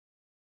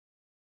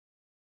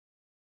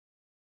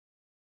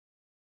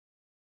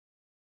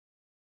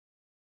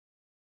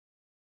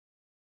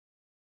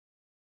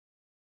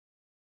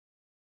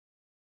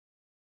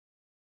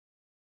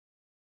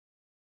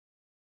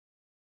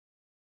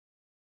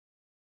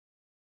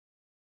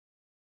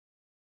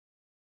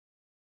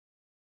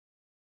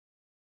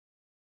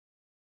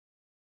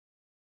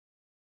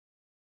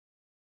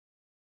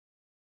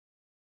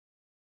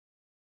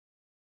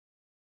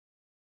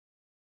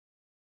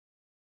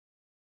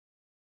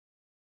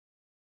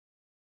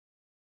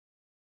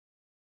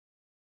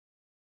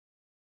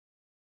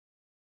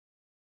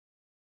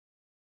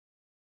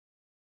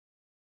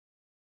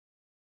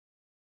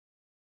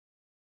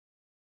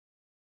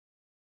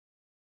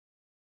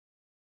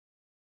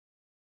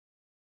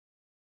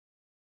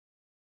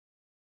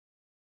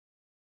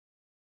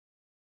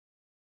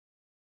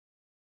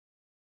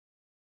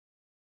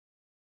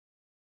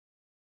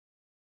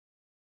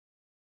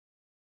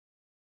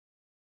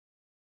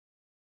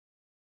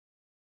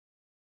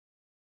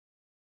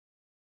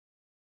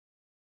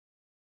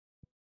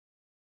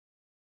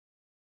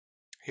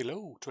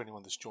Hello to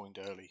anyone that's joined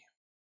early.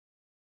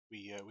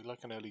 We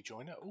like an early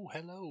joiner. Oh,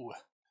 hello,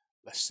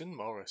 Leston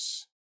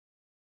Morris.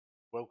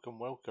 Welcome,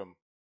 welcome.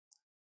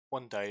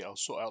 One day I'll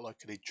sort out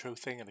like an intro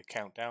thing and a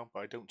countdown, but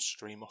I don't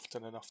stream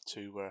often enough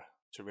to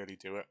really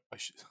do it.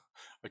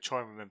 I try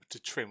and remember to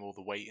trim all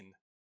the waiting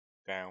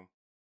down.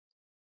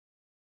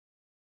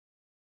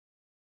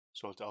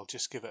 So I'll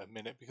just give it a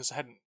minute because I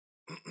hadn't,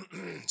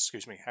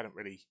 excuse me, hadn't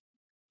really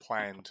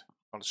planned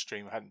on a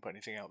stream. I hadn't put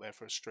anything out there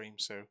for a stream,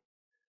 so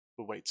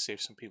we'll wait to see if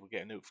some people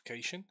get a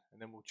notification,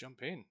 and then we'll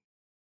jump in.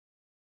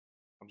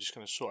 I'm just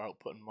going to sort out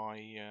putting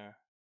my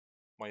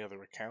my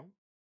other account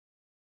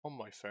on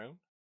my phone.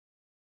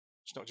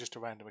 It's not just a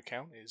random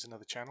account; it is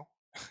another channel,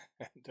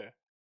 and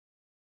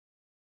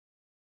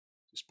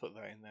just put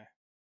that in there.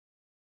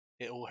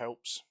 It all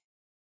helps.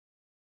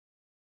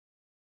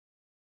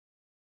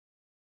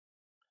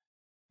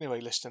 Anyway,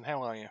 Liston,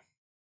 how are you?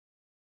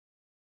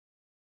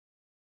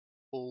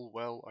 All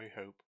well, I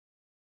hope.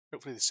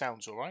 Hopefully the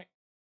sound's alright.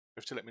 You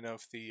have to let me know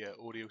if the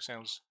audio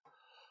sounds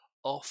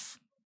off.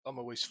 I'm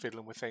always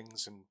fiddling with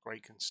things and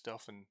breaking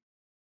stuff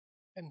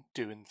and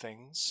doing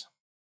things.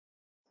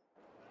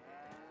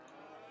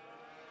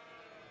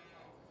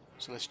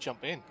 So let's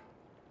jump in.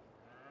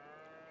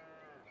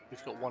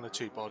 We've got one or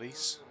two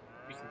bodies.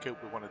 We can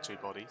cope with one or two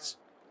bodies.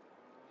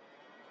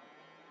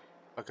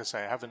 Like I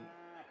say, I haven't...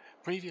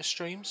 Previous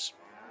streams,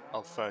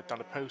 I've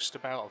done a post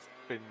about, I've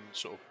been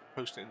sort of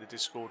posting it in the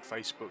Discord,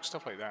 Facebook,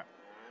 stuff like that.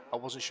 I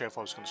wasn't sure if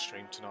I was going to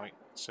stream tonight,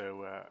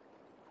 so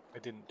I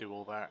didn't do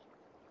all that.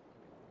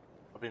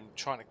 I've been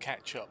trying to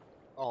catch up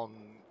on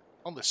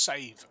the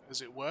save,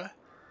 as it were.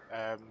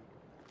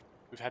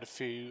 We've had a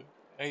few...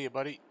 Hey,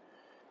 buddy.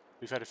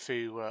 We've had a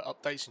few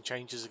updates and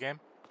changes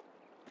again.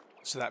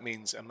 So that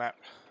means a map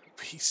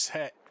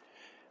reset,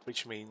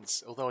 which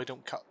means, although I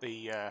don't cut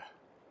the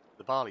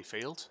barley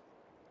field,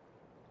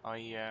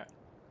 I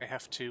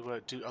have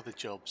to do other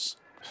jobs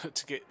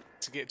to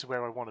get to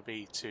where I want to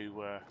be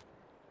to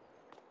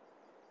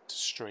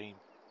stream,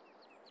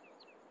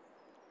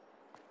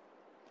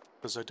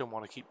 because I don't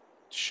want to keep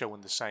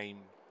showing the same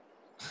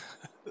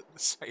the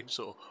same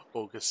sort of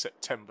August,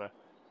 September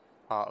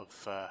part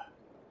of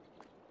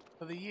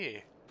the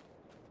year.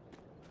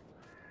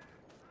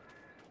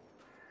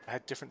 I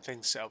had different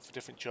things set up for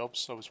different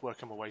jobs, so I was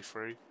working my way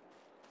through.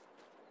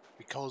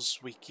 Because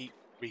we keep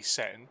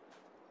resetting,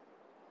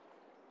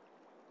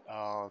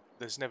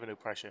 there's never no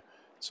pressure.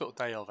 Sort of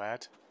day I've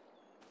had,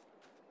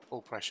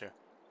 all pressure.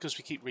 Because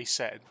we keep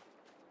resetting,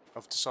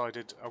 I've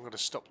decided I'm going to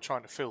stop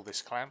trying to fill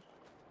this clamp,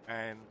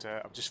 and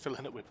I'm just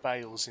filling it with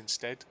bales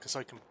instead, because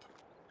I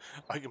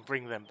can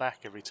bring them back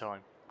every time,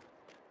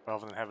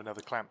 rather than have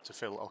another clamp to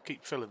fill. I'll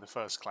keep filling the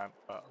first clamp,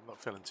 but I'm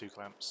not filling two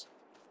clamps.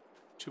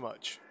 Too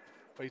much.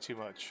 Way too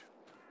much.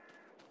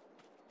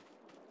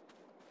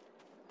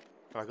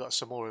 And I got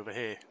some more over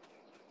here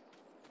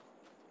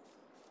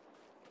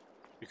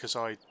because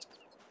I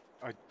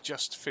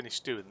just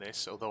finished doing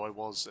this, although I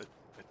was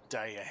a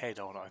day ahead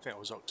on it. I think it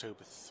was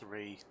October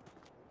 3,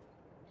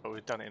 but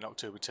we've done it in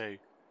October 2,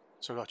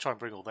 so I've got to try and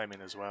bring all them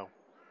in as well.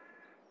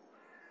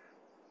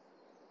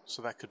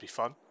 So that could be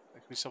fun.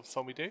 That could be some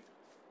fun we do.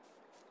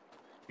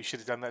 You should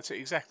have done that too.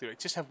 Exactly right.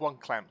 Just have one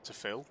clamp to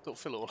fill. Don't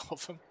fill all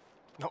of them.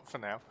 Not for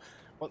now.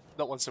 Well,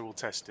 not once they're all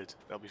tested.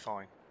 They'll be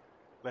fine.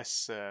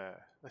 Let's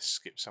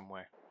skip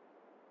somewhere.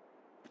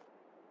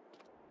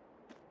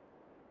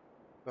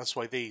 That's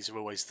why these are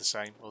always the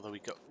same. Although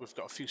we've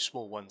got a few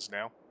small ones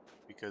now,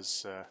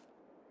 because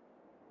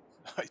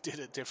I did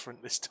it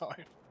different this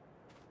time.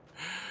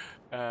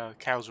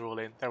 Cows are all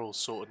in. They're all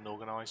sorted and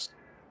organised.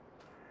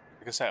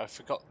 Like I said, I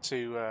forgot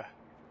to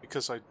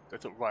because I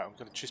thought, right, I'm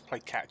going to just play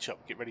catch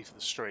up, get ready for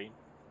the stream.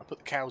 I put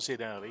the cows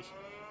in early,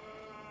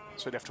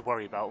 so I don't have to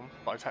worry about them.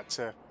 But I've had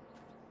to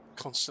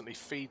constantly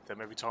feed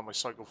them every time I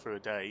cycle through a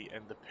day,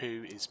 and the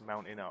poo is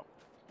mounting up.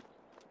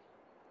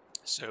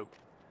 So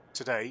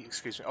today,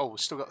 excuse me. Oh, we've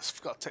still got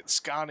to take the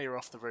Scania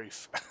off the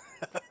roof.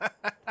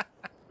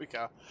 we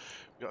got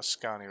a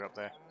Scania up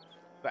there.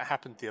 That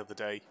happened the other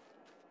day.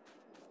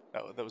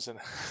 That was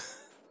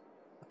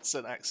that's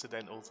an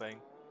accidental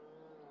thing.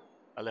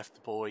 I left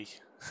the boy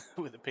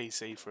with the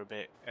PC for a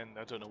bit, and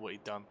I don't know what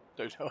he'd done.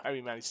 Don't know how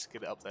he managed to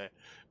get it up there,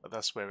 but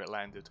that's where it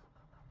landed.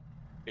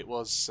 It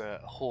was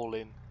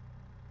hauling.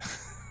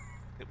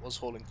 It was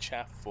hauling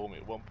chaff for me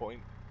at one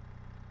point.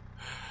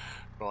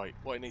 Right,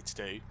 what I need to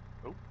do,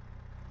 oh,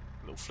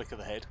 a little flick of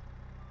the head,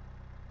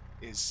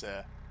 is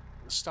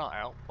start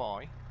out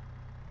by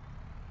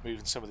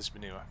moving some of this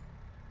manure,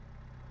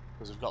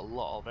 because I've got a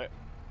lot of it.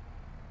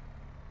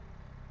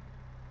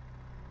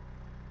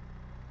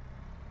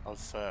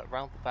 I've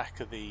round the back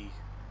of the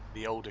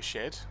older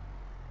shed,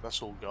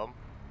 that's all gone,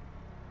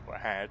 what I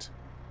had.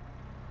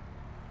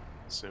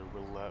 So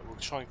we'll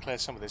try and clear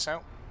some of this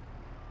out.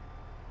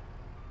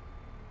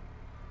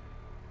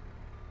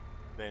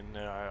 Then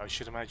I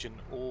should imagine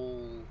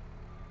all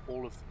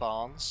of the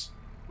barns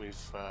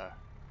with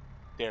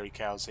dairy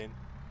cows in,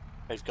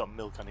 they've got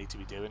milk I need to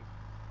be doing.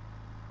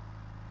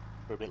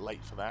 We're a bit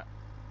late for that.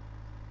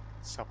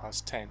 It's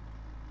 10:30,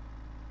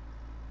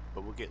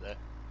 but we'll get there.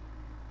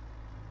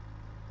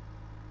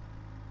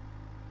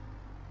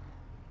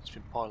 Just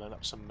been piling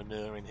up some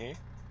manure in here.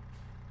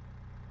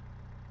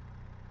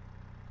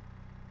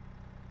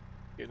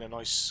 Getting a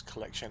nice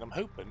collection. I'm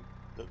hoping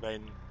that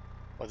then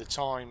by the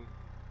time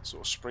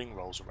sort of spring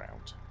rolls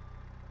around,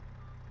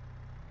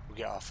 we'll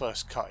get our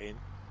first cut in,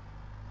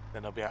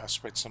 then I'll be able to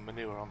spread some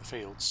manure on the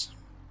fields.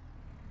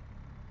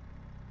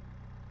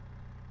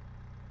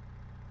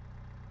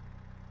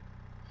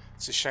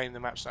 It's a shame the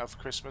map's not out for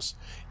Christmas.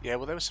 Yeah,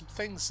 well there were some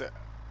things that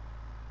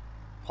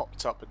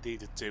popped up and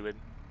needed doing,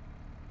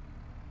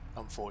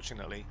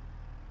 unfortunately.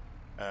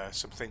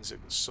 Some things that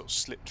sort of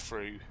slipped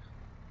through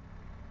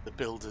the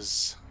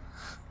builder's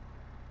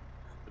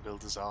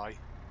eye,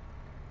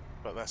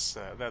 but that's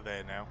they're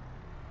there now.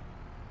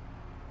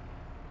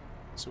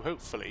 So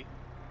hopefully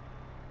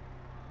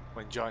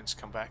when Giants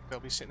come back they'll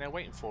be sitting there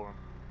waiting for them.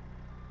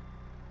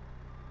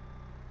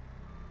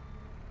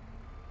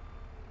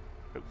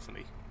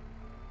 Hopefully.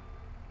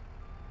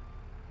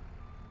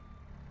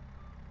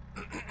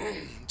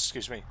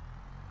 Excuse me.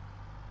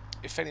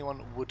 If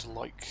anyone would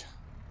like,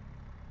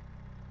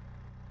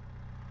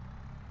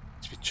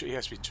 he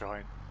has been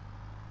trying.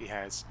 He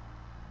has.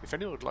 If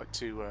anyone would like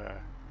to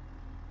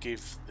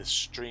give the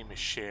stream a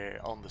share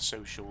on the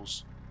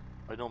socials,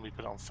 I normally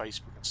put it on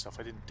Facebook and stuff.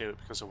 I didn't do it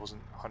because I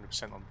wasn't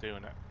 100% on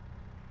doing it.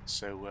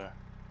 So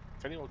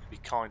if anyone could be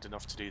kind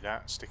enough to do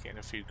that, stick it in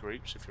a few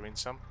groups if you're in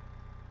some.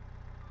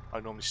 I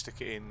normally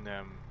stick it in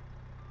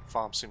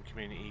Farm Sim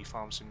Community,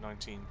 Farm Sim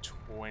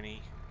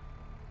 1920,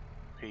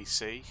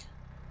 PC.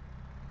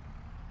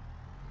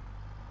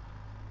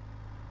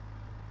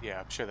 Yeah,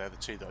 I'm sure they're the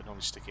two that I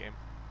normally stick it in,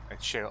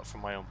 and share it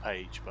from my own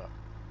page, but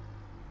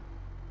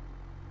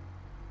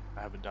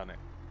I haven't done it.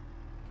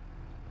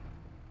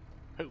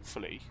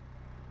 Hopefully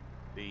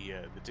the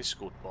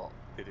Discord bot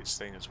did its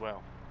thing as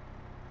well.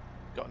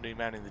 Got a new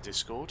man in the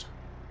Discord.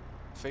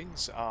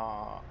 Things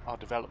are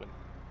developing.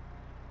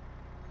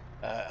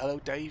 Hello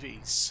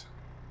Davies,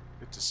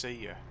 good to see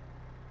you.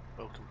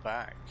 Welcome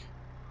back.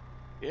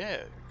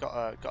 Yeah,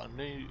 got a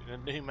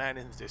new man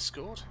in the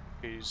Discord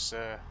who's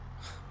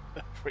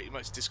pretty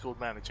much Discord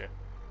manager.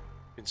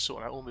 Been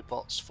sorting out all my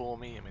bots for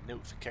me and my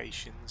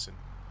notifications and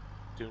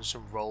doing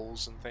some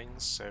roles and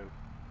things, so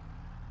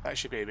that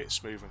should be a bit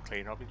smoother and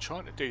cleaner. I've been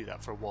trying to do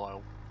that for a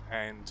while,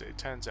 and it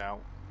turns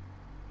out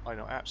I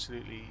know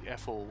absolutely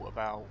F all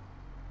about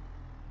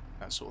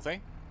that sort of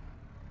thing.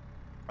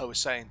 I was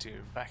saying to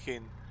you, back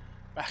in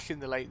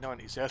the late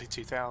 90s, early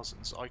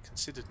 2000s, I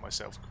considered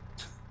myself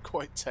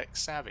quite tech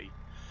savvy,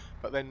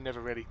 but then never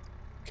really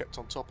kept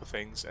on top of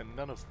things, and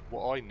none of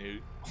what I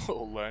knew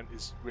or learned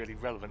is really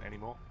relevant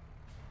anymore.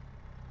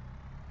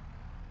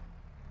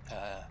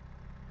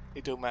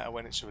 It don't matter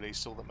when it's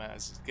released, all that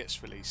matters is it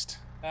gets released.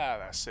 Ah,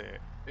 that's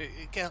it.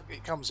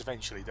 It comes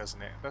eventually,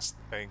 doesn't it? That's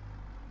the thing.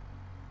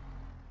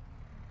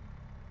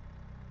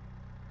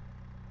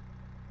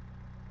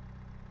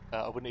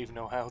 I wouldn't even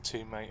know how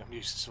to, mate. I'm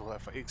useless to all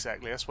that.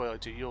 Exactly, that's why I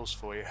do yours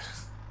for you.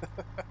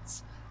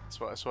 that's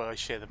why I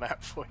share the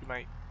map for you,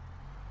 mate.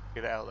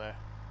 Get it out there.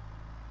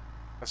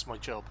 That's my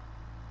job.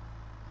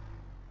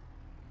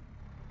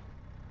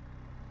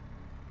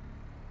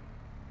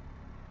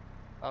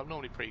 I'm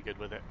normally pretty good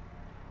with it.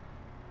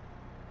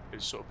 It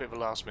was sort of a bit of a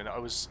last minute.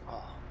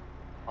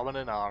 I'm on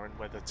an hour and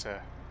whether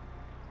to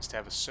just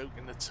have a soak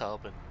in the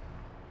tub and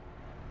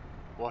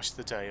wash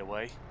the day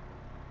away.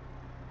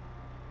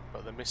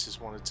 But the missus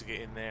wanted to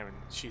get in there, and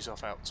she's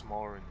off out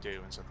tomorrow and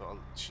do, and so I thought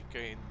she'd go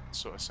in,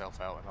 sort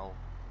herself out, and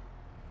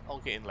I'll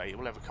get in later.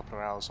 We'll have a couple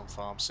of hours on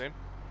Farm Sim,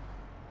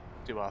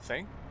 do our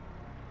thing,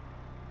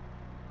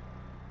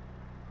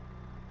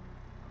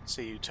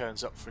 see who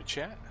turns up for a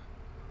chat.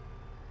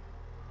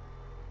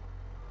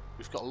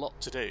 We've got a lot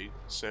to do,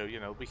 so you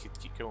know we could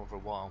keep going for a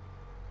while.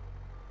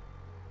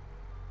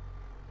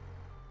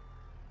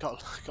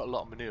 Got a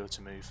lot of manure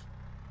to move.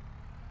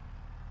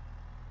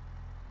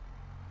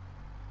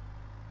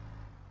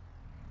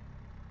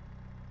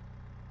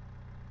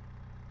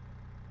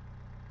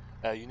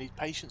 You need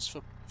patience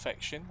for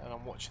perfection, and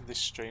I'm watching this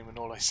stream and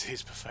all I see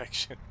is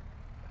perfection.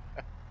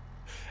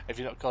 Have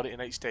you not got it in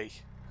HD?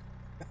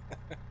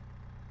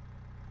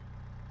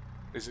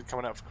 Is it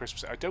coming out for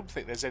Christmas? I don't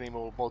think there's any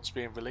more mods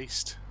being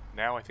released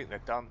now. I think they're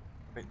done.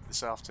 I think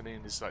this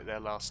afternoon is like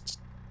their last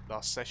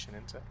session,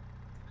 isn't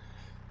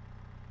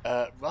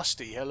it?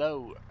 Rusty,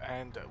 hello,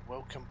 and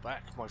welcome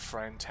back, my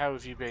friend. How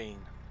have you been?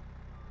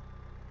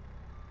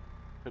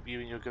 Hope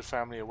you and your good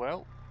family are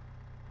well.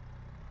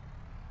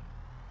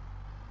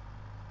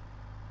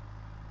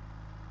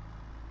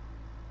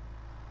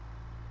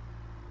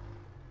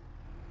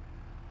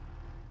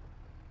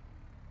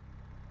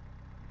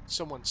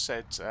 Someone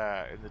said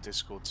in the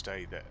Discord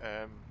today that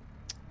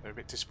they're a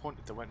bit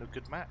disappointed there weren't no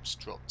good maps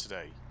dropped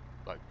today,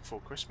 like before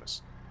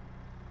Christmas.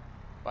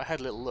 But I had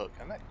a little look,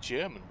 and that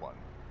German one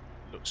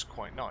looks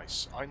quite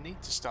nice. I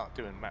need to start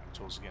doing map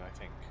tours again, I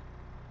think.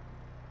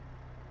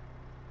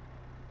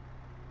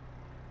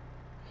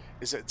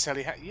 Is it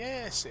Telehack?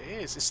 Yes, it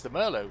is. It's the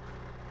Merlot.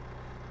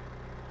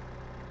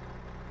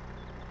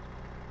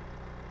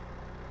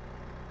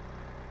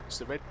 It's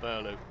the red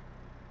Merlot.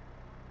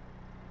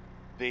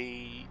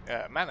 The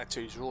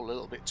Manitous are all a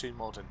little bit too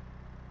modern.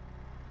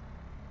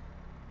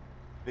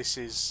 This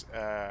is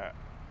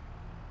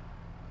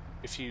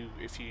if you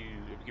let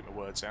me get my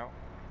words out.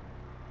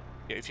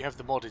 Yeah, if you have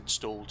the mod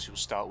installed, you'll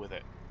start with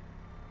it.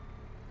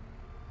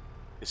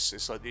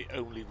 It's like the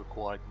only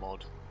required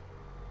mod,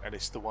 and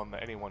it's the one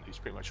that anyone who's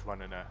pretty much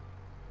running a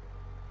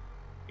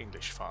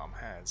English farm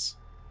has.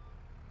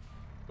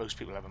 Most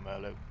people have a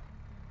Merlot.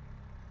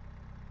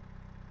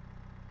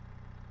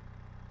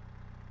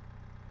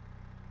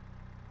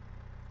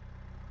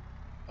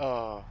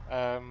 Oh,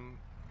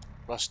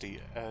 Rusty,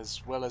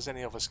 as well as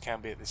any of us can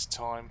be at this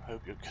time,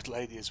 hope your good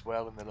lady is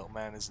well and the little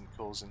man isn't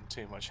causing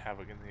too much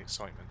havoc in the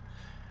excitement.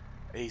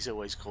 He's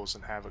always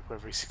causing havoc,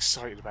 whether he's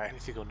excited about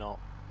anything or not.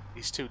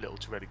 He's too little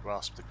to really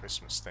grasp the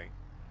Christmas thing.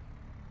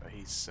 But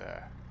he's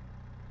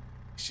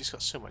just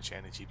got so much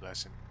energy,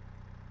 bless him.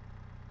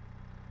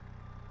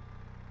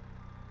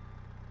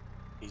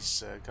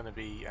 He's going to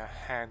be a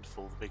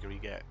handful the bigger he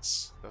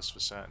gets, that's for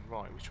certain.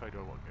 Right, which way do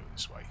I want to go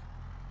this way?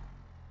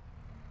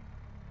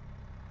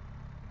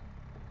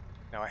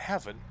 Now I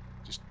haven't,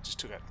 just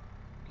took out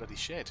the bloody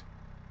shed.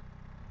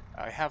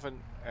 I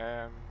haven't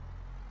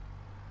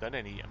done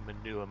any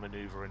manure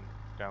manoeuvring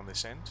down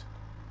this end.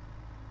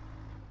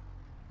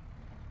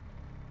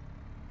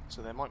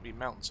 So there might be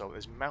mountains of it.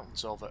 There's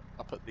mountains of it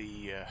up at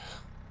the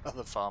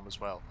other farm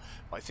as well.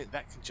 But I think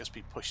that can just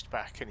be pushed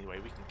back anyway.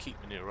 We can keep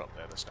manure up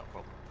there, that's not a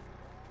problem.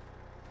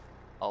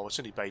 Oh, it's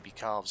only baby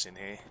calves in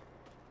here.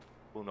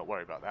 We'll not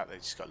worry about that, they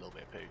just got a little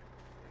bit of poo.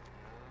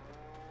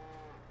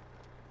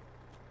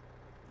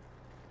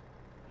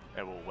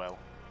 They're all well.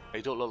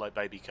 They don't look like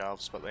baby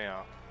calves, but they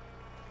are.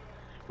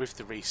 With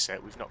the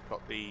reset, we've not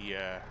got the,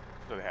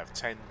 what do they have,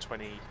 10,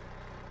 20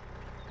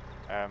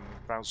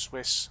 brown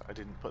Swiss. I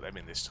didn't put them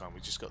in this time,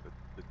 we just got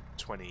the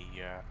 20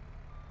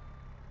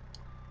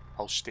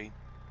 Holstein.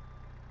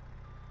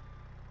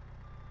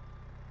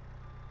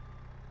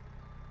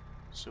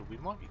 So we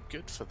might be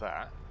good for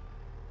that.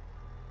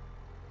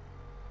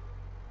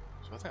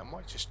 So I think I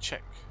might just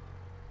check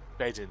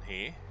bed in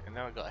here, and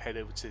then I've got to head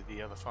over to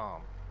the other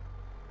farm.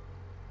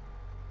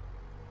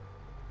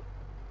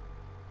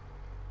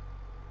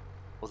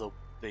 Although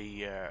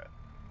the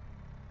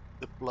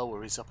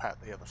blower is up at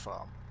the other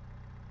farm.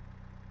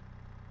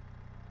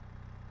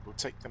 We'll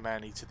take the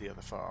Manny to the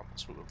other farm,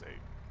 that's what we'll do.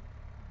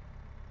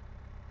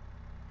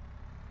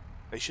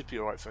 They should be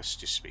alright for us to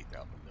just speed that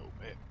up a little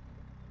bit.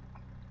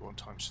 1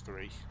 times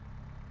 3.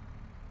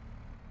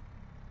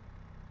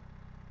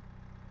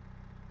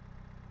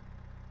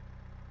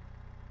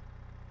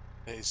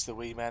 It's the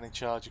wee man in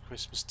charge of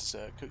Christmas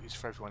dessert. Cookies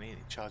for everyone, he ain't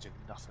in charge of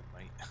nothing,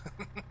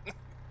 mate.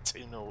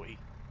 Too naughty.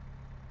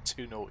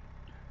 Too naughty.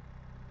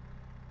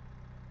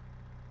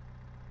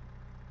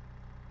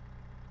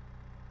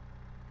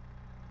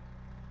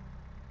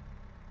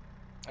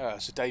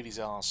 So Davey's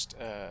asked,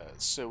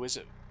 so is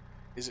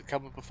it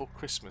coming before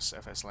Christmas,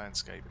 FS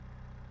Landscaping?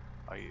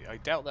 I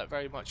doubt that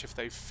very much if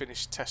they've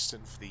finished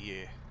testing for the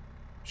year.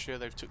 I'm sure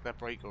they've took their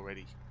break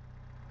already.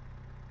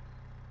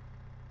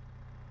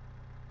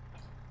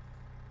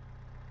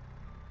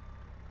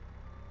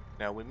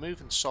 Now we're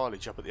moving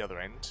silage up at the other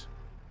end,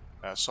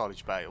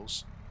 silage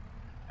bales,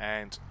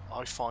 and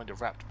I find a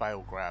wrapped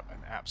bale grab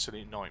an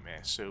absolute nightmare,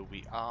 so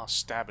we are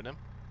stabbing them,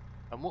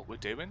 and what we're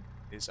doing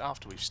is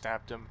after we've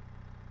stabbed them,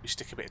 we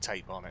stick a bit of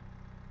tape on it.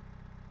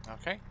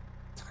 Okay?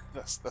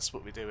 that's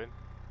what we're doing.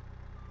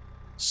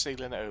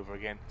 Sealing it over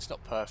again. It's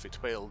not perfect,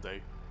 but it'll do.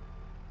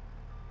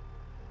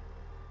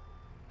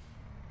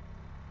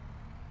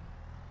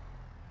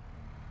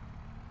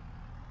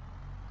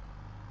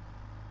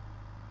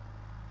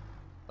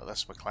 Oh,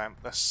 that's my clamp.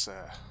 That's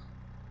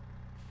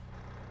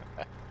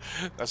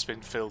that's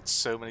been filled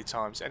so many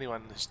times.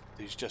 Anyone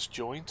who's just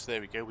joined,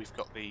 there we go. We've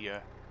got the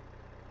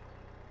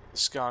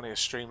Scania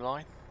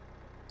streamline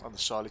on the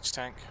silage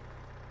tank.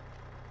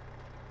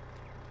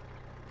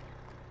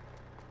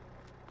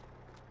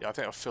 Yeah, I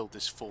think I've filled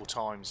this 4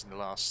 times in the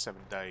last 7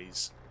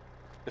 days.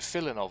 The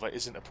filling of it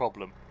isn't a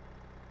problem,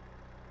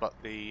 but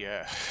the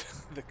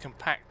the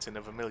compacting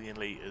of 1,000,000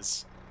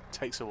 litres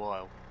takes a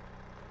while.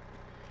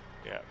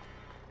 Yeah.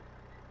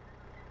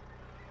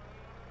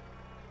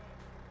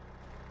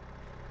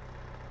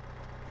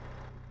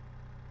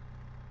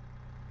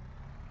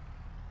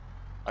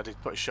 I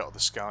did put a shot of the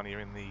Scania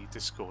in the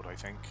Discord, I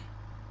think.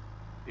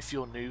 If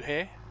you're new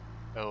here,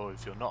 or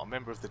if you're not a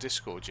member of the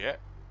Discord yet,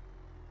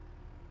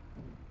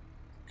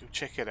 go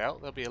check it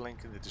out. There'll be a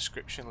link in the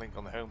description, link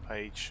on the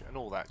homepage, and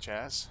all that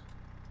jazz.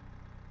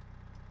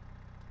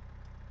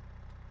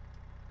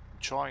 I'm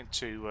trying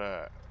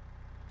to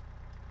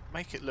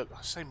make it look,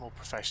 I say more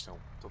professional,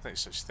 don't think there's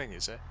such a thing,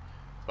 is there?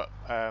 But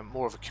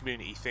more of a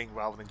community thing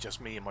rather than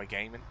just me and my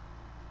gaming.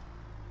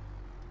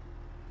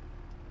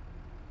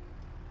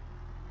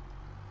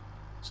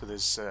 So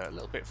there's a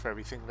little bit for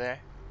everything there.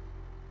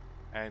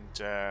 And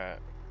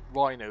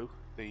Rhino,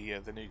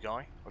 the new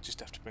guy, I'll just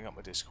have to bring up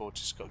my Discord,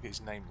 just got to get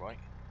his name right.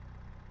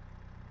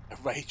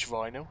 Rage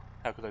Rhino,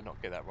 how could I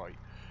not get that right?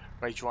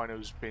 Rage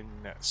Rhino's been,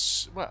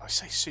 well, I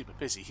say super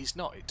busy, he's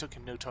not, it took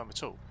him no time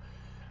at all.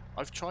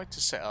 I've tried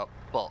to set up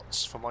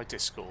bots for my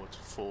Discord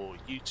for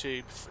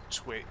YouTube, for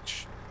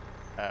Twitch.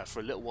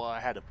 For a little while I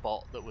had a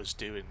bot that was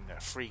doing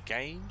free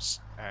games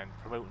and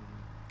promoting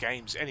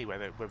games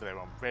anywhere, whether they're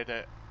on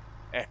Reddit,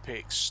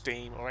 Epic,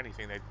 Steam or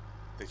anything.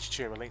 They'd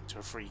share a link to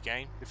a free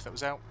game if that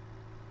was out,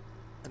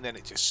 and then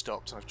it just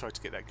stopped, and I've tried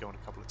to get that going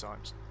a couple of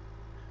times,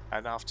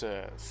 and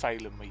after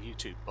failing my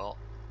YouTube bot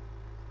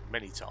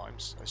many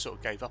times I sort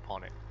of gave up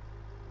on it.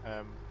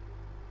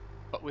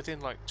 But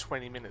within like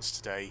 20 minutes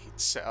today he'd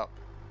set up,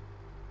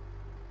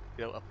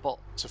 you know, a bot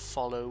to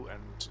follow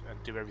and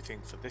do everything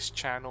for this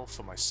channel,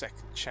 for my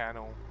second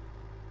channel,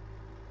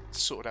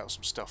 sorted out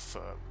some stuff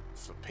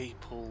for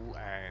people,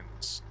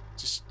 and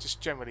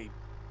just generally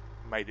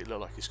made it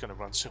look like it's going to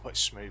run so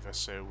much smoother.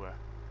 So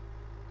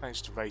thanks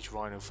to Rage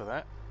Rhino for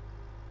that.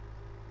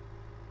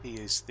 He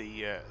is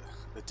the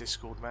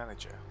Discord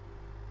manager.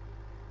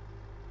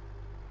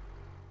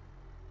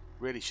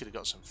 Really should have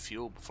got some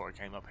fuel before I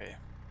came up here.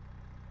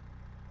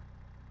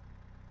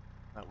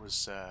 That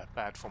was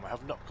bad form. I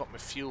have not got my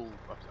fuel.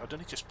 I've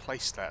only just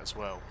placed that as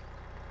well.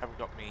 Haven't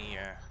got me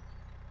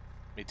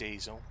my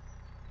diesel.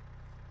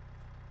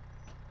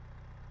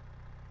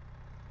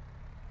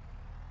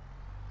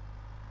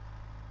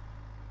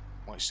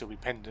 Might still be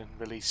pending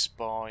release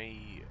by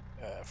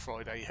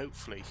Friday,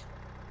 hopefully.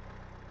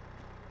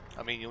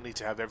 I mean, you'll need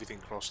to have everything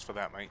crossed for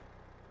that, mate.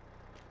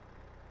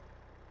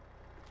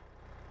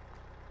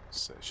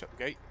 So shut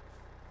the gate.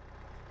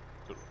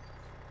 Good.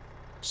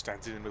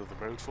 Stand in the middle of the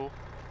road for.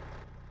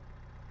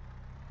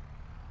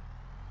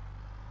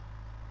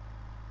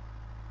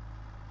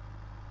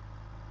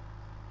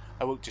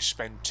 I won't just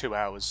spend 2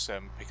 hours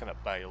picking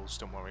up bales.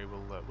 Don't worry,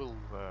 we'll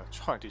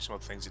try and do some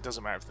other things. It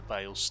doesn't matter if the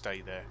bales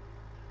stay there.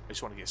 I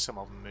just want to get some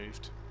of them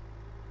moved.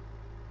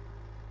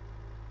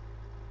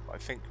 But I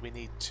think we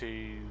need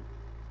to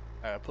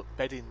put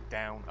bedding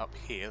down up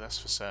here. That's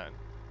for certain.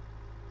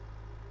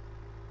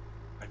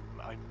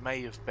 I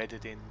may have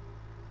bedded in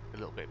a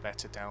little bit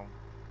better down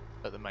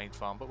at the main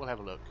farm, but we'll have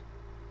a look.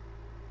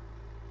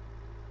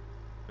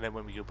 And then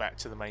when we go back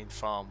to the main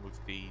farm with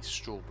the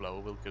straw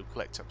blower, we'll go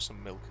collect up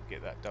some milk and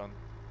get that done.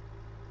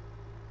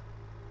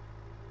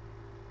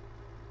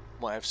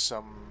 Might have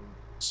some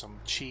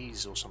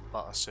cheese or some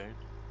butter soon.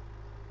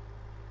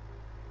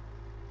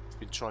 I've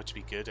been trying to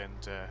be good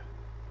and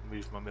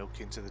move my milk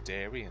into the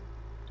dairy and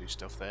do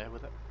stuff there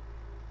with it.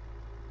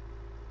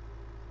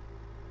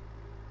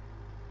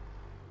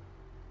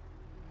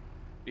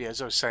 Yeah,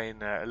 as I was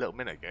saying a little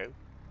minute ago,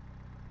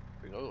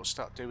 I think I'll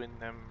start doing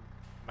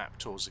map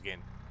tours again.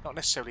 Not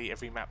necessarily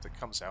every map that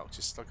comes out,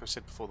 just like I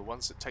said before, the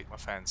ones that take my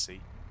fancy,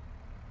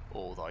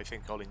 or that I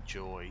think I'll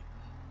enjoy,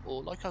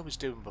 or like I was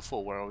doing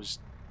before, where I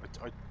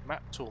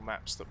map tour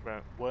maps that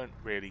weren't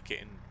really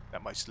getting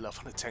that much love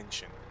and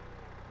attention,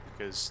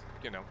 because,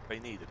 you know, they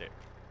needed it.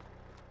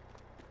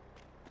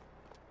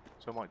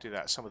 So I might do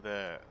that. Some of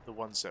the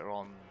ones that are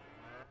on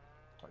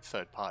like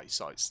third-party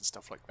sites and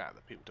stuff like that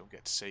people don't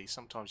get to see.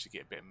 Sometimes you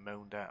get a bit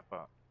moaned at,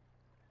 but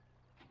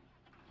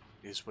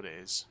it is what it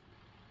is.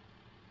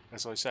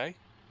 As I say.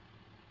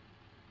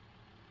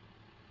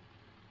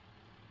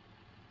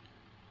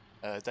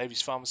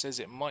 Davies Farmer says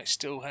it might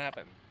still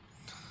happen.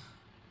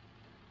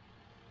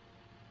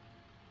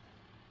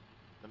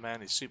 The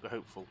man is super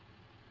hopeful.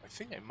 I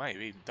think they may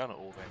have even done it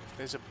all then. If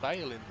there's a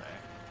bale in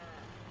there.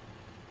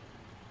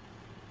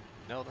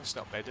 No, that's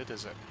not bedded,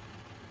 is it?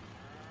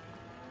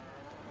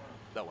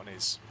 That one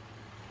is.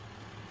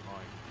 Right.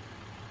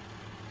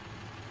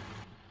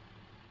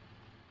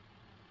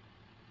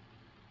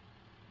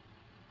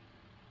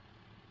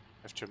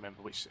 I have to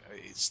remember which.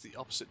 It's the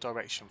opposite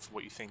direction from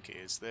what you think it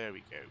is. There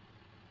we go.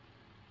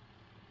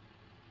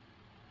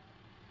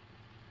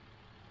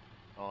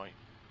 Right.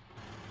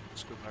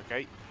 Let's go our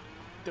gate.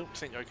 Don't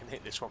think I can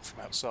hit this one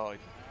from outside.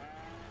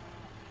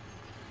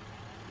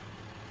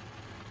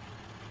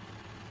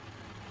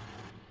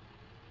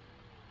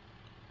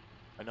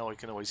 I know I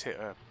can always hit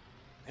a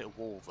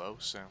wall though,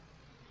 so.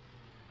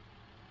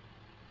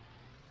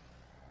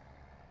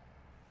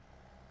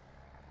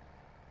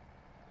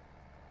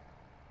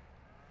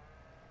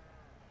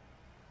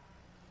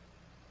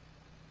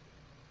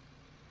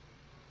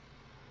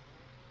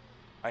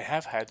 I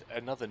have had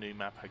another new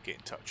mapper get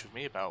in touch with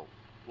me about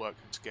working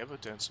together,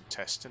 doing some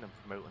testing and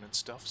promoting and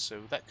stuff,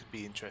 so that could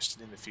be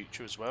interesting in the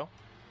future as well.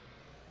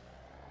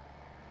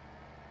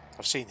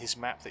 I've seen his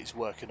map that he's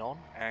working on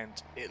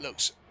and it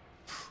looks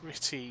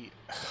pretty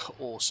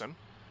awesome.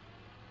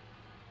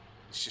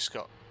 It's just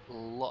got a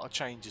lot of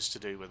changes to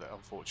do with it,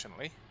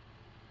 unfortunately.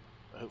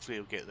 But hopefully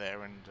he'll get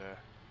there and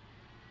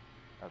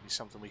that'll be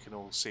something we can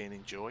all see and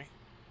enjoy.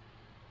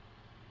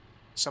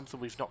 Something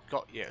we've not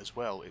got yet as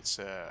well, it's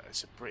a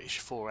British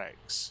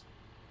 4X.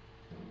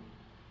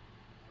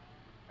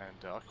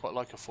 And I quite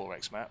like a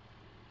 4X map.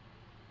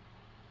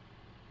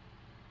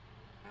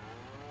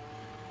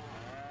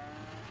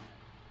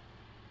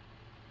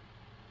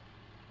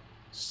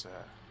 So, am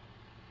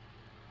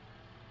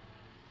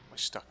I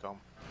stuck on?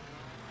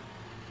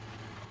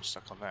 I'm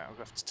stuck on that. I'll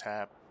have to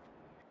tab.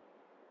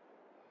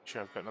 Make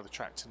sure I've got another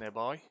tractor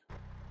nearby.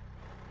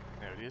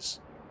 There it is.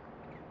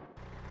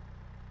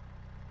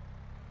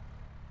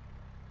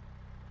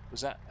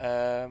 Was that,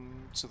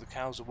 so the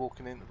cows are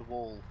walking into the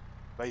wall.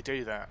 They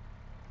do that.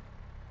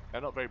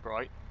 They're not very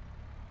bright.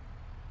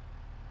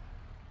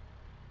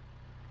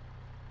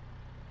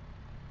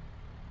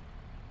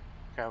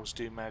 Cows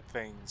do mad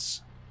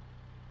things.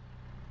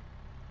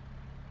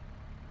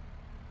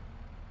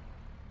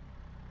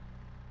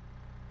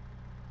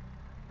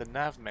 The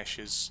nav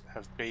meshes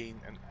have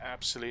been an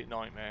absolute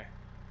nightmare.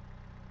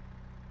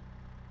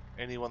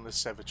 Anyone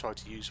that's ever tried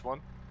to use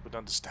one would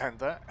understand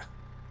that.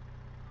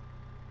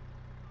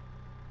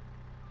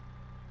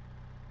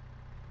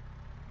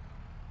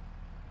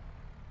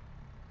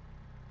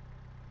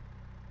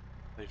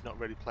 They've not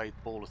really played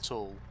ball at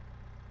all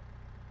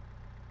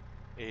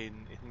in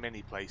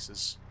many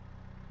places.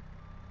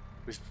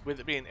 With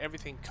it being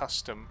everything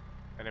custom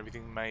and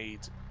everything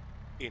made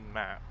in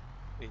map,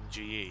 in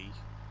GE,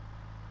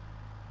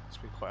 it's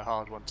been quite a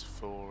hard one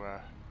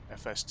for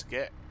FS to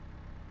get,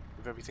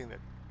 with everything that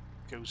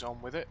goes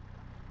on with it.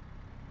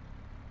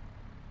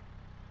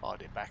 I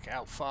didn't back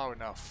out far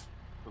enough.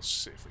 We'll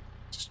see if we can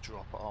just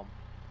drop it on.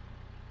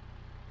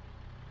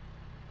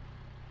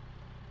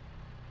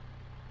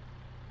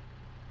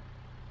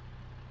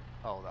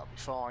 Oh, that'll be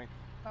fine.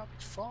 That'll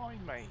be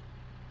fine, mate.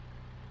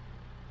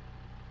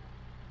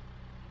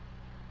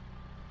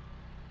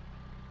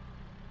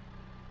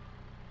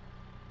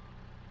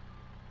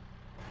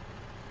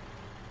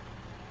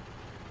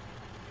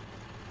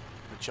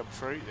 Jump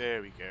through.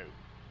 There we go.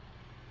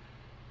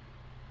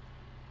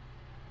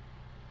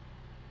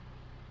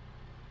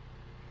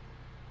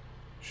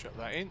 Shut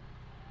that in.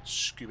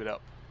 Scoop it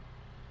up.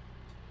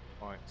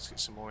 Right, let's get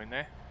some more in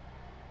there.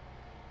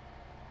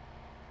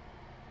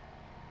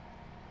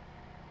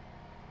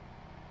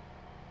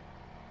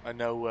 I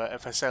know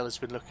FSL has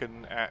been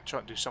looking at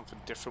trying to do something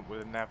different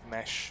with a nav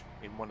mesh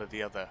in one of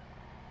the other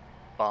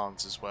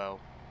barns as well,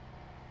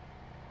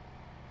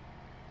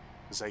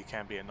 because they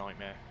can be a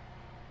nightmare.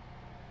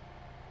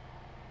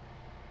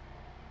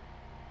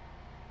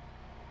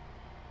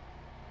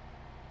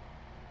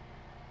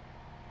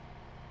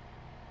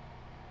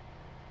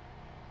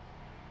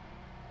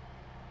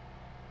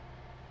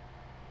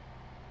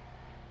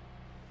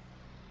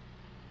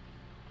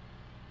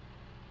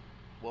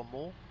 One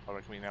more? I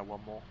reckon we now one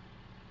more.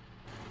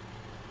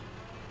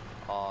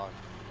 Ah,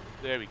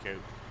 there we go.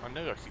 I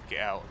knew I could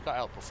get out. I got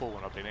out before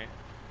when I've been here.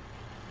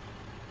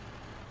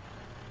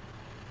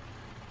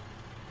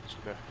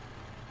 Just gonna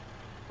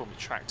pull my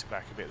tractor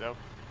back a bit though.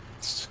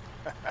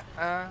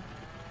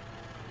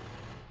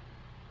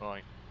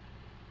 Right.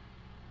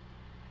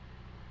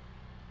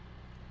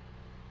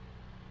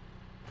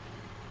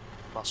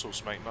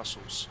 Muscles, mate,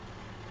 muscles.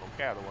 Oh,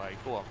 get out of the way.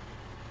 Go on.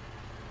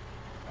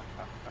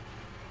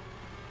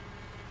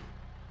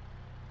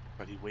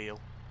 Bloody wheel.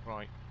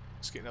 Right,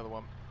 let's get another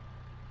one.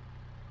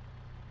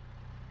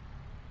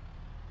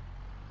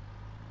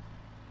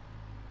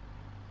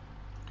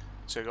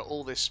 So I've got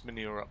all this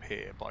manure up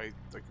here, but I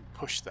can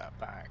push that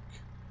back.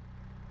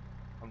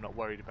 I'm not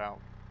worried about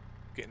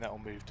getting that all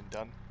moved and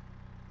done.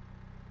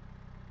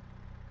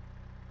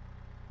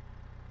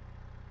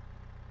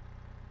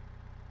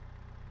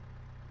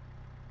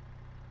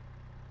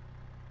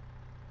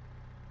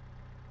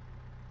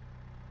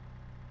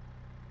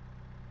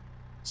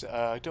 So,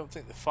 I don't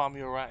think the farm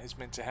you're at is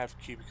meant to have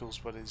cubicles,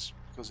 but it's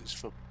because it's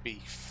for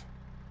beef.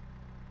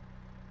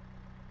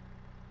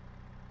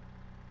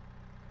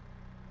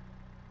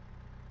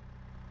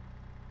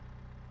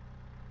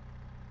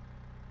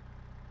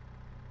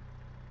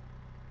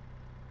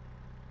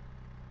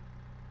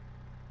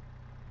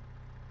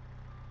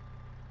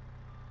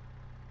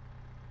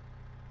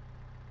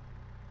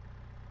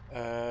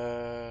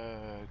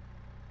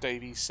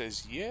 Davey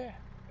says, yeah.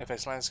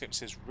 FS Landscape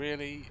says,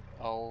 really?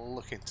 I'll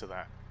look into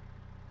that.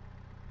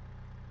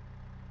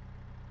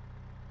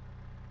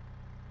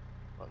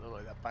 But look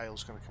like that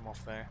bale's going to come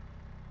off there.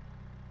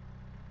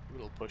 A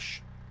little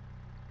push.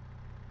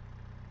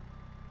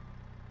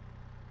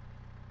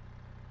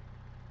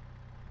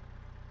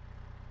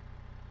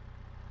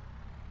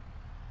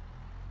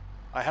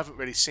 I haven't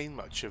really seen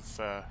much of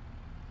up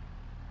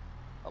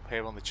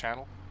here on the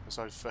channel, as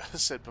I've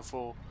said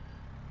before.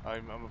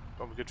 I'm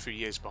a good few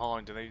years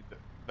behind, and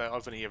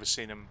I've only ever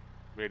seen them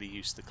really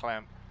use the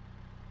clamp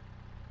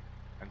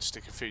and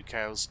stick a few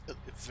cows at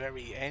the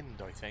very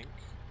end, I think.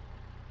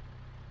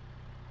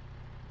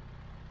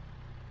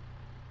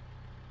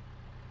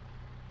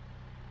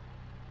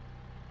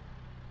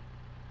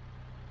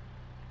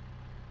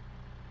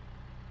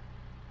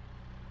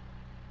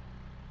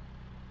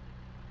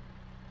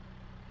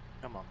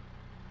 Come on.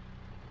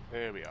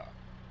 There we are.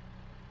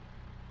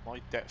 My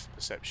depth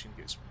perception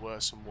gets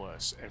worse and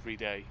worse every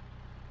day.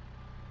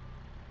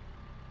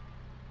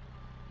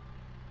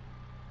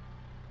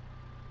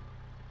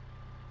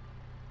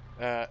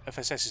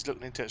 FSS is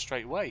looking into it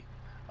straight away.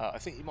 I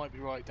think you might be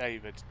right,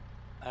 David.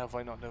 How have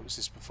I not noticed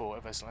this before?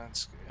 FS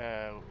Lands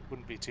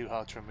wouldn't be too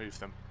hard to remove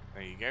them.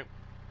 There you go.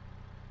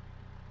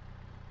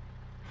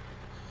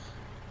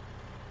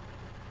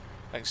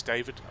 Thanks,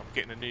 David. I'm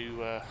getting a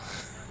new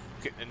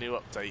getting a new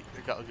update.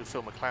 I got to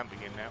film a clamping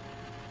in now.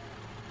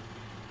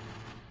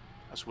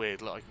 That's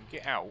weird. Look, I can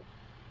get out,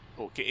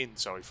 or get in,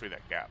 sorry, through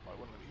that gap. I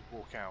wouldn't let me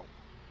walk out.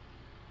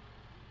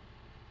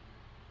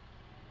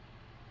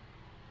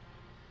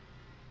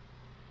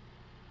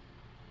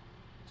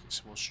 Get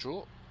some more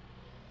straw.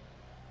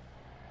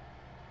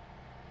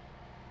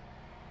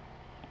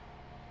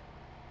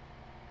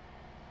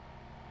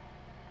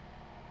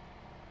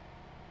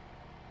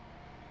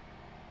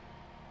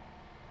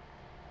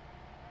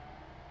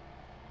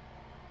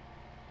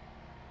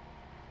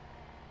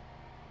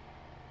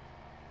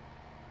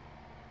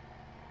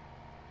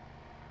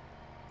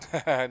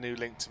 New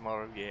link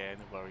tomorrow. Yeah,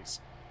 no worries.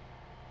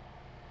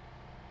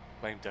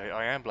 Blame David.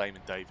 I am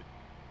blaming David.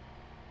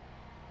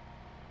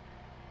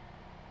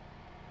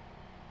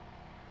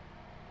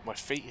 My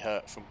feet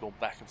hurt from going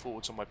back and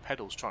forwards on my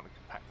pedals trying to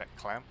compact that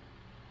clamp.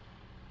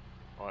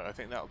 Alright, I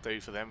think that'll do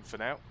for them for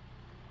now.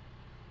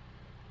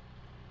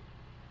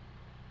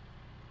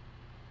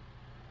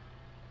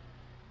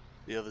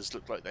 The others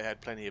looked like they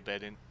had plenty of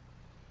bedding.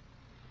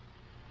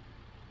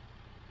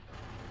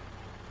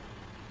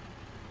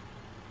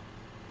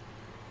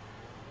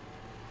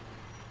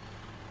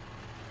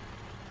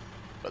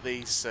 But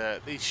these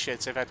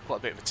sheds, they've had quite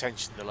a bit of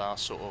attention the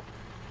last sort of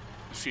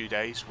few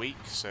days, week,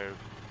 so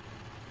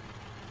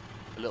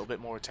a little bit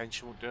more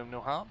attention won't do them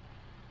no harm.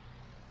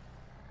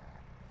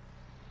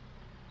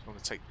 So I'm going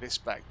to take this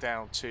back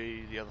down to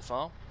the other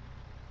farm.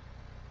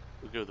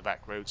 We'll go the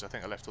back roads. I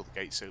think I left all the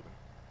gates open.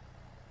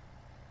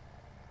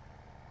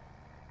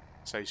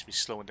 Saves me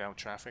slowing down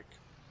traffic.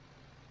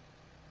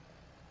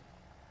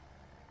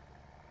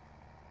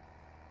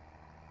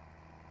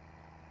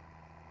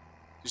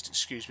 Just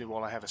excuse me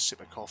while I have a sip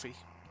of coffee.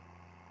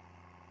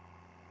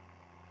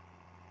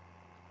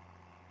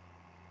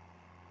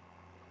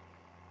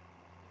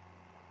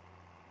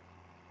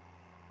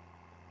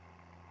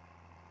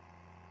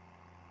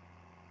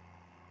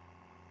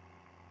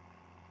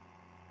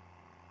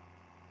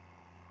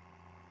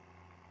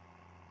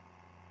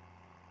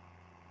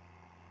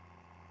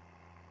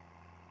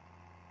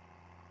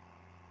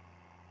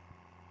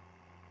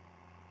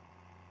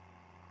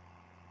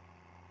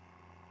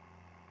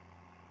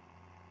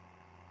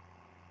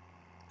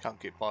 Can't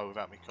get by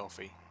without me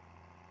coffee.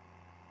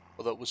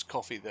 Although it was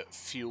coffee that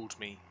fueled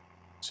me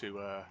to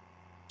an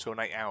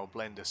 8-hour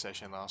blender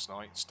session last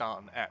night,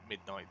 starting at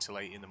midnight till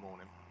 8 in the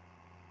morning.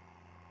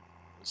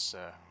 It was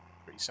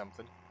pretty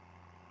something.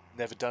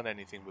 Never done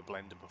anything with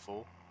blender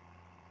before,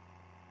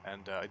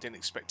 and I didn't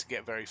expect to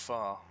get very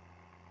far.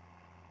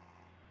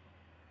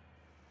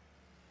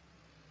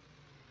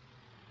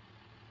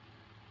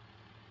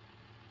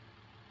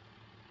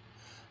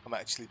 I'm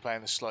actually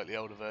playing a slightly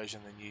older version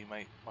than you,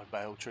 mate. My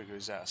bale trigger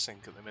is out of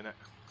sync at the minute.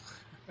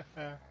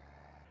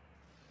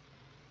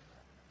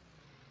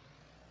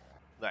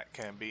 That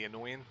can be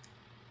annoying.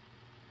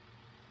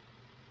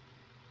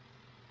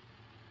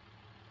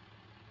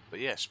 But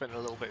yeah, spent a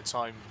little bit of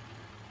time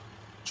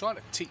trying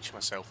to teach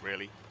myself,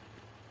 really.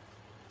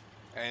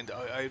 And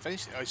I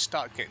eventually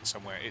started getting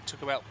somewhere. It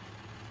took about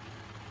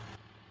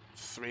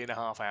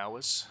 3.5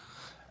 hours,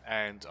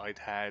 and I'd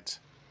had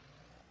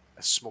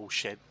a small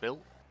shed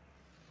built.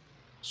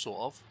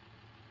 Sort of,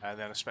 and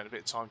then I spent a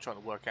bit of time trying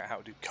to work out how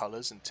to do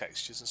colours and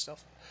textures and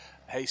stuff.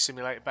 Hey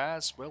Simulator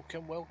Baz,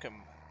 welcome, welcome.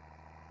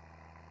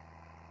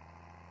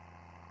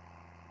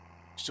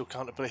 Still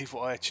can't believe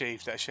what I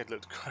achieved. That shed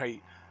looked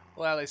great.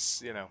 Well,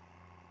 it's, you know,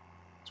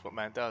 it's what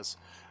man does.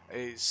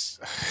 It's,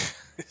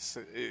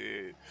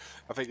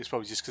 I think it's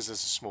probably just because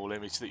there's a small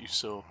image that you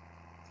saw.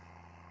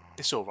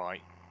 It's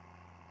alright,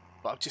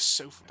 but I'm just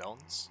so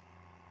dons.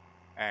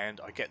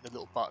 And I get the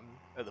little button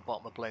at the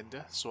bottom of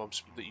Blender, so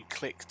that you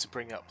click to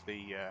bring up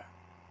the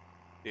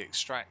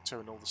extractor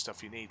and all the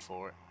stuff you need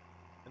for it,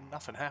 and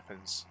nothing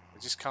happens. I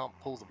just can't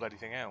pull the bloody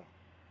thing out.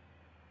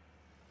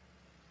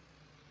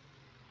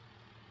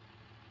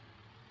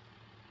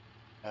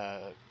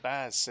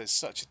 Baz says,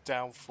 such a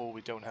downfall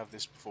we don't have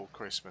this before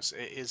Christmas.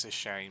 It is a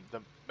shame.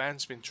 The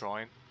man's been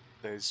trying.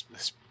 There's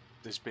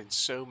been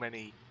so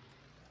many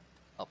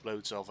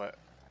uploads of it.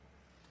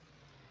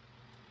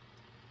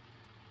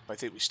 I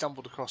think we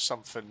stumbled across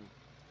something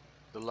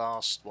the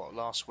last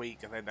week,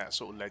 and then that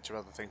sort of led to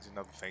other things and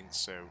other things,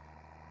 so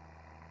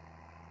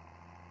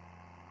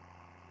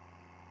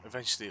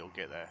eventually it'll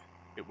get there.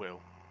 It will.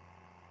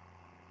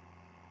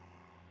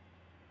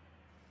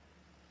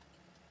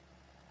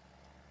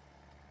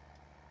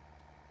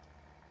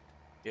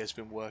 He has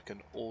been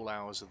working all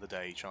hours of the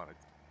day trying to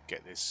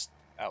get this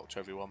out to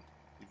everyone.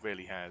 He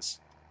really has.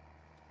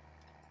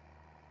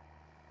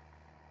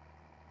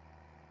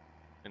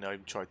 And I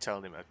even tried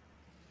telling him to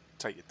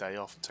take a day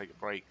off and take a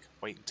break,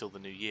 wait until the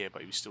new year,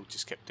 but he still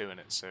just kept doing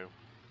it, so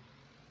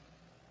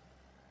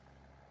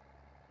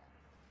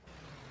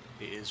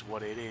it is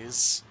what it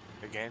is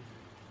again.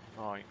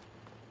 Right,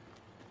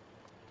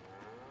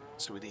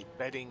 so we need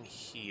bedding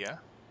here.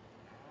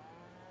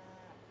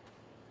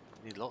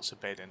 We need lots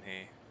of bedding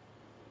here.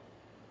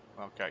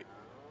 Okay,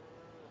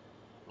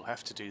 we'll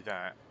have to do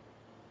that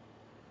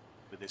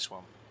with this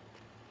one.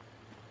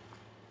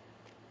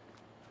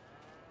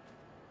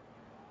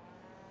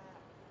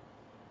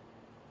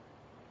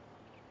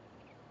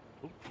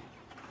 Ooh.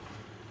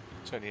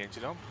 Turn the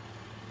engine on.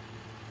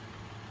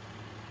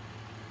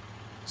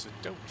 So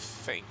I don't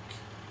think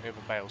we have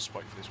a bale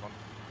spike for this one.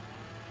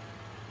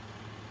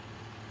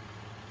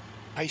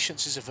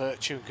 Patience is a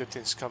virtue and good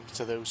things come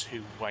to those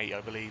who wait,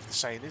 I believe the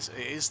saying is.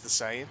 It is the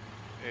saying.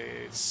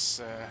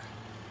 It's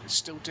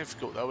still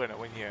difficult though, isn't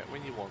it,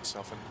 when you want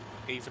something,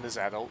 even as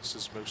adults,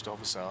 as most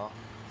of us are,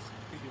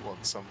 when you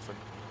want something.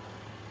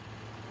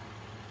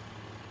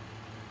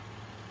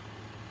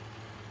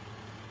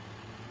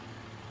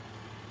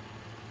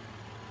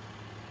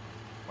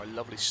 My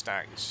lovely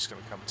stack is just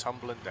going to come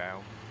tumbling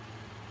down.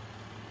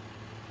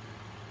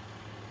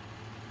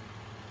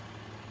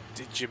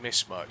 Did you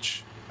miss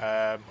much?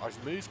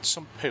 I've moved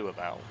some poo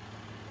about,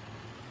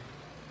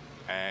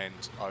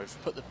 and I've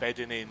put the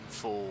bedding in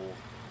for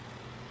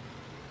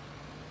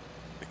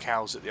the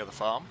cows at the other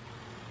farm,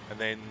 and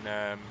then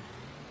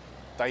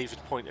David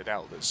pointed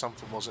out that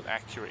something wasn't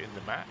accurate in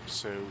the map,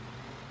 so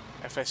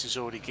FS is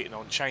already getting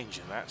on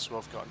changing that, so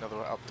I've got another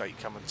update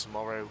coming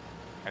tomorrow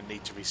and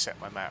need to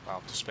reset my map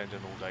after spending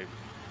all day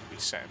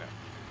resetting it.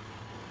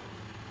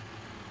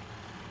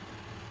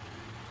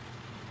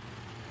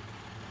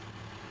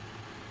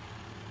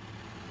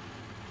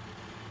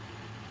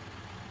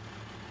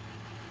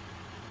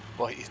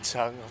 Bite your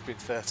tongue, I've been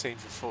 13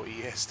 for 40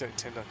 years, don't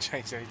intend on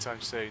changing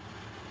anytime soon.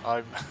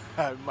 I'm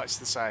much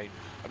the same.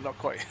 I'm not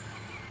quite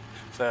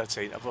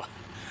 13,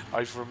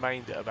 I've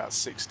remained at about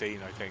 16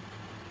 I think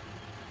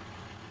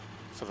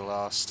for the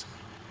last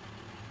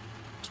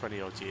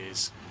 20 odd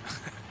years.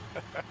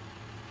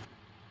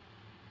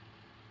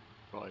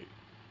 Right.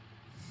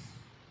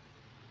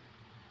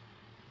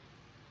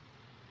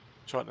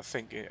 Trying to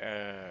think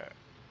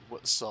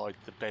what side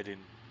the bedding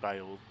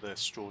bale, the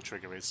straw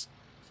trigger is,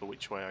 for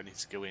which way I need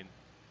to go in.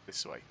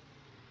 This way.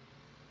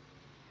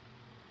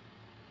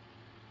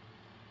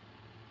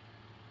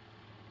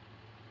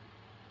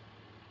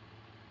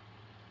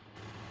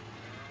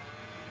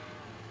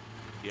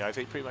 Yeah, I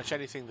think pretty much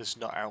anything that's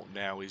not out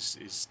now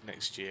is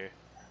next year.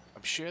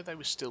 I'm sure they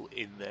were still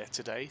in there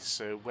today,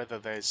 so whether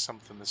there's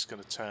something that's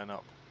going to turn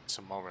up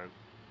tomorrow,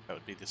 that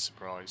would be the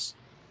surprise.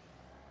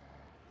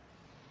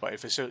 But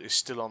if it's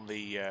still on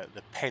the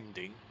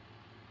pending,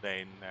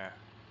 then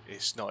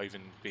it's not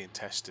even being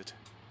tested.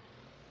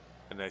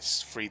 And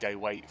there's 3-day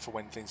wait for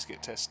when things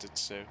get tested,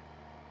 so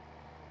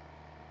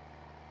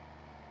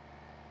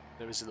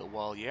there is a little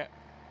while yet.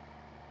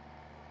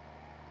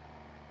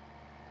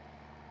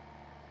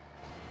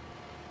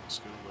 Let's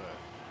go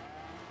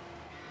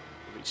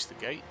reach the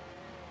gate.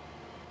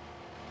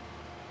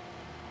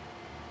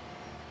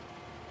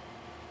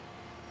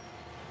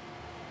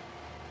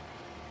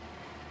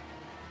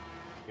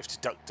 You have to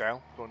duck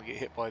down, don't want to get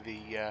hit by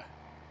the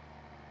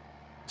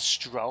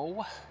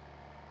stroll.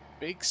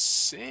 Big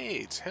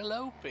Sid,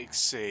 hello Big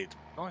Sid,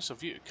 nice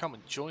of you to come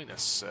and join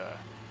us, sir.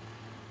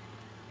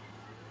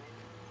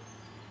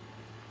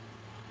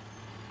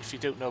 If you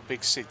don't know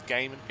Big Sid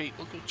Gaming,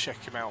 people, go check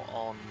him out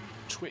on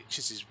Twitch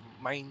is his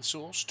main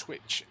source,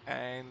 Twitch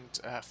and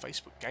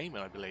Facebook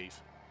Gaming, I believe.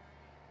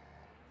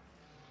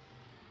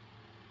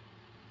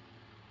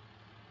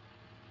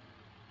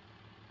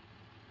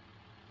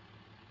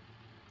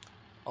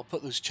 I'll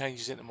put those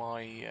changes into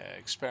my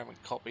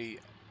experiment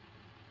copy.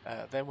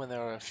 Then when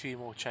there are a few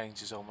more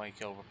changes I'll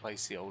make, I'll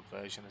replace the old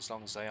version. As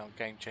long as they aren't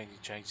game-changing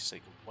changes, they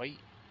can wait.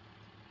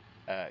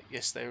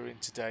 Yes, they were in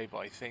today, but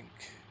I think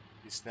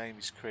his name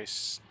is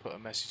Chris. Put a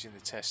message in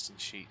the testing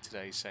sheet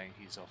today saying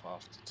he's off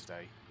after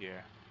today.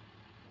 Yeah.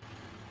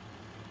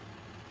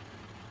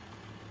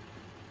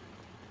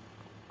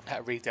 Had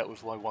to read that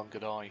with my one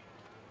good eye.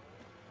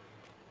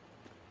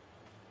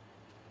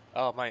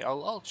 Oh mate,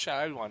 I'll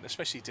shout everyone,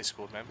 especially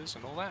Discord members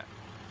and all that.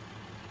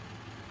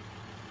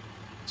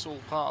 It's all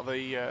part of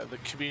the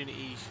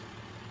community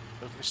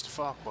of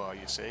MrFarquar,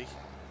 you see.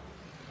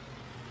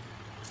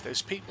 If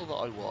there's people that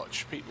I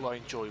watch, people I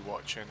enjoy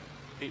watching,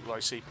 people I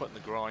see putting the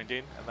grind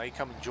in, and they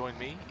come and join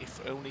me,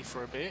 if only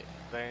for a bit,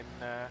 then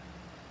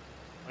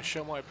I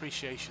show my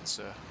appreciation,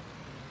 sir.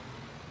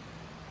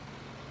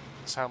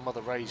 That's how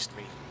Mother raised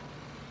me.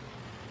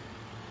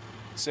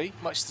 See,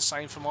 much the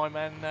same for my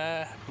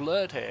man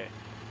Blurred here.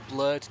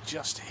 Blurred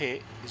just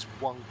hit his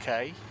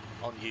 1K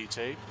on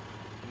YouTube.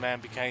 The man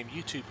became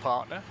YouTube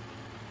partner,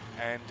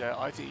 and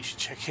I think you should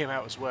check him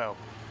out as well,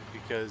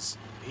 because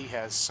he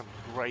has some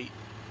great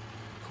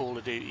Call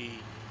of Duty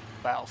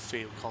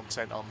Battlefield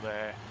content on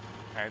there,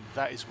 and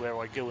that is where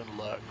I go and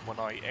lurk when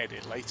I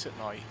edit late at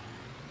night.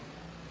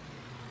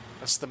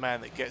 That's the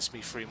man that gets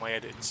me through my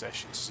editing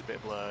sessions, is a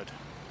bit Blurred.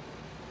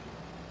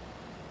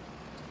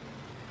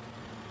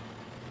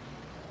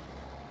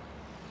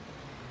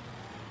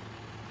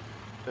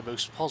 The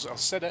most positive, I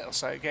said it, I'll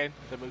say it again,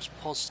 the most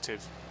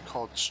positive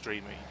COD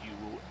streamer you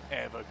will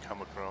ever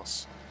come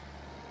across.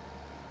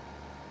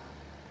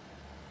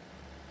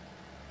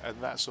 And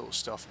that sort of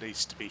stuff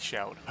needs to be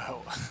shouted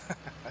about.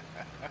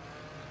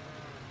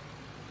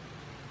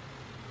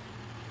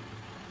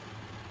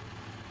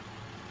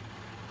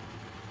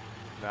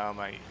 No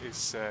mate,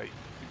 it's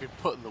you've been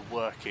putting the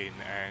work in,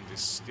 and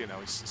it's, you know,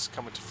 it's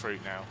coming to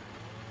fruit now.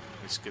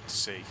 It's good to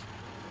see.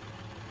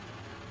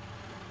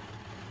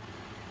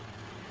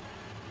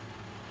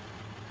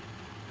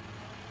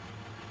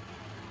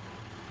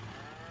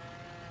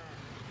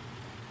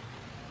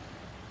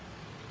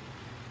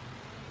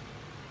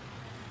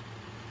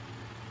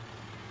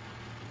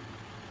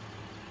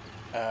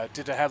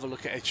 Did I have a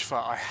look at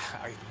DEUTZ-FAHR?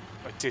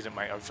 I didn't,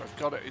 mate. I've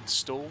got it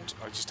installed.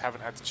 I just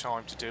haven't had the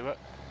time to do it.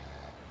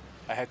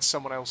 I had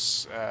someone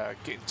else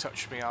get in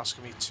touch with me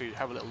asking me to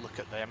have a little look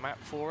at their map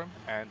for them,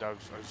 and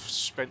I've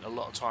spent a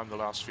lot of time the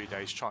last few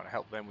days trying to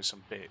help them with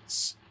some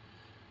bits.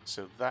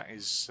 So that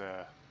is...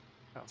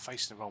 I'm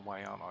facing the wrong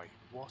way, aren't I?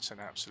 What an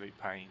absolute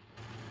pain.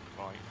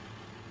 Right.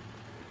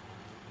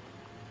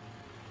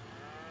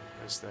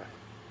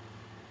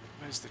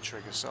 Where's the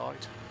trigger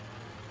side?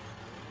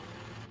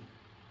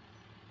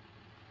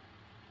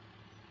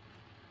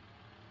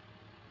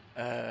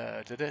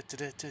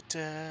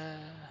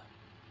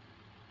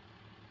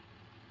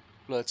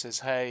 Blood says,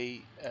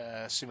 hey,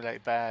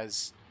 simulated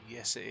Baz.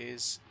 Yes, it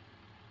is.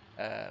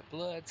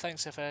 Blood,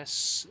 thanks,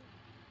 FS.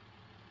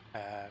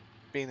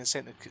 Being and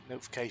sent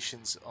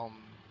notifications on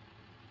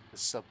the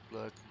sub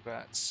Blood,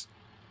 congrats.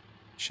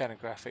 Shannon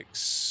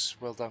Graphics,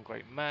 well done,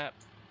 great map.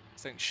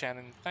 Thanks,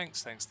 Shannon.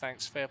 Thanks.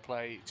 Fair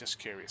play. Just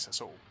curious, that's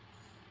all.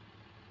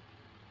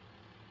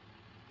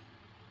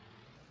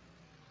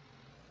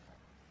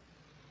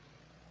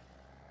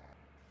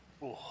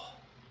 Oh,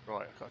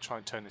 right, I've got to try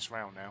and turn this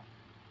round now.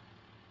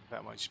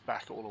 That might just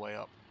back it all the way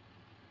up.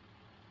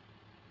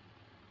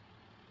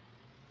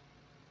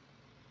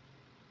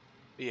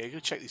 Yeah, go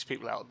check these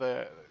people out.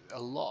 There,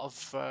 a lot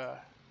of,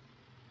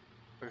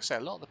 like I say, a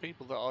lot of the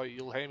people that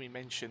you'll hear me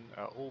mention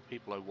are all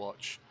people I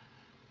watch.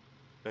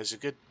 There's a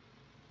good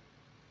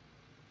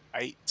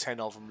 8-10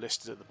 of them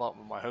listed at the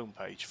bottom of my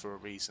homepage for a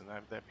reason.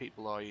 They're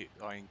people I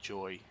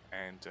enjoy,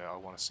 and I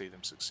want to see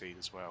them succeed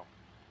as well.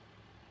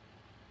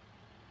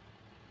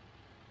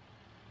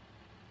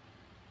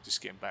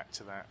 Just getting back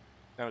to that.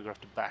 Now I'm going to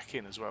have to back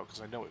in as well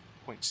because I know it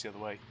points the other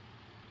way.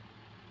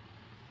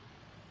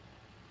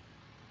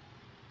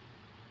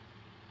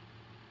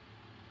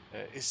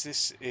 Is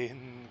this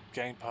in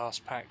Game Pass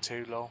Pack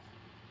 2, lol?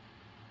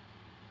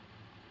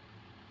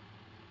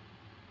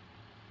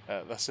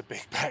 That's a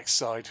big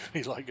backside.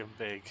 We like them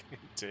big,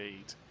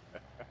 indeed.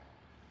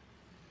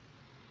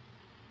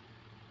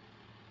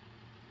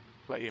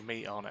 Let your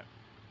meat on it.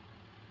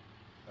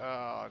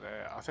 Oh, no,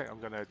 I think I'm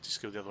going to just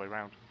go the other way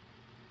around.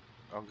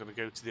 I'm going to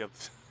go to the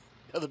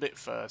other bit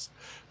first.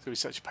 It's going to be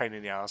such a pain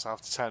in the ass. I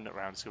have to turn it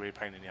around. It's going to be a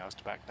pain in the ass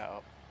to back that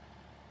up.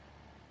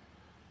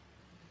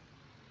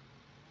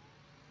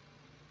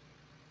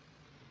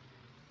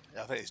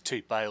 I think there's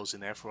 2 bales in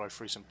there before I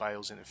threw some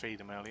bales in to feed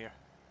them earlier.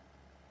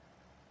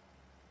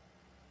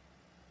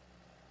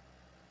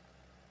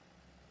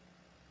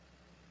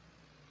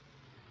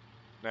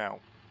 Now,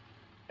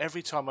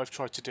 every time I've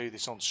tried to do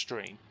this on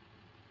stream,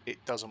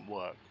 it doesn't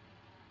work.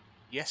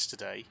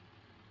 Yesterday,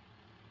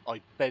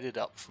 I bedded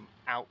up from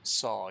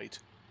outside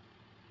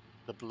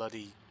the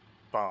bloody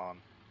barn.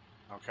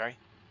 Okay?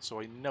 So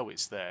I know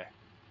it's there.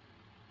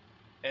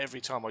 Every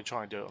time I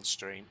try and do it on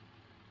stream,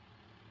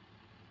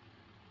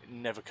 it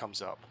never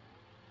comes up.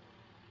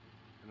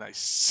 And that is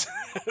so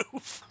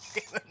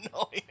fucking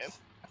annoying.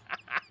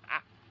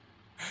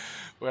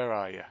 Where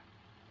are you?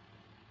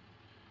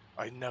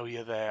 I know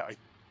you're there. I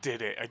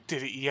did it. I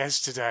did it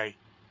yesterday.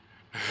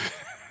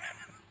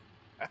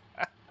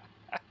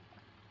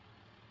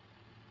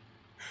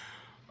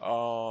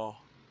 Oh.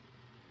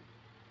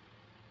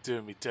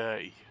 Doing me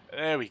dirty.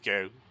 There we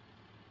go.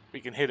 We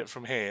can hit it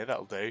from here.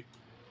 That'll do.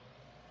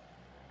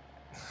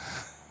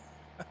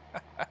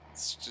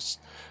 Let's just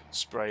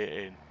spray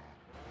it in.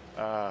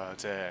 Ah,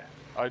 dear.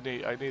 I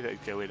knew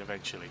they'd go in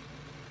eventually.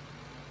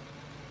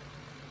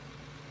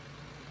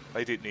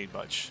 They didn't need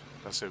much.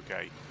 That's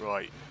okay.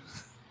 Right.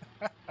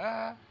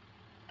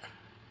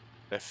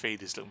 Their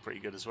feed is looking pretty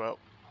good as well.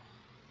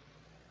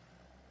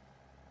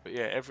 But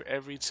yeah,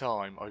 every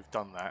time I've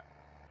done that,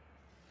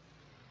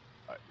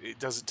 it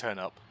doesn't turn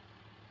up.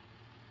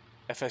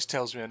 FS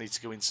tells me I need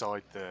to go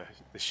inside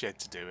the shed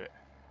to do it.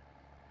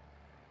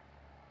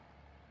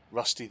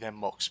 Rusty then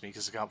mocks me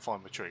because I can't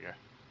find my trigger.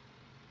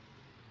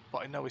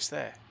 But I know it's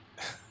there.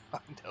 I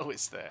know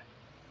it's there.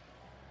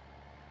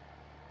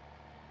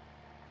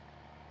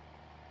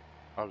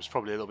 I was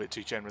probably a little bit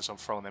too generous on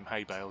throwing them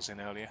hay bales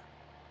in earlier.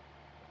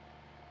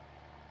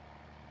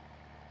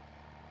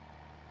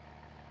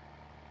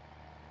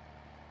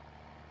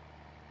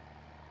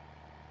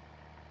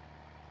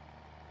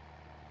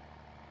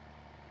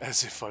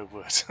 As if I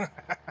would.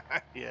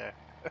 Yeah.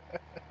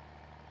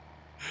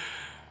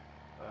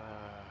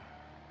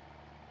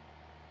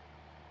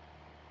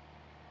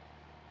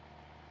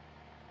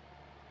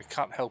 I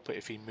can't help it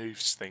if he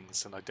moves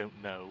things and I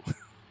don't know.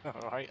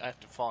 Alright, I have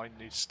to find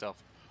new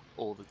stuff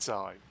all the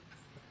time.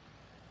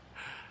 I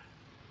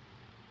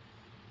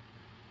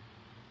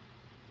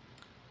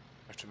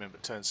have to remember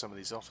to turn some of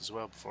these off as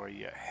well before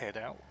I head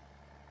out.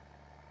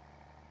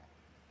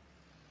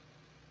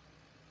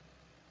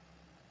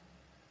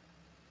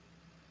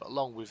 But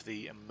along with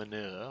the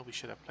manure, we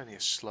should have plenty of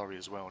slurry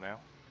as well now.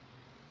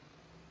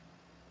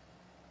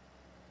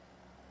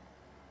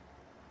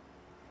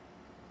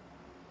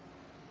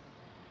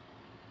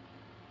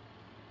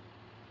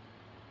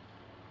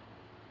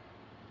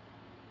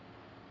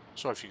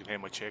 Sorry if you can hear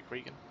my chair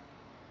creaking.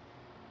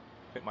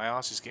 I think my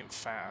arse is getting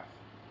fatter.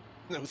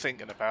 No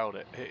thinking about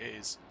it. It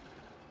is.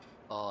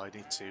 Oh, I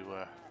need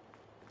to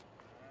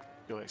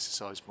go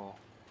exercise more.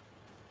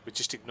 We're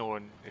just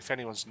ignoring. If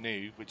anyone's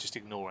new, we're just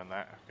ignoring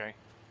that. Okay,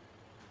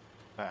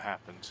 that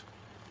happened.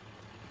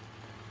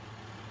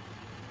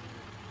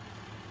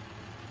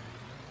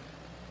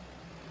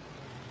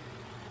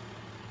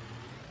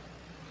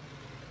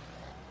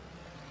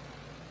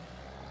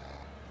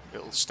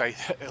 It'll stay.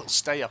 It'll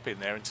stay up in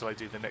there until I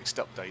do the next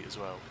update as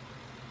well.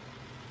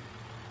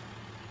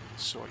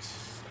 So I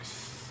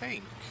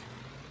think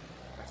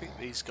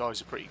these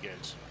guys are pretty good.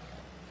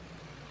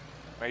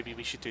 Maybe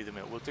we should do the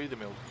milk. We'll do the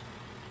milk.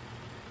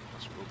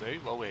 That's what we'll do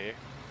while we're here.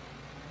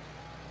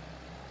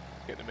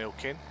 Get the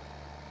milk in.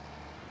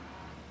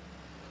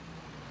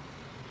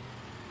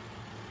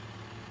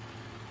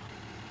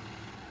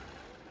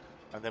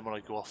 And then when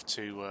I go off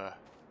to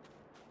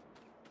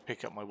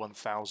pick up my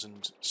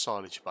 1,000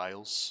 silage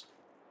bales,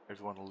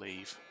 everyone will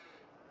leave.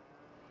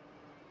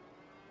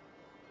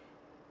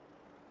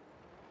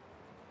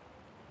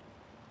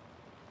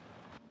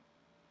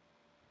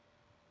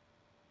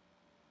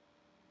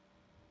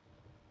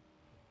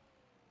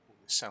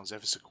 This sounds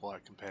ever so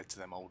quiet compared to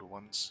them older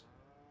ones.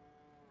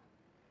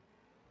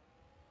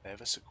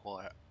 Ever so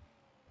quiet.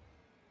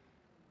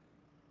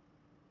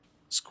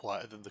 It's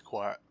quieter than the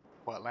quiet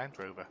Land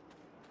Rover.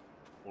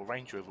 Or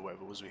Range Rover,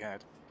 whatever it was we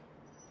had.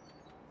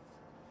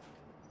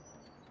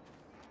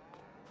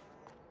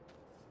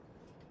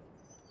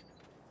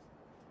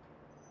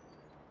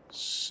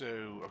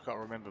 So, I can't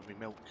remember my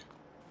milk.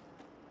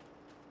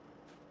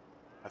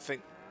 I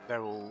think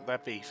they're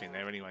beef in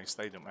there anyway,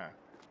 so they don't matter.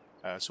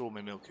 So all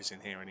my milk is in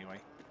here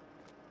anyway.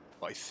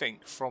 But I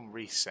think from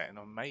resetting,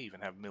 I may even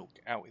have milk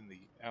out in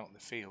the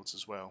fields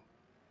as well.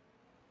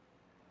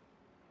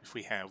 If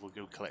we have, we'll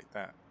go collect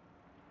that.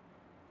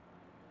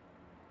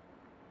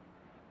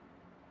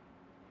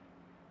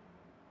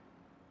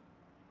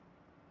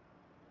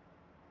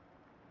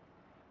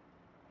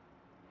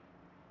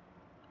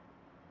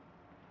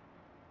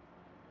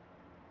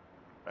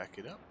 Back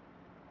it up.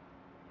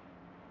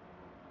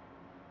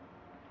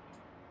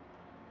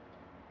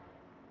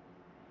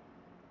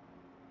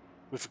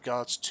 With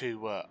regards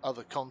to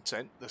other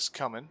content that's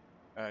coming,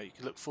 you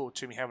can look forward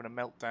to me having a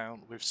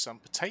meltdown with some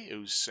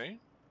potatoes soon.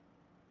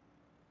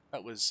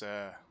 That was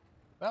a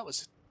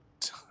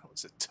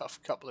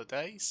tough couple of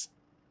days.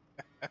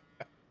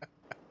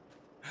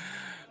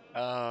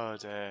 Oh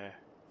dear.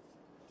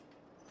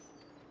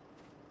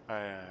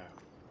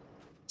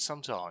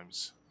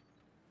 Sometimes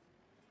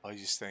I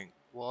just think,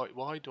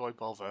 why do I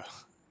bother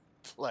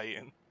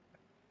playing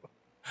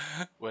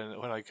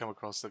when I come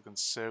across something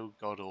so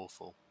god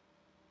awful?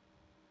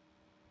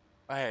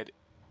 I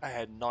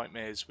had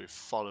nightmares with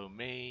Follow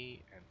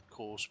Me and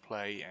Course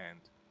Play, and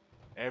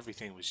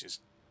everything was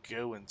just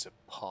going to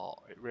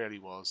pot. It really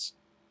was.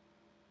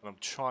 And I'm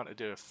trying to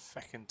do a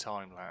feckin'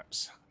 time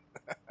lapse.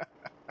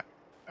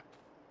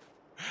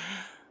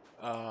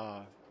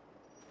 I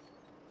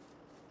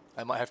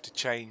might have to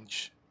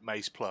change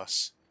Maize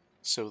Plus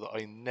so that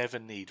I never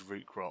need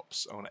root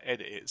crops. I want to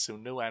edit it so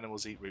no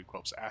animals eat root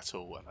crops at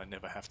all, and I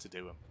never have to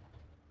do them.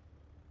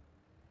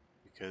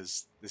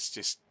 Because this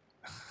just...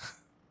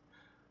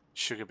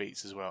 sugar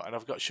beets as well, and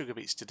I've got sugar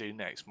beets to do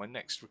next. My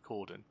next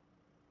recording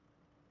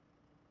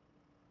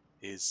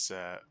is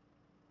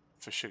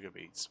for sugar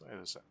beets. Where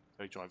was that?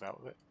 Did I drive out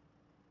of it?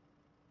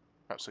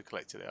 Perhaps I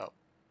collected it up.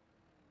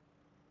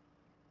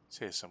 It's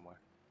here somewhere.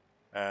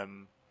 Let's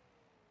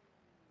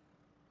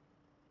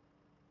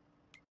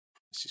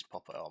just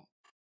pop it on,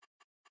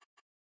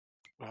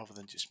 rather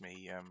than just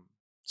me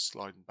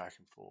sliding back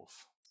and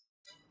forth.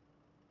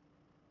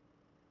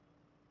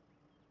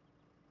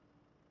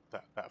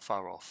 That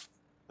far off.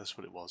 That's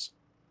what it was.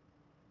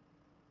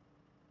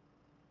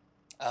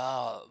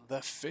 Ah,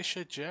 the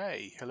Fisher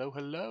J. Hello,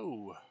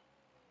 hello.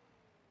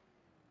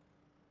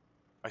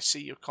 I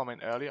see your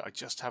comment earlier. I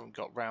just haven't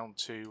got round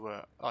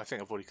to... I think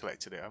I've already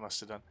collected it. I must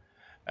have done.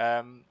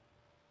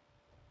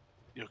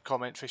 Your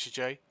comment, Fisher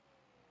J,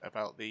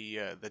 about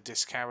the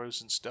disc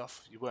arrows and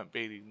stuff. You weren't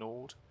being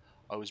ignored.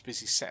 I was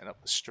busy setting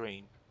up the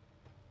stream.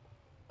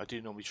 I do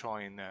normally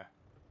try and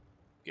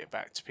get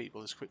back to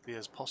people as quickly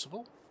as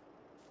possible.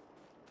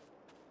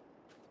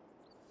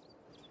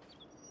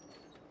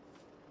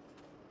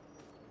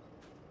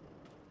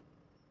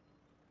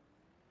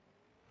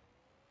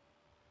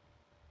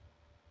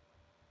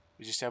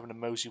 We're just having a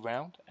mosey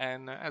round,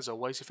 and as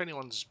always, if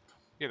anyone's,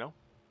 you know,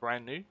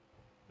 brand new,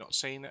 not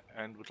seen it,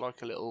 and would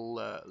like a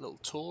little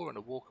tour and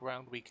a walk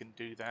around, we can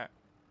do that.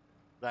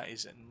 That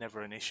is never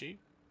an issue.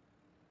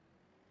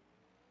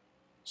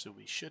 So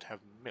we should have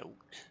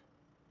milk.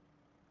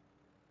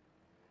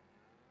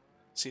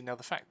 See, now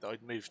the fact that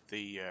I'd moved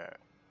the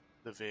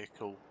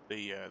vehicle,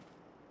 the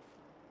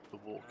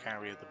water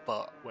carrier, the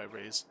butt, wherever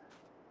it is,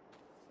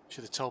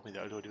 should have told me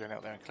that I'd already been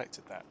out there and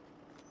collected that.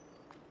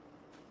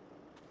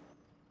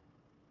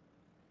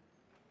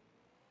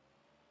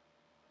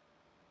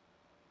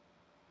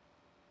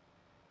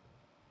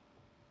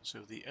 So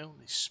the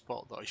only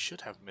spot that I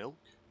should have milk,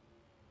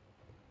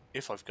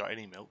 if I've got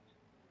any milk,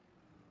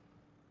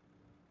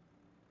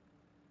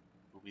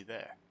 will be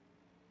there.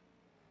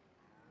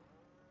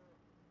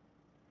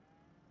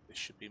 This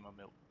should be my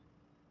milk.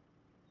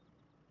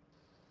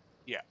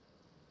 Yeah.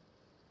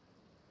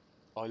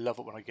 I love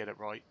it when I get it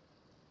right.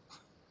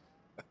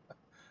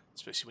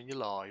 Especially when you're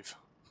live.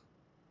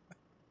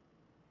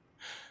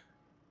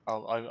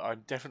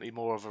 I'm definitely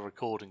more of a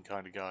recording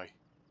kind of guy.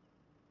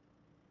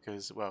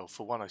 Because, well,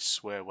 for one, I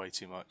swear way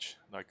too much,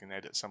 and I can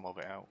edit some of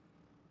it out.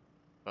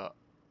 But,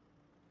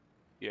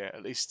 yeah,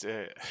 at least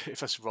if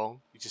that's wrong,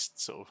 you just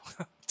sort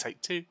of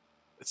take two.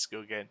 Let's go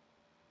again.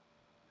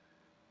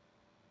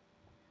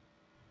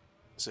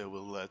 So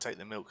we'll take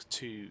the milk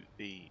to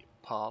the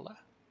parlour.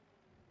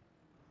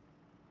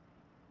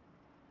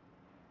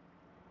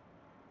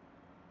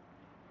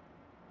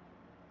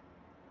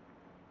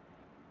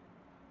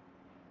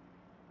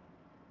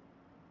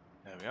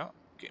 There we are.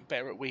 Getting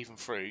better at weaving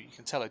through. You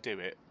can tell I do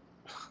it.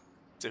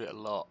 Do it a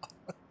lot.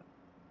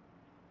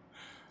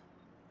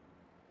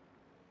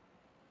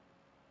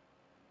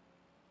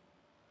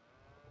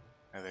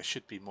 Now there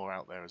should be more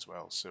out there as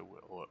well. So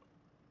we're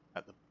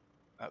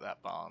at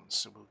that barn.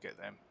 So we'll get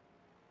them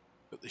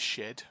at the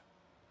shed.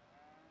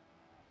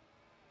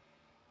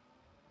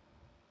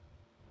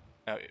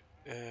 Now,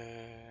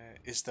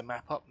 is the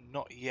map up?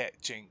 Not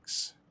yet,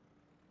 Jinx.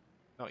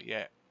 Not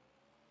yet.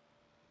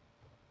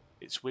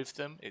 It's with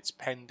them. It's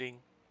pending.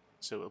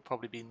 So it'll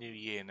probably be New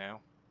Year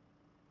now.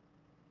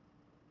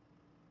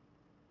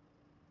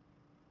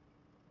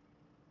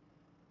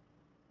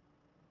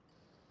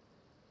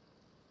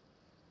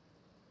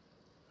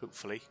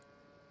 Hopefully.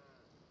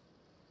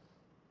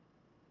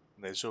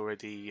 And there's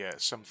already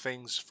some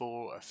things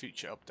for a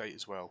future update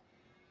as well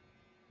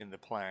in the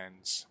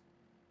plans.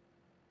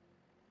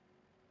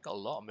 Got a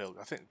lot of milk,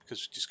 I think, because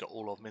we've just got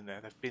all of them in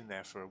there. They've been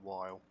there for a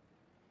while.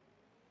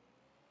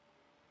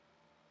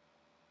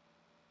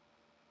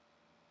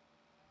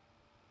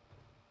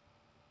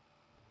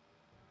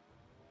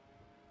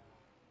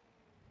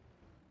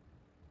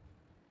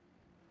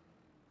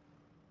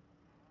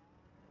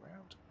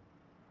 Around.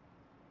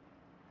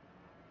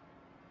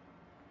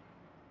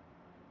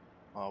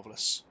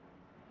 Marvellous.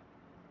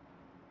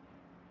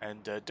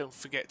 And don't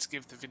forget to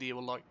give the video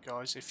a like,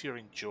 guys, if you're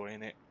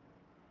enjoying it.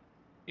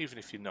 Even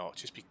if you're not,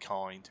 just be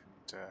kind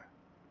and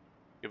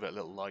give it a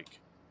little like.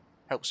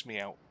 Helps me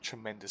out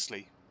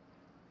tremendously.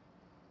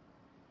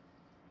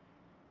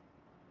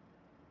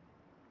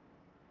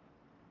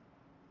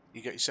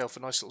 You got yourself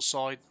a nice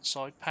little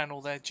side panel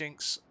there,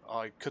 Jinx.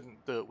 I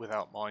couldn't do it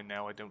without mine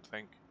now, I don't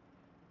think.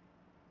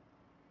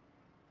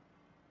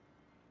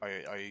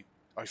 I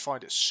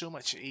find it so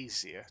much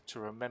easier to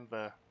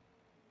remember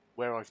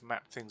where I've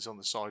mapped things on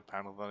the side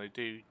panel than I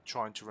do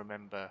trying to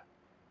remember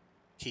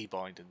key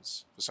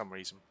bindings for some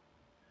reason.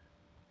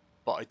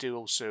 But I do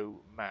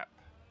also map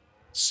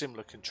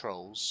similar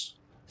controls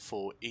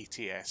for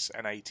ETS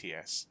and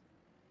ATS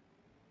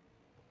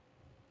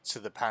to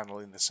the panel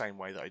in the same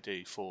way that I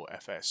do for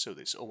FS, so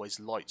that it's always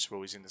lights are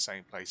always in the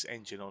same place,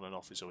 engine on and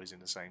off is always in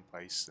the same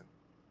place, and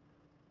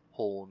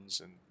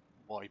horns and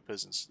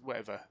wipers and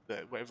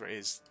whatever it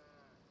is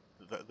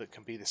that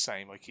can be the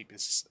same, I keep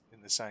it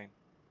in the same.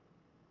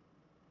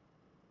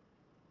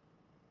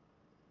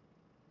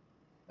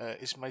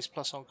 Is Maze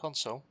Plus on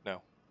console?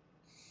 No.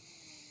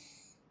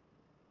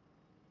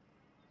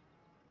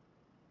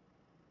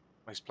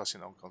 Maze Plus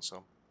isn't on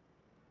console.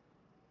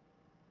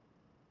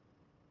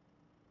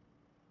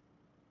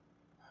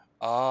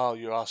 Oh,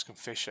 you're asking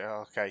Fisher.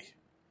 Okay.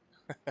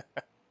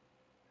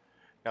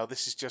 Now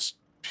this is just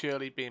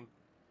purely being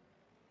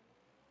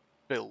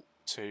built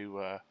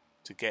to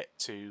get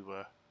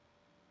to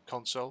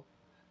console,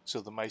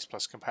 so the Maze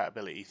Plus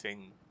compatibility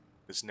thing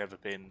has never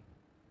been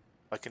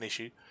like an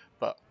issue.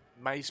 But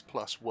Maze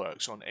Plus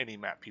works on any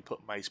map you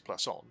put Maze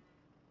Plus on.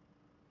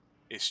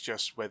 It's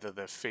just whether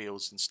the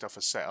fields and stuff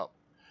are set up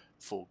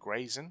for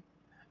grazing,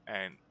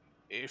 and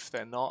if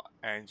they're not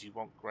and you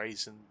want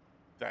grazing,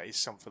 that is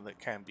something that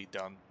can be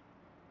done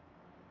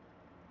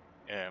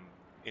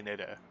in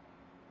editor.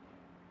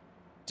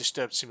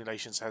 Disturbed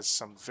Simulations has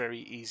some very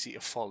easy to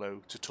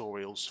follow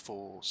tutorials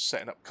for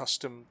setting up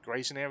custom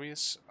grazing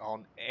areas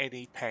on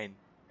any pen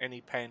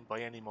by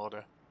any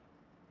modder.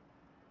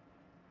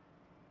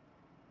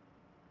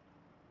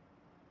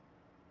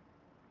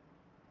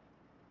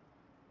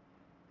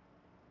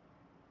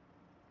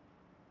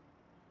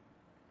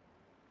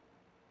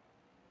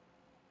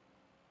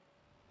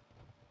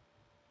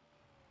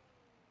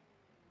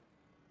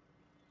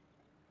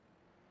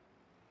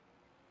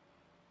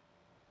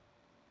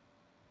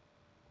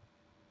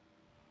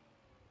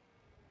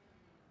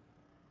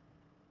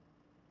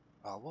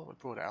 Oh, what have I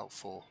brought it out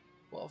for?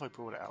 What have I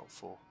brought it out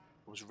for?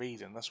 I was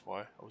reading, that's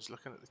why. I was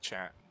looking at the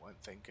chat and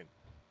weren't thinking.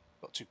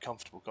 Got too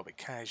comfortable, got a bit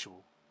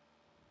casual.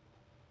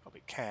 Got a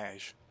bit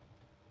cash.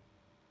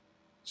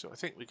 So I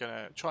think we're going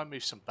to try and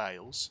move some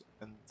bales,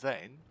 and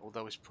then,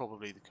 although it's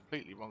probably the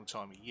completely wrong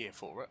time of year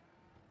for it,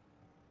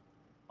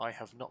 I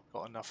have not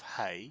got enough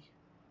hay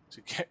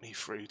to get me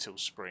through till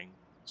spring.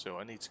 So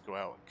I need to go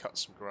out and cut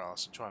some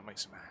grass and try and make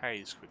some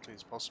hay as quickly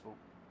as possible.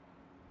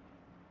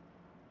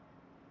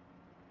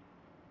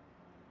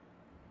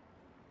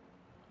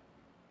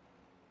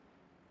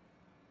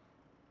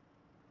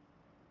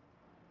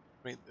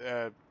 I mean,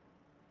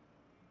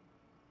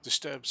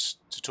 Disturb's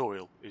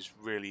tutorial is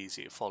really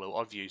easy to follow.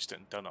 I've used it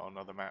and done it on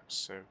other maps,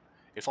 so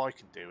if I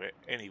can do it,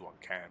 anyone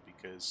can,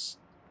 because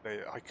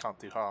I can't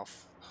do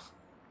half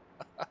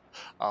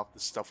half the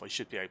stuff I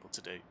should be able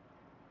to do.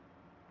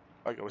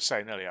 Like I was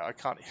saying earlier, I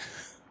can't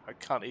I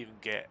can't even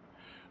get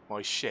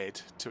my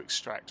shed to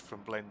extract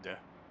from Blender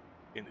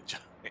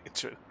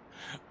into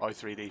my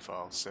 3D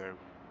file. So,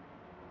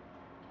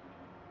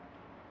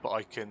 but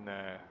I can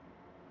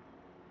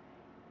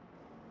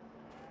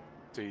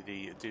do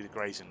the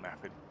grazing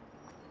mapping.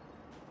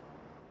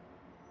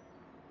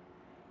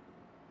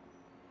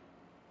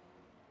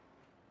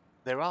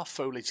 There are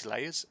foliage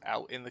layers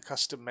out in the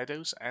custom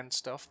meadows and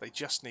stuff. They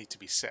just need to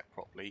be set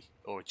properly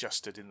or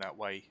adjusted in that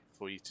way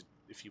for you to,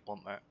 if you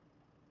want that.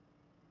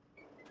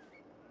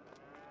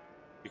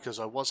 Because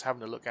I was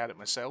having a look at it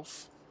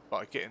myself, but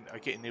I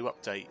get a new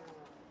update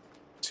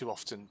too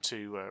often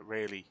to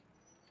really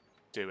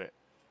do it.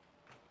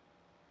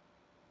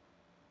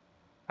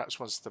 Perhaps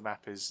once the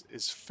map is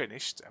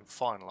finished and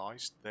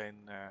finalised, then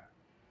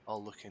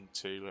I'll look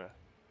into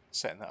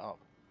setting that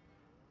up.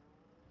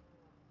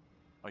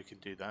 I can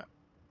do that,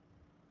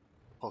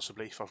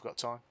 possibly, if I've got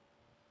time.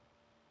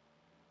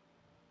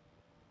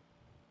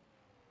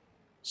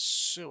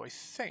 So I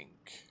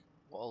think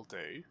what I'll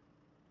do,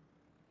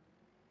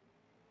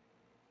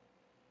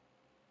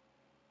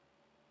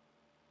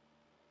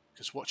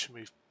 because watching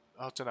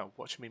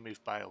me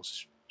move bales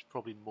is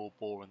probably more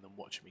boring than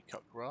watching me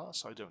cut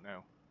grass. I don't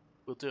know.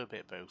 We'll do a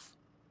bit of both.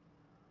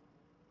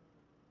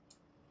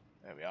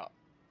 There we are.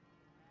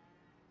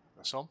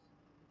 That's on.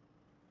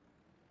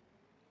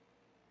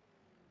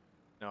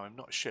 Now I'm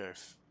not sure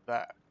if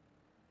that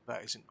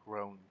isn't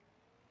grown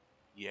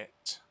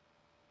yet.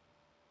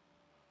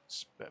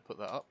 Let's better put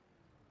that up.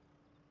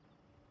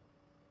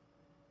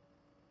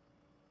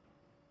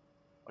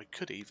 I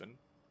could even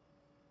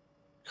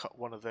cut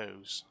one of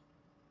those.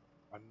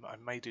 I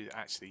may do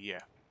actually,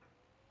 yeah.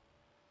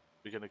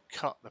 We're going to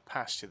cut the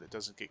pasture that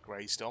doesn't get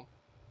grazed on.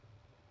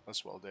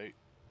 That's what I'll do.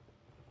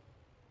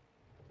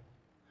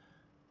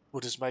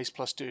 What does Maize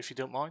Plus do, if you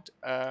don't mind?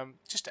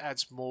 Just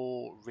adds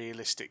more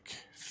realistic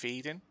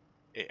feeding.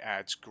 It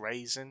adds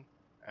grazing.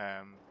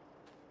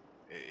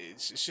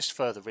 It's just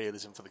further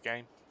realism for the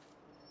game.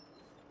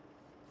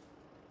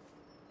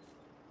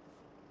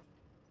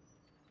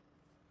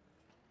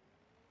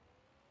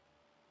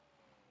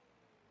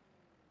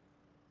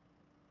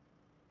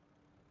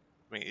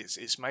 I mean,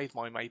 it's made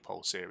my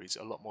Maypole series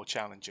a lot more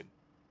challenging,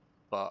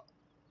 but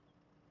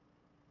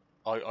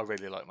I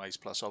really like Maize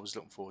Plus. I was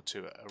looking forward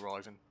to it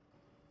arriving.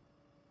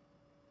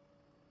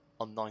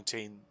 On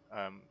 19,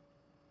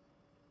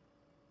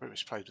 pretty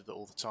much played with it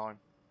all the time.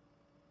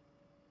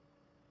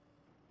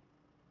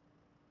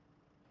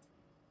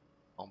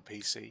 On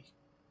PC.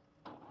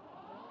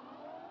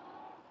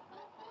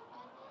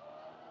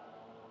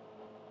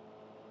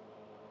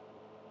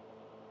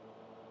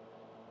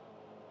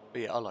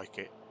 But yeah, I like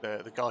it.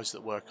 The guys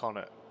that work on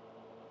it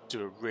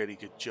do a really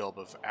good job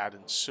of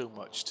adding so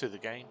much to the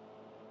game.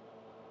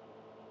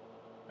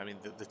 I mean,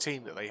 the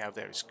team that they have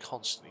there is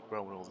constantly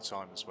growing all the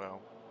time as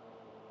well.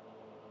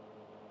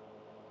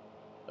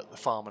 At the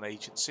Farming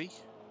Agency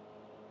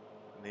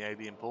and the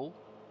Alien Ball.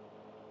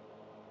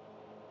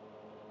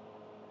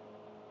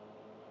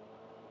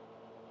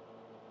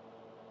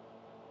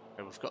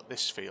 And we've got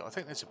this field. I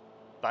think there's a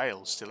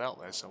bale still out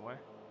there somewhere.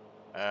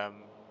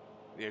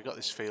 Yeah, I've got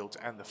this field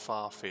and the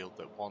far field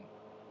that want,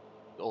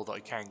 or that I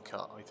can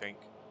cut, I think.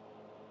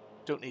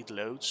 Don't need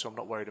loads, so I'm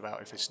not worried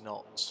about if it's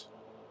not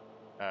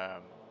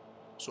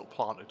sort of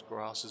planted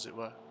grass, as it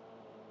were.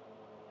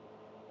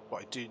 But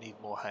I do need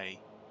more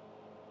hay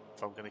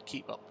if I'm going to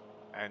keep up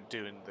and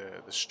doing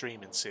the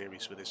streaming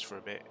series with this for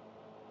a bit.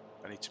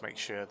 I need to make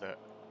sure that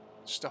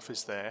stuff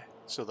is there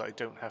so that I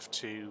don't have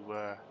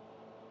to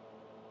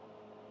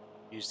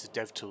use the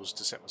dev tools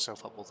to set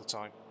myself up all the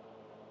time.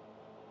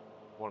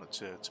 I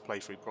want it to play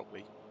through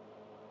properly.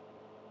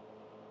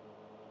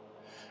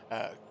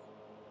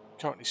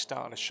 Currently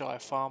starting a Shire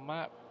farm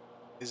map.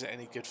 Is it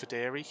any good for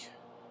dairy?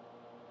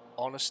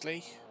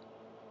 Honestly,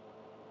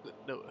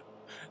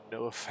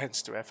 no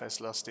offense to FS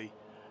Lusty,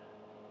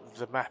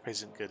 the map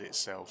isn't good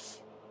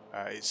itself.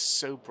 It's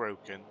so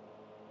broken.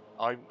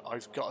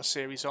 I've got a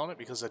series on it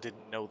because I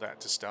didn't know that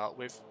to start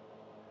with.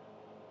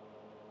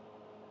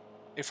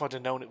 If I'd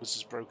have known it was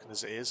as broken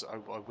as it is, I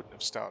wouldn't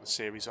have started a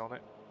series on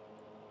it.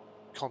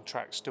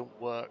 Contracts don't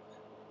work.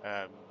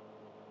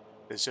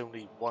 There's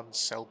only one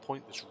sell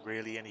point that's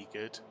really any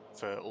good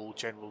for all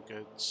general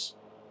goods.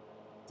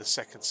 The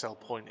second sell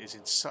point is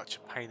in such a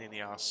pain in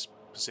the ass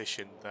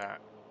position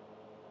that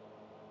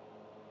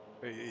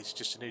it's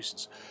just a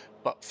nuisance.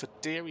 But for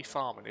dairy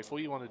farming, if all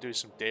you want to do is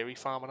some dairy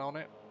farming on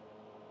it,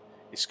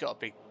 it's got a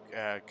big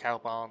cow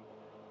barn.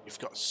 You've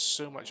got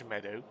so much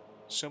meadow,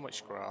 so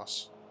much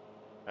grass,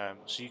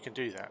 so you can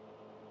do that.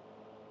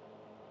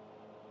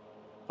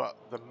 But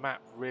the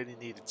map really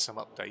needed some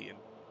updating,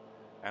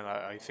 and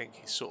I think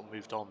he's sort of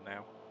moved on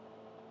now.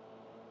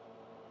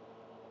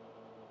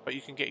 But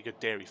you can get a good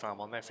dairy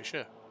farm on there for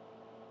sure.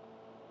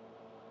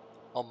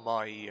 on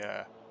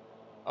my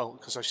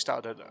because I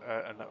started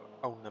an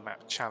Own the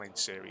Map challenge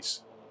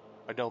series.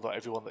 I know that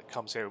everyone that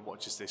comes here and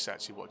watches this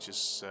actually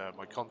watches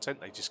my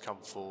content. They just come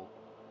for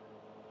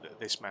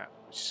this map,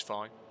 which is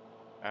fine.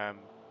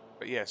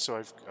 But yeah, so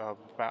I've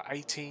about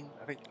 18.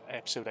 I think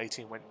episode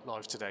 18 went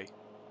live today,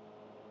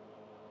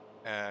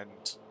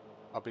 and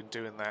I've been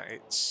doing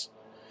that.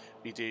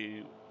 We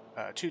do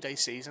 2-day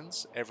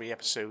seasons every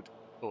episode,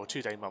 or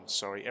 2-day months.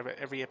 Sorry,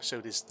 every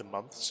episode is the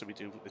month, so we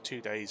do the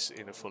 2 days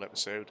in a full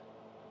episode.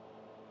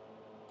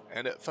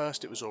 And at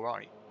first it was all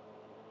right,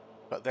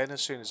 but then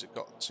as soon as it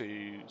got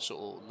to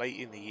sort of late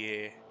in the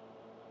year,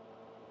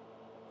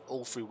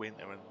 all through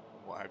winter and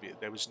what have you,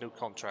 there was no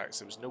contracts,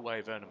 there was no way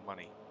of earning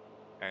money.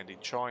 And in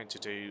trying to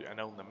do an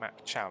Own the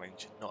Map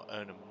challenge and not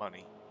earning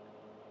money,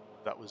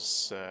 that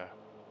was a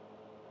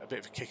bit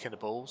of a kick in the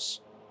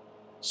balls.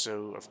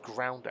 So I've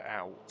ground it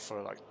out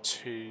for like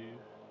two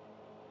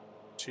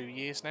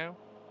years now.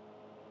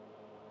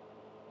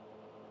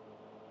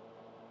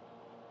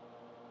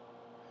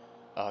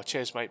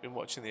 Cheers, mate. Been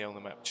watching the Own the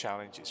Map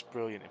challenge. It's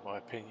brilliant, in my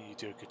opinion. You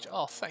do a good job.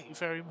 Oh, thank you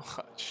very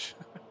much.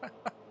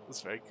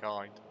 That's very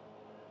kind.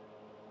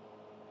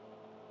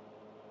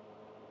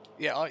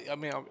 Yeah, I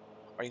mean,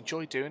 I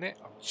enjoy doing it.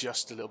 I'm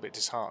just a little bit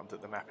disheartened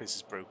that the map is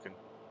as broken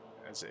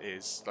as it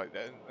is. Like,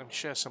 I'm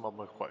sure some of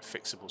them are quite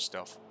fixable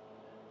stuff.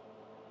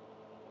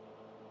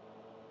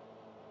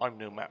 I'm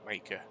no map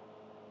maker.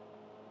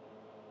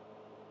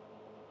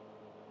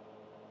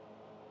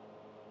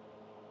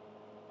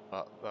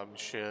 But I'm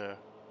sure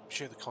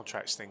the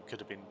contracts thing could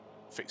have been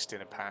fixed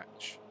in a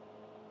patch.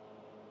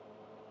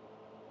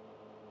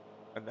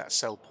 And that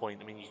sell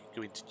point, I mean, you can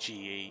go into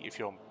GE if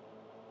you're on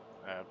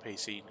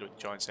PC. You can go into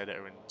Giants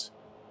Editor and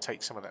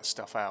take some of that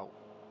stuff out,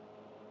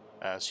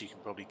 so you can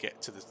probably get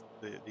to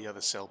the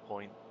other sell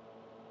point.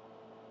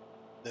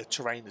 The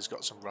terrain has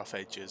got some rough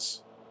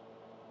edges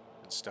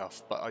and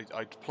stuff, but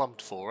I'd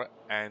plumbed for it,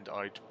 and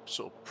I'd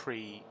sort of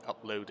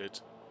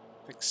pre-uploaded,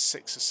 I think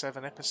 6 or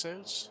 7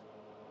 episodes.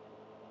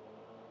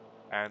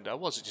 And I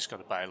wasn't just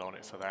going to bail on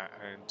it for that,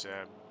 and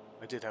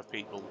I did have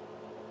people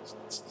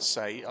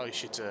say, oh, you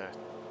should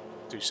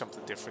do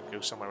something different, go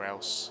somewhere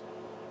else.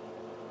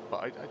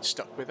 But I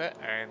stuck with it,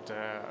 and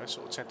I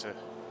sort of tend to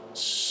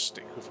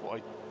stick with what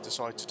I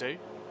decide to do.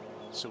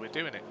 So we're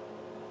doing it.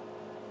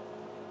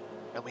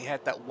 And we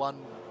had that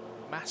one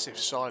massive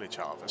silage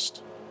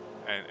harvest,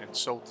 and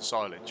sold the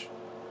silage.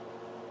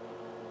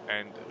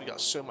 And we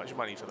got so much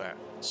money for that.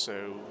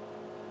 So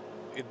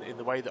in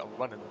the way that I'm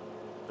running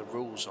the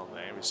rules on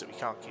there is that we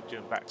can't keep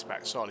doing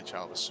back-to-back silage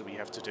harvests, so we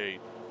have to do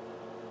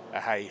a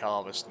hay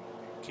harvest and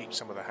keep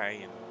some of the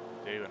hay and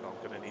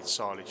I'm going to need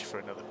silage for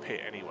another pit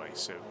anyway,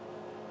 so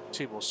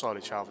 2 more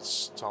silage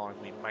harvests time,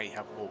 we may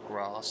have more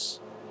grass,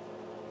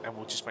 and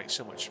we'll just make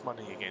so much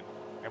money again.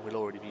 And we'll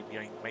already be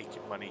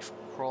making money from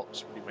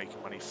crops, we'll be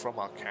making money from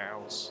our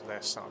cows,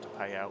 they're starting to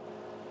pay out.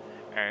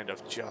 And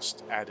I've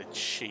just added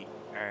sheep,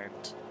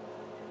 and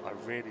I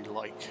really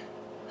like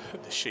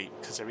the sheep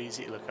because they're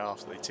easy to look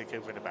after, they take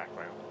over in the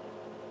background.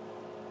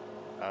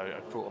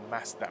 I brought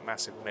that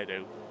massive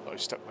meadow that I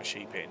stuck my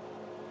sheep in,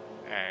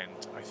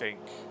 and I think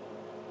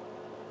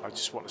I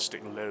just want to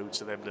stick loads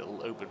of them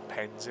little open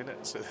pens in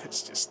it, so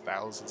there's just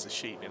thousands of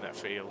sheep in that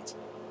field.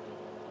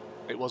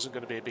 It wasn't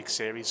going to be a big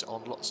series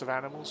on lots of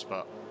animals,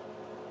 but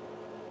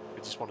I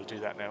just want to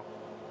do that now.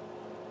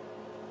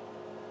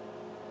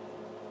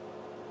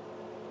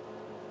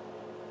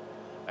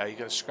 You're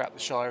going to scrap the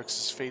Shire because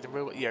it's a feeding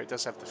robot? Yeah, it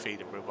does have the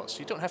feeding robots.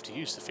 You don't have to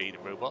use the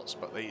feeding robots,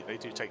 but they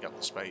do take up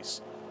the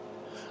space.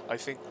 I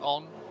think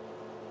on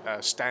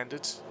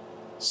standard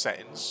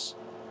settings,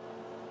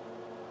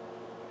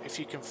 if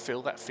you can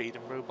fill that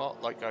feeding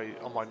robot, like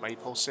on my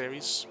Maypole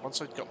series, once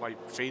I'd got my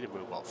feeding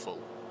robot full,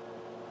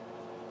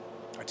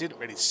 I didn't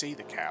really see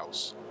the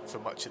cows for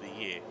much of the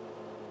year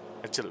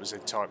until it was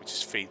in time to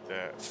just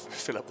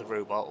fill up the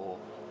robot, or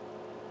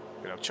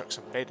chuck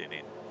some bedding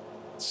in.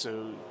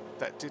 So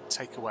that did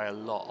take away a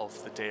lot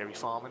of the dairy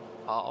farming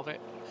part of it.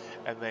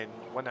 And then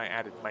when I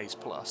added Maize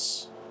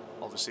Plus,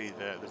 obviously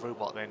the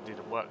robot then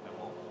didn't work no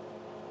more,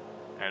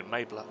 and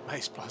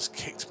Maize Plus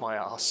kicked my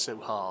ass so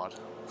hard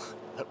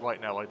that right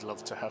now I'd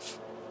love to have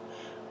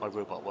my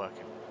robot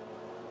working.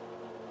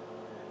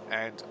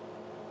 And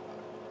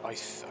I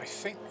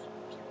think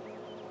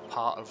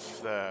part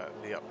of the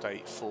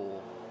update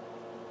for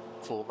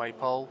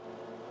Maypole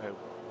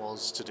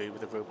was to do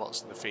with the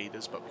robots and the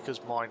feeders, but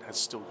because mine has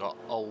still got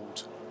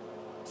old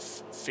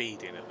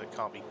feed in it that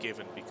can't be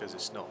given because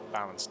it's not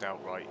balanced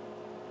out right,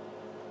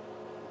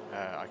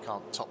 I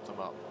can't top them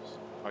up.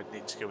 I'd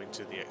need to go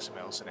into the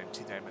XMLs and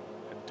empty them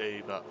and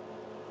do, but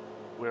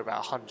we're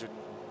about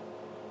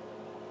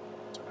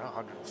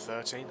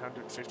 113,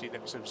 115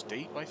 episodes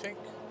deep, I think,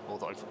 or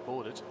that I've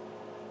recorded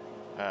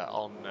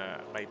on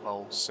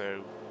Maypole,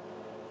 so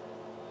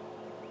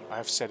I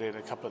have said in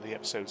a couple of the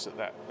episodes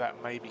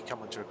that may be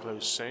coming to a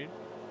close soon,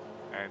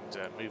 and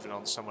moving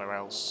on somewhere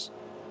else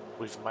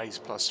with Maize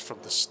Plus from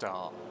the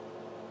start.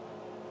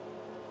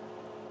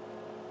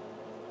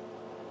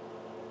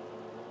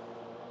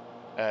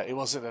 It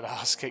wasn't an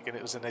arse kicking,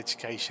 it was an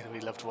education, and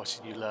we loved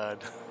watching you learn.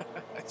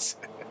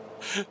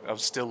 I'm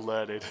still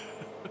learning.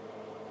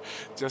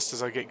 Just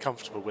as I get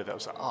comfortable with it, I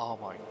was like, oh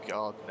my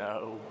god,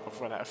 no,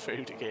 I've run out of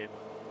food again.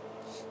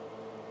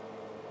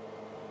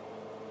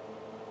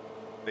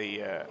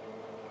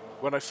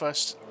 When I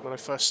first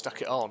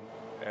stuck it on,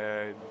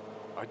 I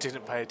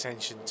didn't pay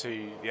attention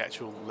to the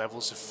actual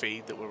levels of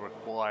feed that were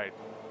required,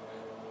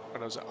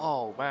 and I was like,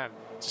 oh man,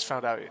 just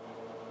found out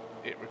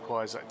it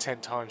requires like 10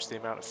 times the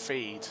amount of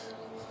feed.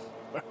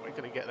 Where am I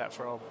going to get that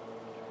from?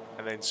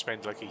 And then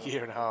spend like a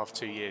year and a half,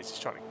 2 years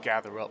just trying to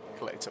gather up and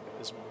collect up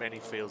as many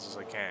fields as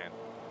I can.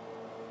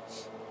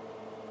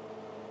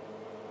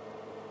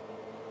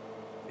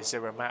 Is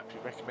there a map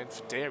you recommend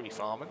for dairy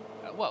farming?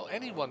 Well,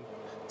 anyone,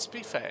 to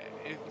be fair,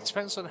 it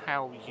depends on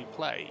how you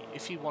play.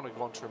 If you want to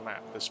go onto a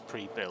map that's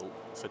pre-built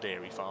for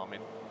dairy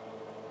farming,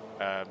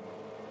 and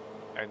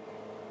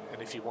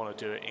if you want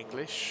to do it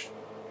English,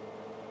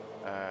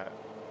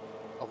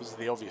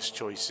 obviously the obvious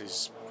choice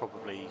is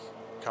probably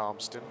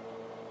Calmston,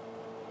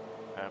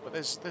 but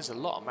there's a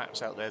lot of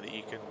maps out there that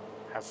you can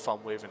have fun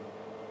with, and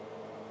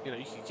you know,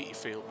 you can get your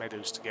field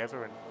meadows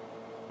together and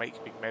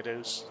make big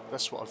meadows.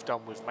 That's what I've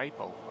done with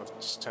Maypole. I've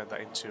just turned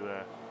that into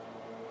a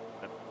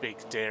big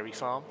dairy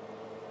farm.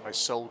 I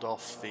sold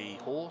off the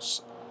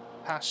horse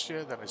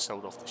pasture, then I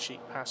sold off the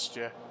sheep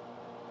pasture,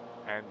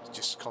 and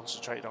just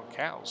concentrated on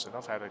cows, and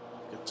I've had a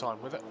good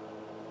time with it.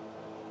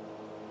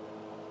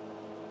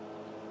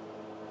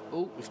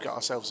 Oh, we've got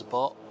ourselves a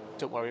bot.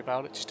 Don't worry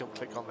about it, just don't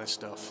click on their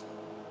stuff.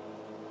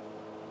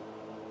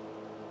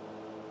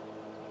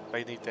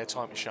 They need their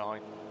time to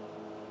shine.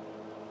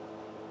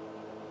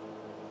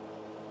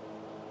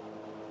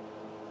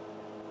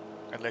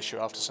 Unless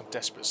you're after some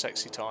desperate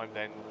sexy time,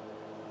 then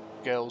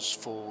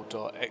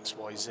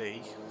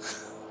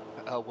girls4.xyz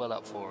are well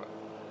up for it.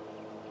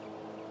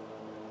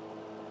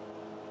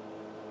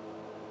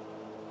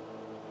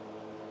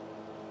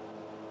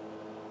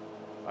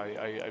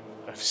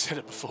 I've said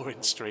it before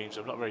in streams,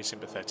 I'm not very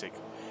sympathetic.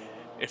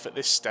 If at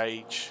this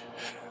stage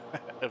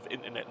of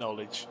internet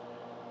knowledge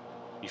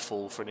you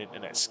fall for an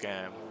internet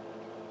scam,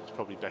 it's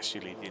probably best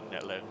you leave the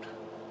internet alone.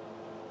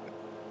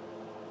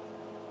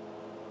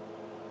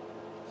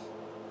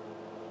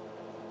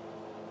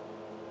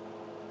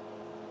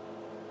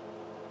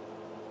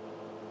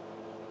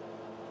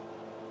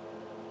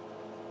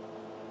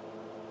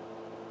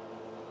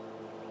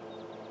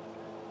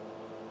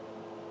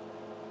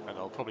 And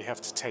I'll probably have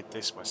to TED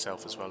this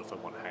myself as well if I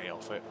want hay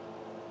off it.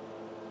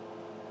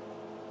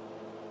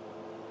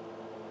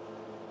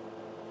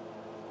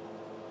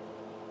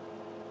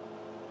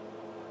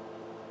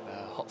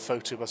 Hot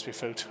photo must be a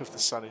photo of the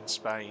sun in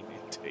Spain,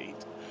 indeed.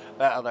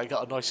 That, they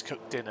got a nice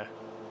cooked dinner.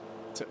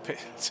 Took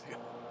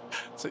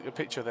a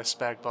picture of their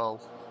spag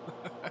bowl.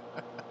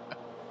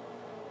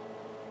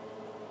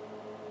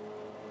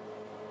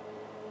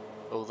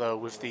 Although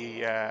with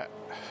the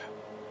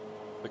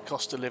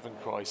cost of living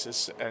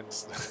crisis and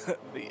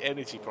the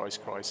energy price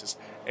crisis,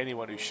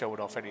 anyone who's showing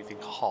off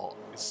anything hot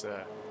is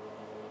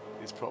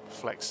proper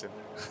flexing.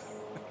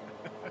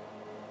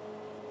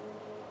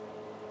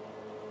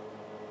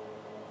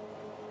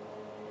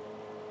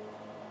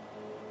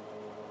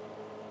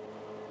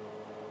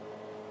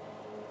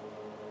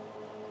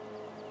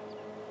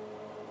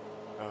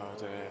 Oh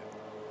dear.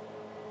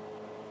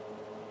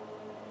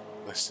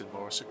 Liston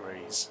Morris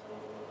agrees.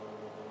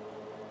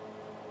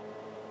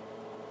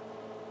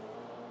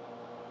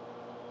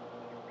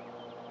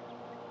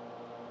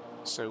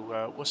 So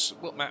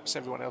what map's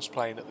everyone else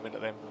playing at the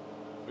minute then?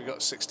 We've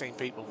got 16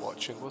 people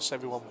watching. What's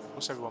everyone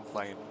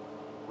playing?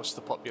 What's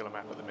the popular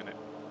map at the minute?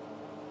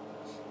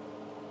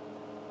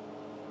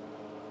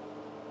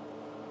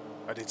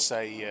 I did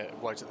say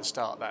right at the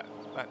start that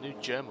new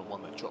German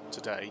one that dropped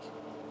today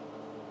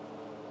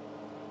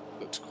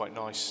looked quite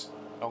nice.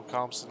 On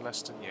Calmston,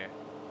 Leston, yeah.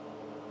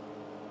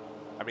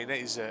 I mean,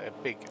 it is a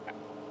big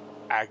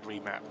agri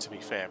map to be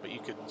fair, but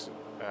you could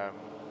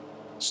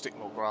stick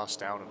more grass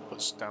down and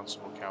put down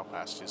some more cow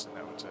pastures, and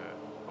that would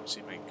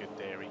obviously make good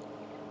dairy.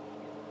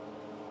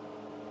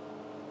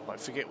 I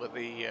forget what the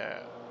name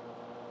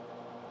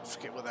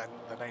of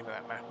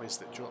that map is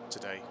that dropped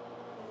today,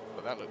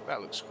 but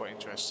that looks quite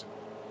interesting,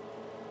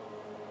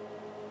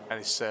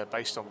 and it's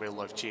based on real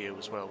life geo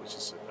as well, which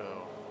is a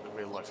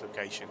real life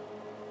location,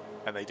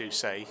 and they do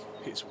say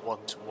it's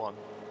 1-to-1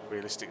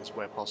 realistic as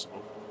where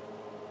possible,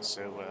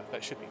 so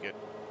that should be good.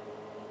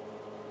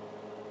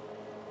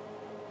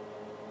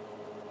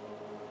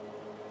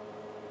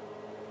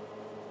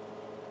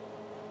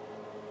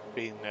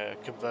 Been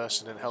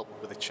conversing and helping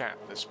with a chap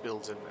that's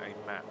building a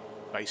map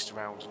based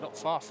around not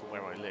far from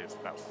where I live,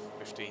 about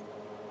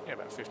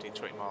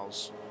 15-20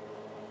 miles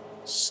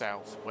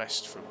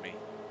southwest from me.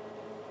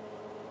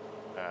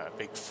 A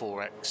big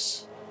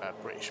 4x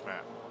British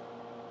map,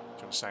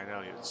 which I was saying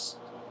earlier,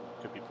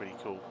 could be pretty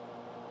cool.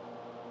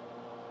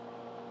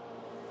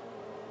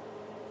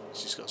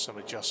 She's got some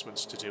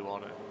adjustments to do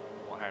on it,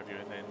 what have you,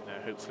 and then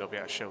hopefully I'll be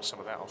able to show some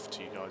of that off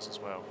to you guys as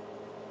well.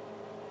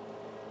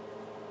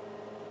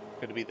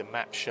 Going to be the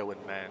map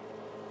showing man.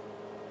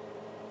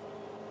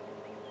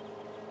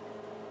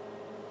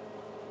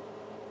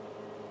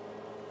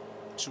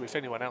 So if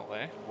anyone out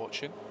there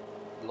watching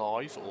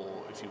live,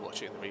 or if you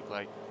watch it in the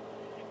replay,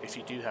 if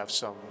you do have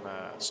some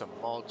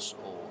mods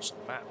or some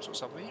maps or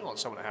something you want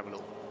someone to have a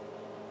little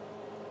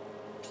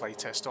play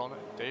test on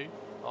it,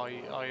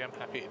 I am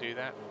happy to do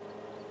that.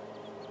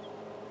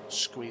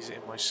 Squeeze it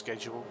in my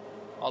schedule.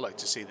 I like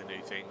to see the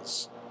new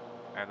things,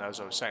 and as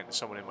I was saying to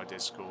someone in my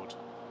Discord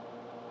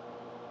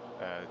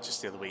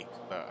just the other week,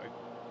 that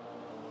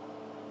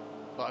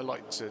I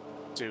like to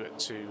do it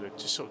to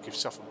just sort of give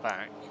something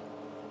back.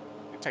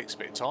 It takes a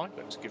bit of time,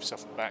 but to give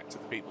something back to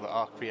the people that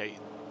are creating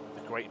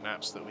the great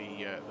maps that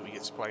we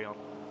get to play on.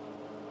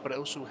 But it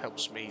also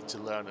helps me to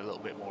learn a little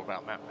bit more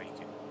about map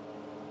making,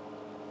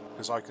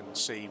 because I can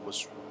see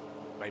what's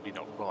maybe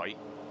not right,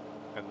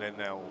 and then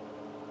they'll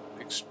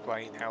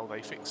explain how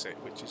they fix it,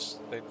 which is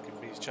then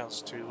give me a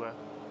chance to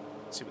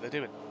see what they're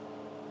doing.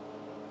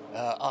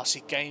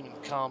 RC Game in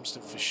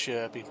Calmsden for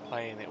sure, been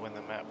playing it when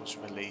the map was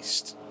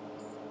released.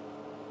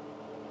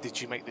 Did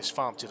you make this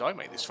farm? Did I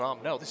make this farm?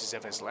 No, this is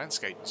FS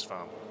Landscaping's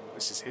farm.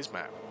 This is his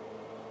map.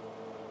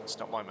 It's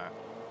not my map.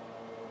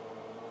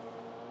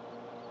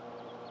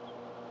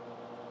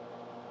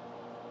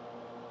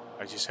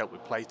 I just help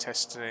with play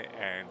testing it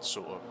and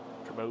sort of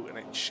promoting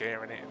it and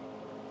sharing it and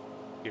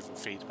giving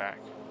feedback.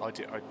 I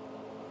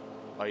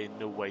in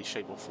no way,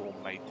 shape or form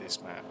made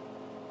this map.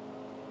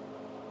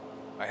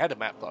 I had a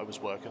map that I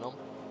was working on,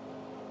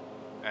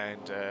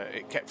 and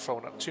it kept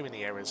throwing up too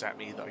many errors at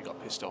me that I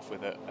got pissed off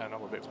with it, and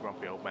I'm a bit of a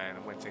grumpy old man,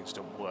 and when things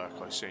don't work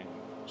I soon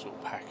sort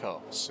of pack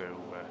up, so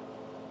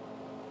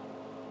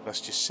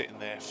that's just sitting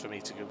there for me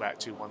to go back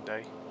to one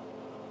day.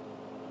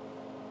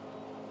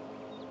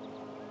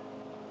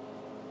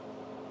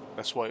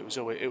 That's why it was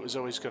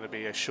always going to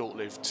be a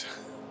short-lived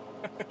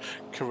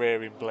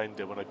career in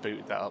Blender when I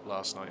booted that up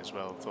last night as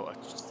well. I thought,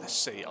 let's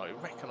see, I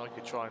reckon I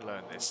could try and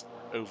learn this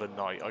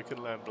overnight. I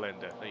can learn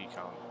Blender. No, you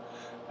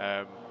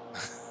can't.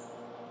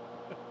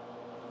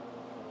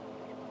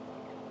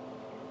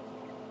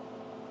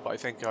 But I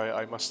think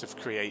I must have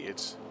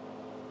created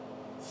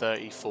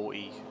 30,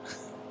 40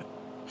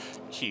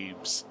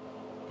 cubes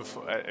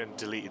before, and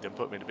deleted them,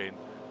 put them in a bin,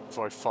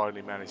 before I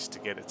finally managed to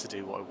get it to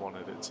do what I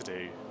wanted it to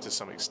do to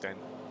some extent.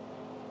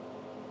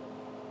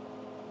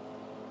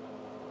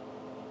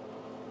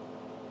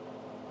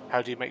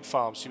 How do you make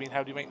farms? Do you mean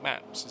how do you make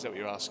maps? Is that what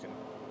you're asking?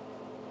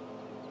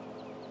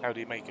 How do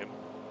you make them?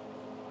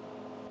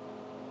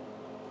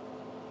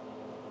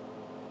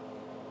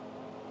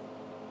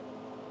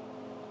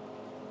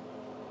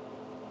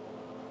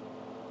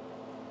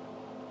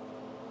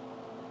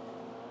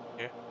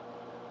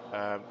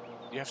 Yeah.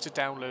 You have to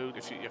download,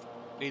 if you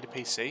need a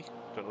PC,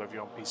 don't know whether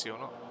you're on PC or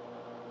not,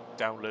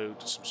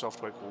 download some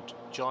software called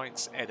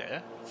Giants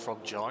Editor from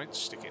Giants,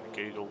 stick it in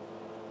Google.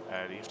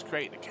 You have to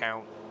create an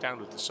account,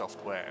 download the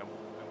software,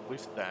 and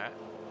with that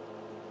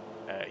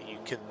you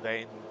can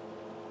then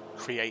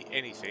create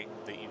anything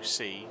that you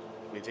see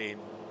within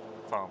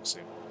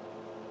FarmSim.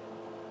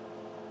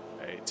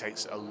 It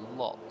takes a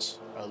lot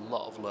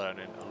of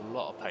learning, a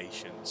lot of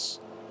patience.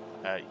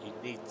 You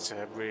need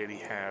to really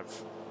have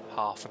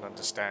half an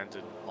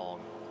understanding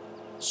on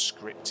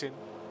scripting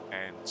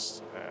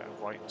and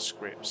writing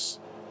scripts,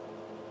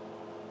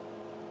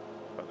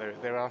 but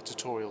there are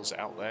tutorials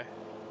out there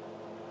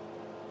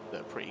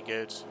that are pretty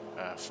good.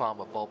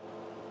 Farmer Bob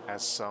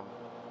has some.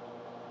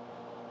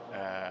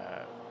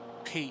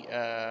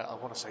 Peter, I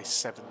want to say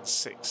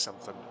 76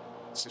 something.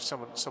 So if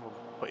someone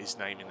put his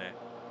name in there,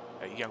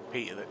 young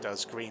Peter that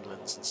does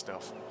Greenlands and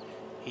stuff.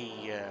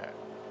 He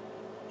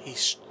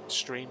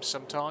streams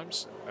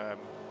sometimes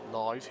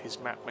live his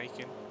map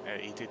making.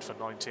 He did for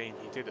 19.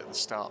 He did at the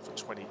start for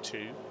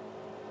 22.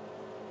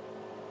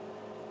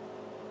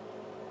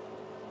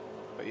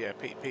 But yeah,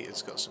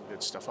 Peter's got some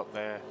good stuff up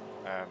there.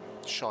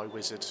 Shy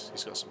Wizard,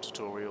 he's got some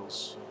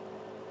tutorials.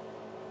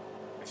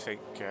 I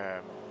think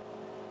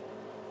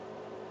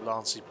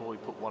Lancey Boy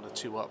put 1 or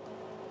 2 up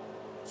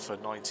for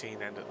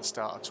 19 and at the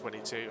start of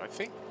 22. I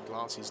think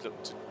Lancey's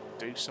looking to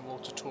do some more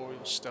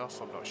tutorial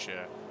stuff, I'm not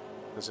sure,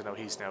 because I know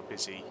he's now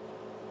busy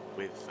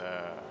with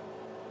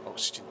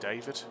Oxygen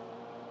David.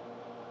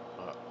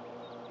 But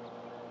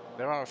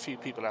there are a few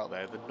people out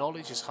there. The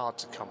knowledge is hard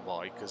to come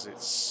by because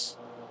it's,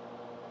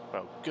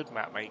 well, good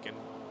map making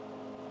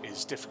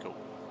is difficult,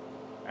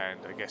 and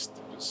I guess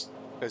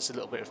there's a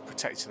little bit of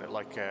protecting it,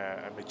 like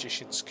a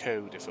magician's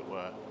code, if it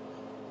were.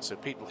 So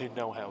people who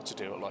know how to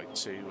do it like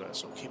to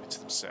sort of keep it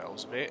to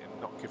themselves a bit and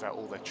not give out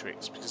all their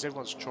tricks, because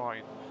everyone's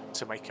trying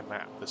to make a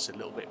map that's a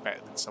little bit better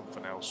than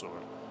something else, or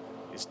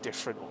is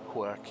different or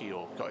quirky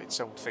or got its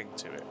own thing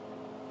to it.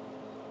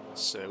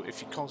 So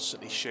if you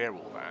constantly share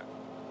all that,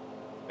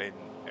 then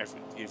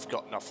you've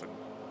got nothing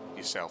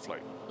yourself,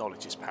 like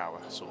knowledge is power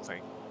sort of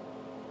thing.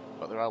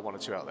 But there are 1 or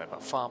 2 out there.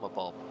 But Farmer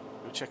Bob,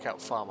 go check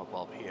out Farmer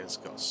Bob. He has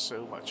got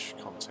so much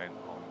content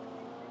on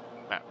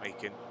map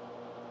making,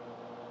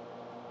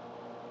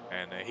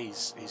 and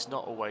he's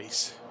not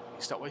always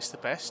the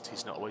best.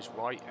 He's not always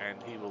right,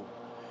 and he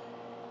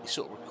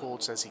sort of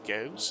records as he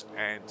goes.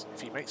 And if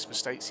he makes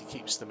mistakes, he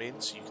keeps them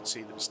in so you can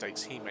see the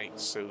mistakes he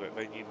makes, so that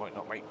then you might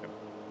not make them.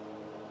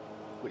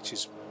 which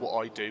is what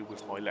I do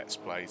with my Let's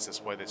Plays.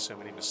 That's why there's so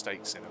many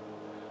mistakes in them.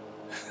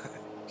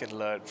 You can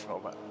learn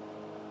from it.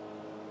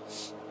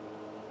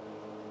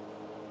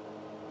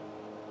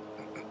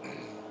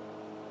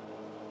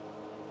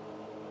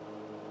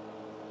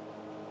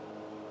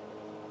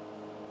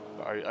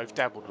 I've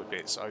dabbled with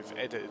bits. I've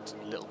edited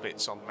little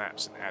bits on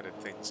maps and added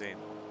things in.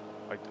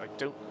 I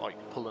don't like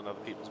pulling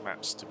other people's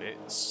maps to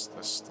bits.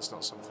 That's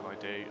not something I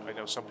do. I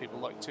know some people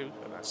like to,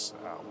 and that's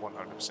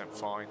 100%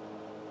 fine.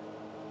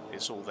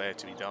 It's all there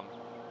to be done.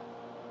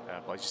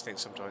 But I just think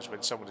sometimes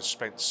when someone has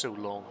spent so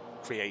long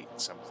creating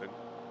something,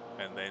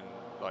 and then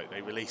like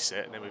they release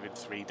it, and then within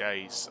 3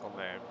 days on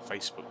their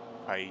Facebook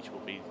page will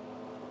be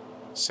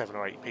 7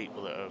 or 8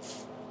 people that have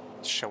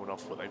shown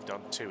off what they've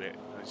done to it.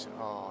 And I just,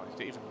 oh,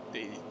 they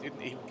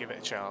didn't even give it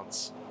a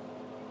chance.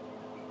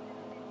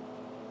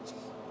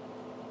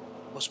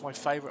 What's my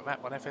favourite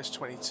map on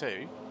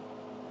FS22?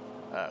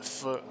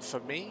 For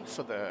me,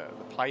 for the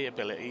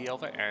playability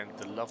of it and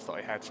the love that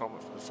I had from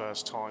it for the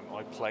first time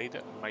I played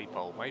it,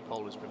 Maypole.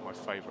 Maypole has been my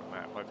favourite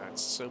map. I've had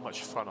so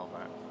much fun on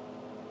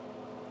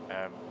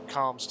that.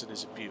 Calmston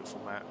is a beautiful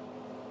map.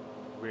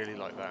 Really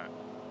like that.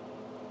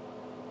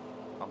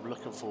 I'm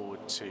looking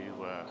forward to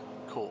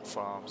Court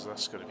Farms.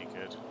 That's going to be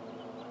good.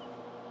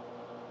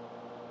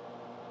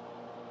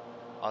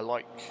 I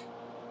like...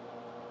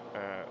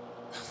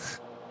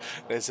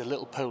 there's a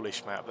little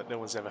Polish map that no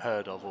one's ever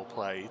heard of or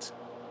played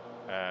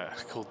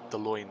called the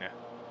Loina.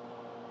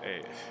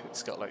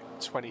 It's got like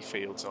 20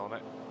 fields on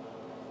it.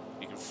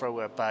 You can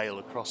throw a bale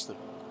across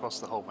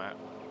the whole map.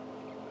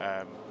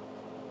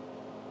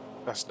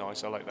 That's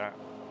nice. I like that.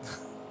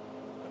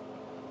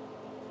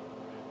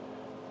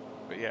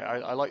 But yeah,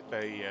 I like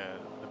the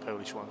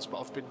Polish ones.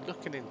 But I've been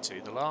looking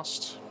into the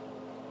last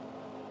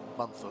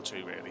month or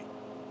two really.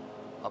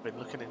 I've been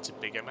looking into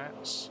bigger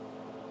maps.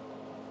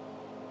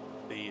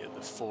 The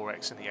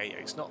 4X and the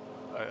 8X, not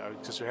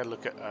because we had a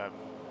look at I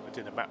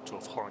did a map tour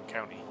of Holland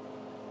County.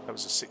 That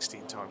was a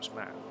 16 times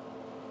map,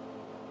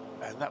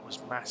 and that was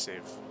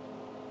massive.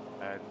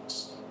 And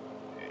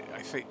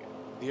I think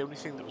the only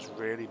thing that was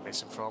really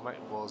missing from it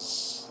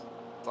was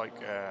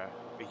like a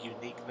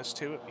uniqueness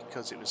to it,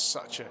 because it was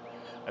such a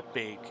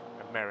big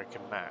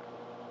American map,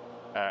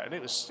 and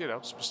it was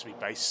supposed to be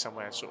based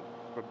somewhere sort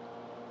of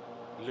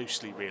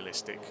loosely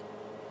realistic.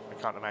 I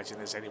can't imagine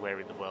there's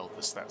anywhere in the world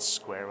that's that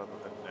square other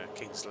than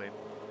King's Lynn,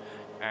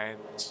 and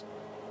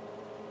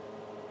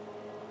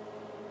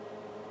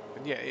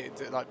yeah,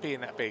 like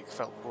being that big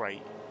felt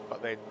great,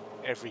 but then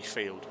every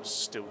field was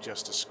still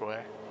just a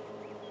square.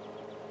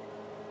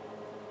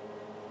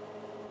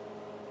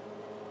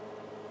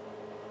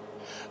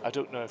 I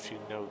don't know if you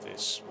know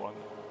this one,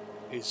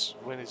 is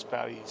when it's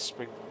Bally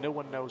Spring, no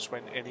one knows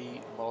when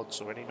any mods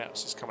or any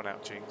maps is coming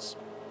out, Jinx.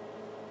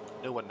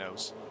 No one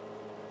knows.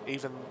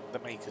 Even the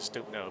makers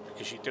don't know,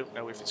 because you don't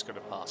know if it's going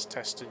to pass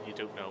testing, you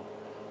don't know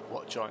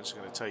what giants are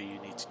going to tell you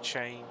need to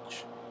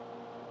change.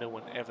 No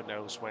one ever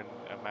knows when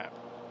a map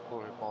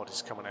or a mod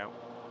is coming out.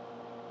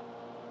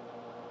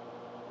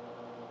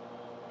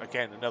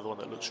 Again, another one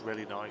that looks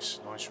really nice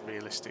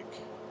realistic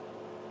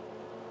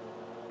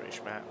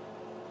British map.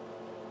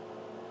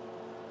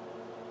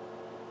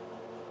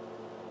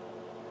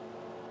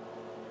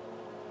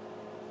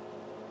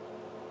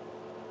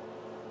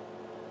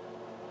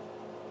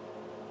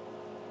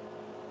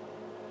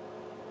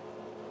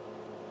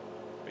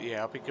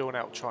 Yeah, I've been going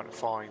out trying to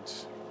find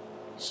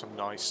some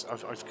nice...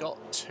 I've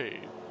got 2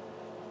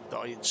 that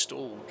I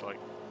installed like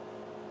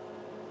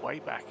way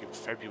back in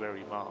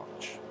February,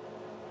 March,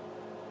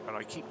 and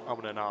I keep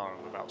umming and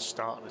ahhing about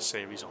starting a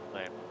series on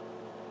them.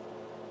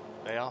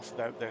 They're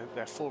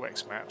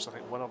 4X maps. I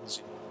think one of them's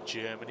in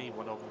Germany,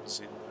 one of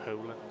them's in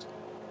Holland,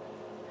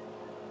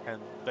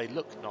 and they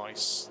look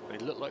nice. They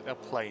look like they'll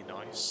play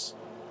nice,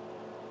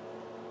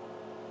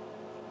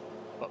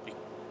 but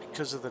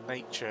because of the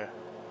nature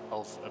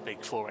of a big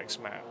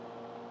 4X map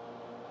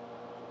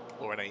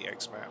or an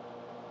 8X map,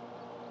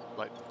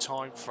 like the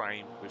time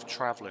frame with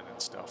travelling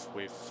and stuff,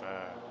 with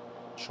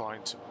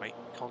trying to make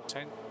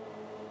content,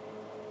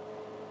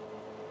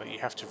 but you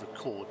have to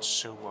record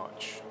so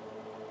much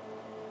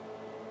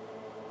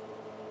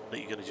that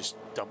you're going to just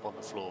dump on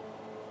the floor,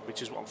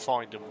 which is what I'm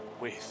finding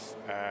with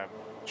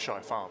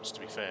Shire Farms, to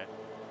be fair.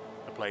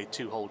 I played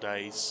 2 whole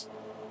days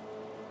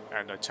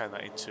and I turn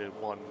that into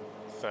one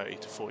 30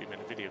 to 40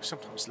 minute video,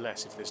 sometimes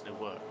less if there's no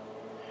work.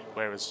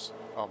 Whereas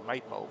on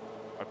Maypole,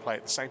 I play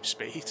at the same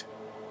speed,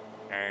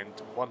 and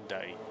one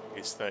day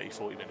is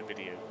 30-40 minute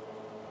video.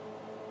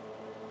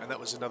 And that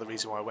was another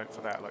reason why I went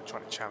for that, like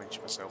trying to challenge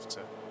myself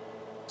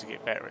to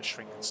get better at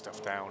shrinking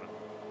stuff down and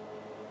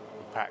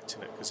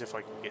compacting it, because if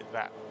I can get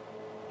that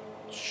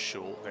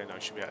short, then I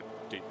should be able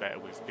to do better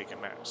with bigger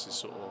maps, is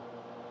sort of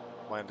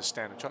my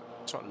understanding. I'm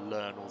trying to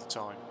learn all the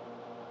time.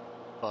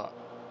 But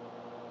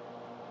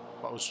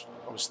I was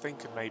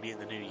thinking maybe in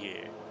the new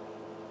year,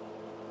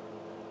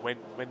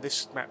 when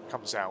this map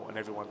comes out and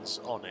everyone's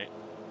on it,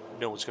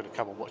 no one's going to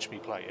come and watch me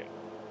play it.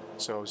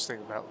 So I was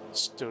thinking about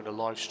doing a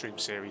live stream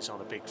series on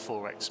a big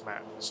 4X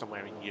map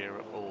somewhere in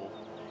Europe, or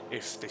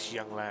if this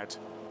young lad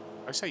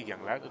I say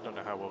young lad, I don't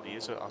know how old he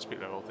is. I ask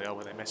people how old they are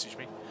when they message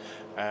me.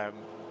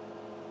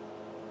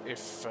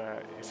 If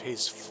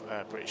his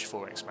British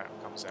Forex map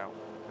comes out,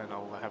 then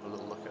I'll have a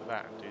little look at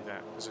that and do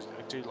that, because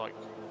I do like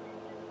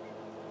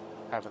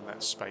having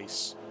that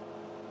space.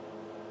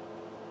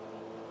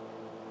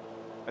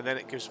 And then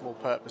it gives more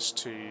purpose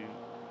to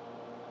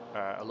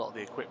a lot of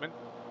the equipment,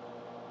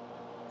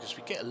 because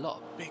we get a lot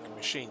of big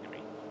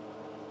machinery,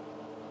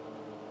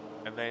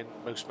 and then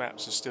most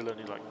maps are still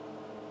only like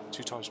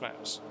 2 times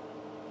maps.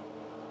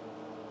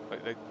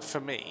 Like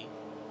for me,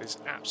 there's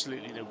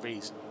absolutely no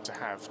reason to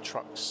have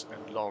trucks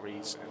and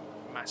lorries and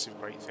massive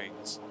great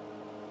things.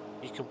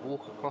 You can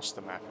walk across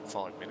the map in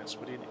 5 minutes,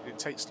 but it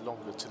takes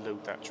longer to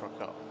load that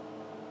truck up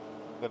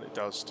than it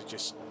does to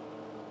just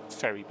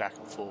ferry back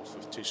and forth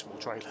with 2 small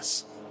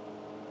trailers.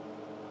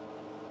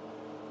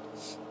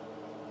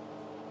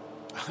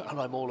 And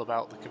I'm all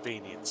about the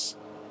convenience.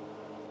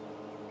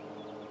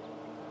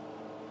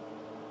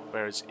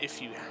 Whereas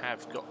if you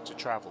have got to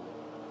travel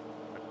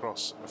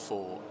across a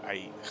 4,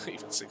 8,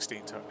 even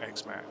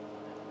 16x map,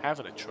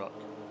 having a truck,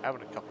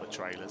 having a couple of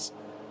trailers,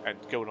 and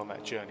going on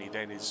that journey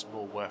then is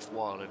more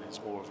worthwhile, and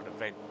it's more of an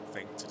event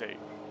thing to do.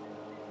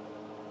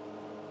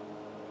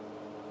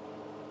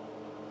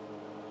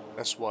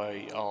 That's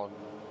why on...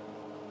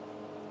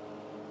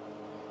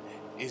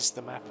 Is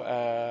the map...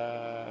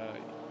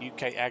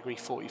 UK Agri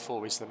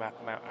 44, is the map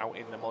out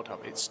in the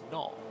ModHub? It's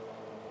not.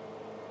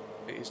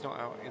 It is not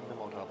out in the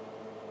ModHub.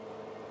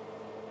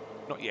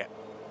 Not yet.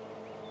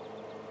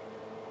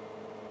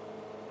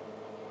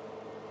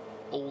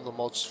 All the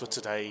mods for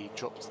today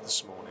dropped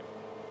this morning.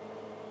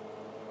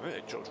 I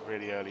think they dropped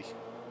really early.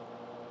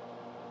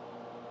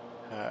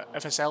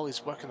 FSL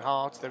is working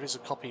hard. There is a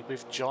copy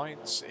with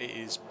Giants. It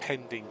is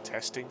pending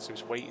testing, so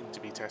it's waiting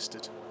to be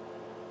tested.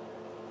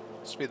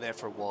 It's been there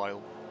for a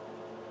while.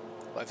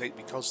 But I think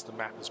because the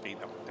map has been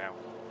up and down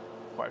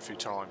quite a few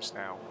times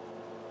now,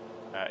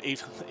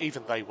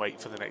 even they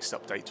wait for the next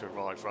update to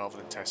arrive rather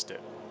than test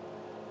it.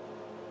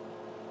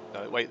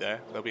 No, wait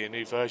there. There'll be a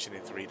new version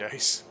in 3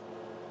 days.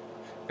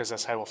 Because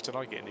that's how often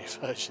I get a new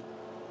version.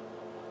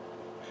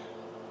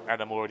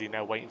 And I'm already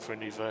now waiting for a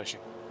new version.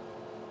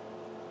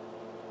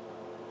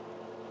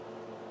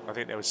 I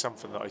think there was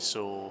something that I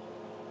saw,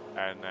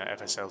 and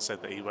FSL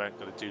said that he weren't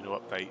going to do no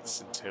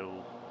updates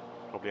until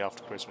probably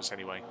after Christmas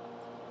anyway,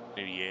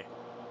 New Year.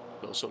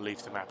 But sort of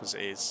leave the map as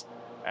it is.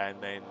 And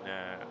then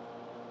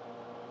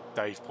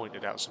Dave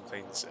pointed out some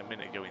things a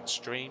minute ago in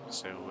stream,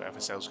 so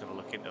FSL's going to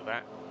look into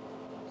that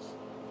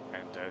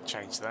and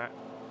change that.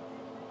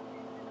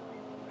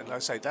 And like I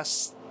say,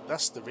 that's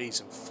the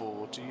reason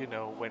for, do you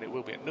know when it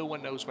will be? No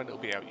one knows when it will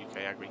be out, UK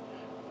Agri.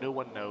 No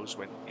one knows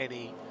when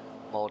any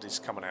mod is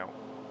coming out.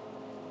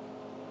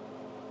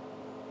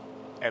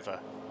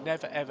 Ever.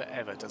 Never, ever,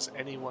 ever does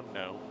anyone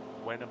know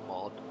when a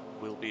mod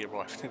will be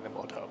arriving in the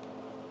ModHub.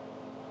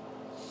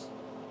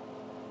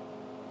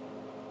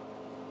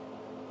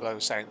 But I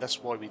was saying,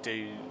 that's why we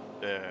do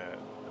the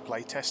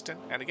play testing.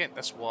 And again,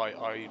 that's why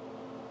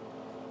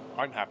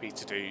I'm happy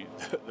to do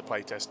the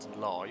play testing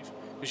live,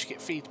 because you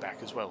get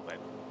feedback as well then,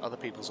 other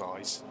people's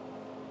eyes.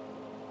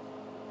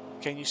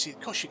 Can you see?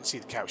 Of course you can see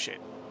the cow shed.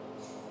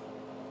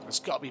 It's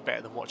got to be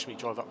better than watching me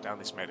drive up down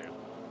this meadow.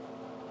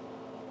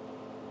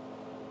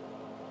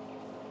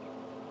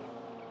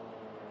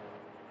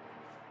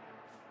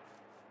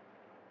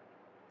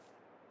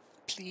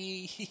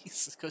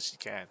 Please, of course you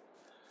can.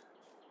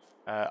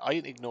 I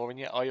ain't ignoring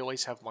you. I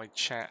always have my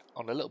chat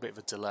on a little bit of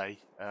a delay,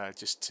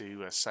 just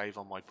to save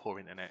on my poor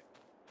internet.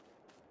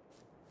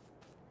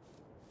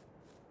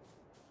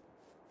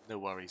 No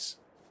worries.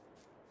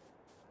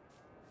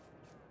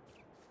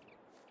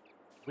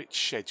 Which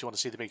shed? Do you want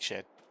to see the big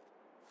shed?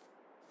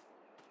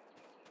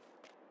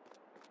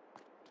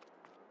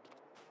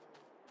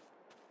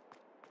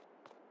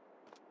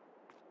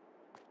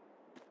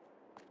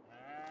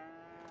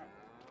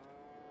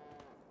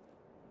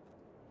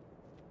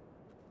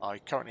 I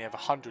currently have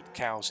 100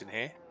 cows in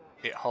here.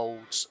 It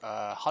holds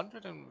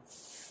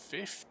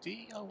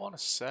 150, I want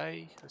to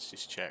say. Let's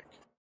just check.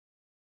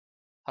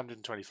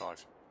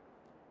 125.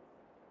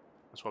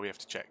 That's why we have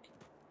to check.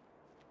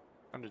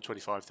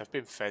 125. They've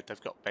been fed. They've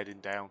got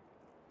bedding down.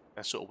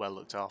 They're sort of well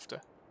looked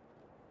after.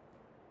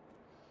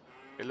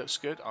 It looks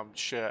good. I'm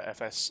sure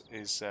FS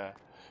is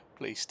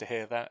pleased to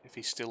hear that. If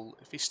he's still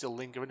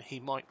lingering, he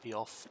might be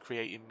off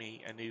creating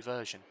me a new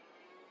version.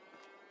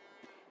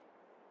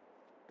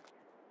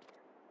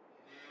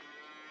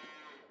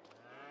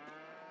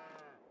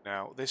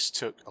 Now, this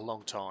took a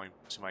long time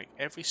to make.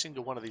 Every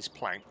single one of these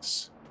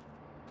planks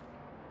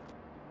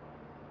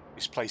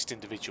is placed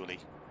individually,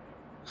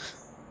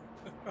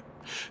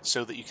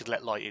 so that you could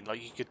let light in.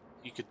 Like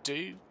you could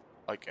do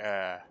like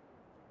a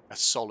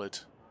solid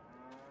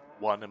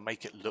one and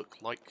make it look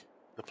like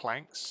the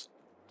planks,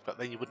 but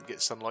then you wouldn't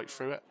get sunlight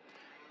through it.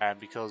 And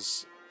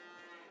because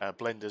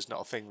Blender's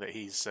not a thing that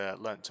he's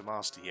learnt to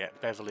master yet,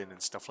 beveling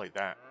and stuff like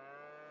that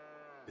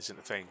isn't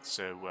a thing.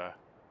 So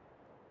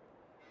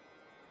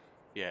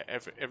yeah,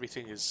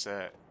 everything is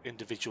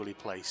individually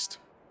placed,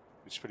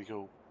 which is pretty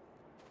cool.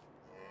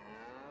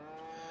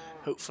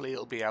 Hopefully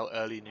it'll be out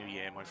early New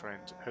Year, my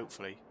friend.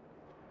 Hopefully.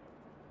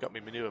 Got my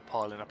manure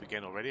piling up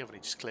again already. I've only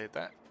just cleared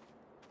that.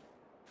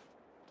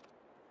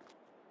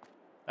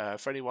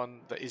 For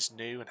anyone that is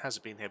new and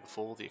hasn't been here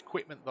before, the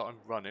equipment that I'm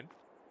running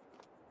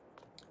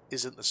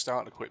isn't the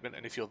starting equipment,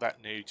 and if you're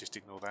that new, just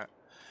ignore that.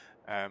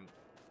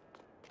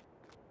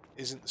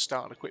 Isn't the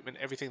starting equipment.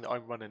 Everything that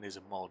I'm running is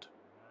a mod.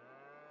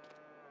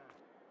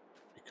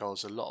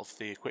 Because a lot of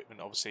the equipment,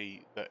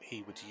 obviously, that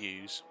he would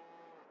use,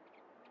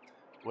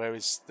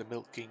 whereas the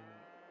milking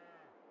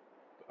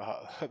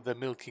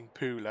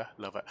pooler,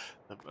 love it.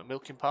 The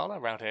milking parlour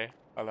around here,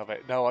 I love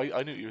it. No,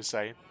 I knew what you were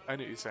saying. I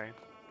knew what you were saying.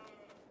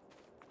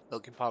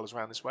 Milking parlours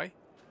around this way.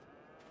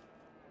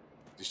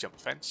 Just jump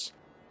the fence.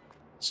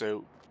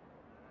 So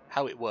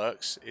how it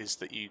works is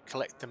that you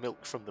collect the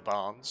milk from the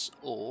barns,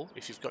 or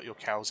if you've got your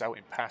cows out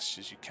in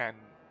pastures, you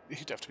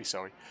don't have to be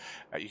sorry.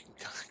 You can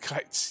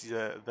collect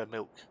the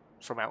milk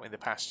from out in the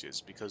pastures,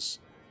 because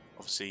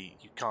obviously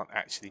you can't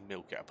actually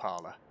milk at a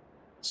parlour.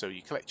 So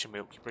you collect your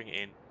milk, you bring it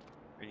in,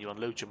 and you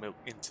unload your milk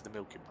into the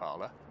milking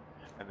parlour,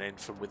 and then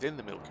from within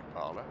the milking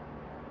parlour,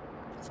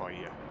 if I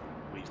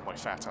weave my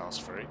fat ass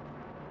through,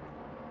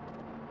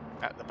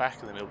 at the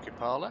back of the milking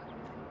parlour,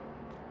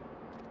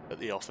 at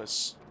the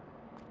office,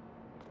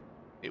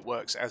 it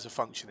works as a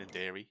function in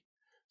dairy.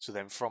 So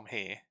then from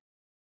here,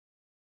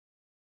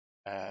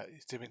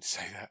 didn't mean to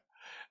say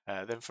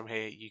that. Then from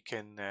here you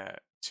can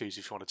choose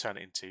if you want to turn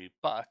it into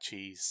butter,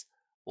 cheese,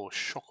 or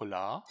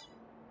chocolat,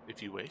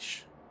 if you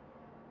wish.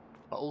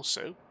 But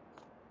also,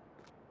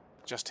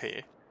 just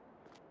here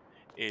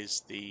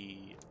is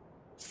the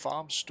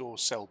farm store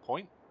sell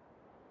point.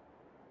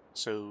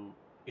 So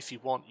if you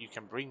want, you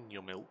can bring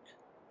your milk,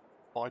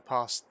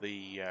 bypass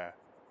the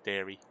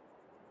dairy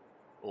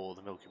or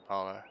the milking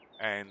parlour,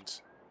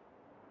 and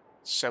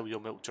sell your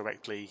milk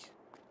directly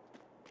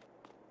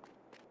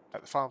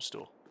at the farm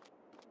store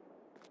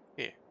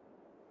here.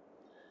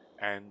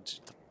 And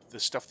the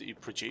stuff that you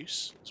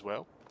produce as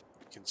well,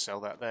 you can sell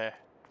that there.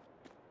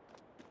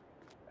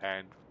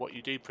 And what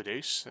you do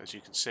produce, as you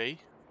can see,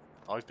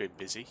 I've been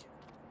busy.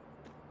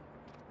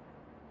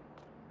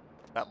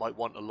 That might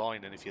want a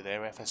line, and if you're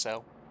there,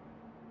 FSL,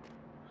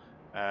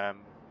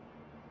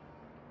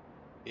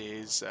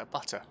 is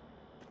butter.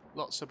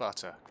 Lots of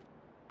butter.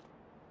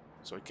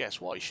 So I guess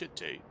what I should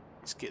do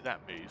is get that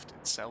moved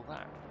and sell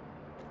that.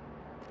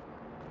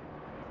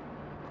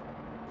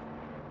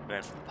 And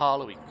then from the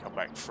parlour we can come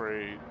back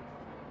through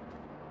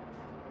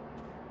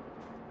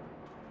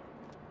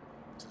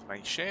to the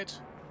main shed,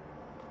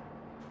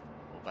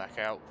 or back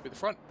out with the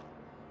front.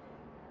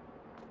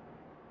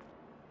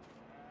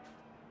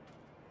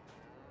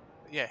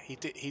 Yeah, he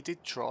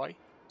did try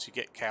to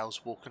get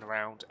cows walking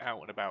around out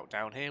and about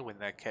down here when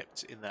they're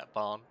kept in that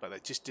barn, but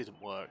that just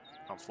didn't work,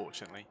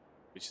 unfortunately,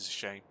 which is a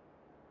shame.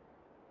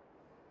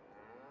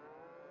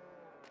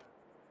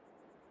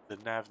 The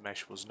nav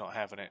mesh was not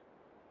having it.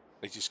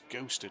 They just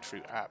ghosted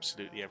through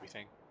absolutely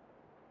everything.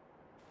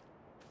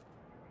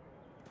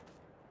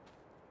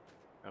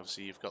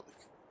 Obviously you've got the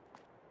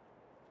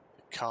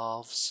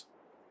calves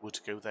would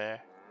go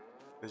there.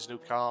 There's no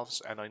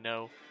calves, and I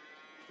know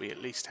we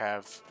always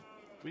have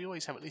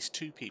at least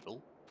 2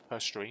 people per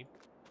stream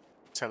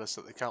tell us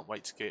that they can't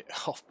wait to get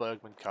off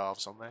Bergman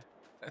calves on there.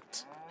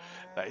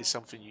 That is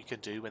something you can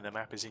do when the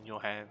map is in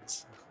your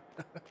hands.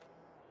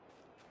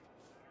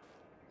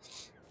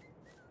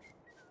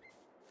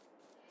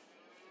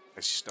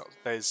 It's just not,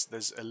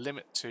 there's a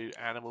limit to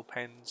animal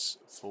pens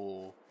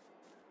for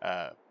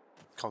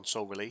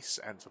console release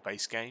and for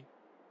base game,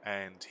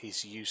 and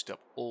he's used up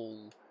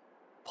all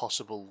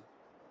possible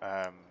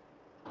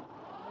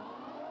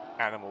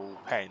animal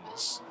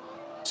pens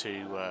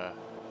to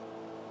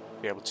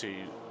be able to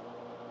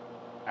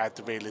add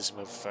the realism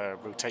of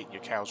rotating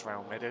your cows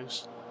around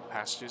meadows,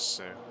 pastures,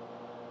 so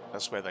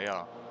that's where they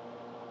are.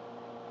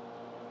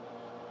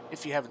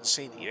 If you haven't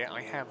seen it yet,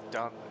 I have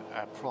done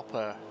a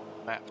proper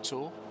map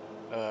tour.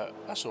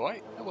 That's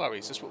alright, no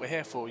worries, that's what we're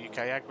here for, UK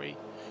Agri.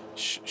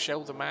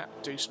 Show the map,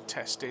 do some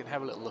testing,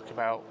 have a little look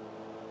about.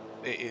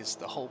 It is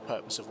the whole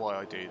purpose of why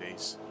I do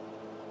these.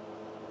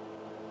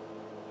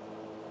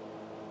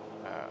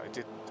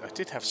 I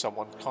did have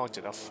someone kind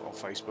enough on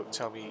Facebook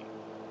tell me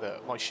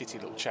that my shitty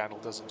little channel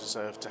doesn't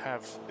deserve to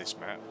have this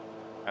map,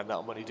 and that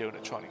I'm only doing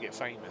it trying to get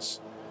famous.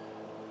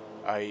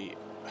 I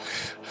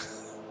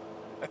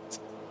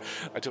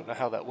don't know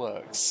how that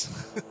works.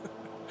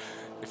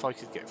 If I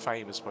could get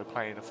famous by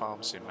playing a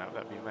farm sim map,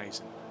 that'd be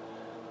amazing.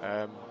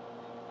 But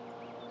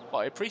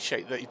I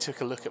appreciate that you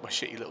took a look at my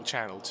shitty little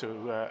channel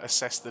to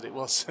assess that it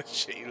was a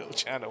shitty little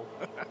channel.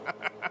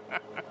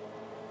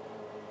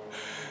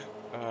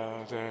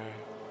 Oh no.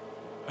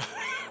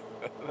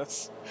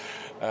 That's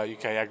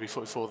UK Agri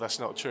 44. That's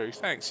not true.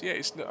 Thanks. Yeah,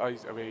 it's not. I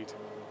mean,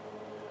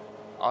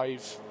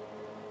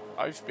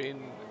 I've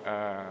been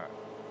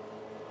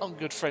on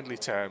good friendly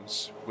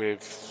terms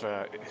with.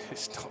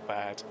 It's not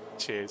bad.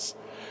 Cheers.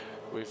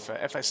 With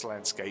FS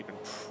Landscape, and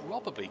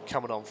probably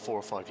coming on 4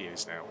 or 5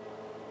 years now.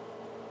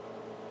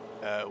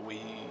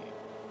 We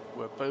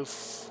were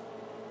both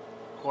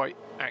quite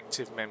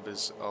active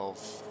members of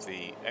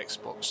the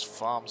Xbox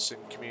Farm Sim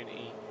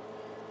community,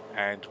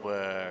 and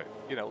were,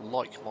 you know,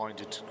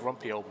 like-minded,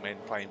 grumpy old men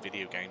playing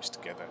video games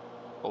together.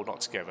 Well,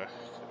 not together.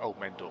 Old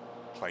men don't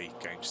play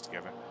games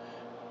together.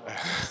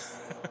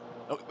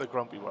 Not the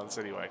grumpy ones,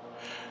 anyway.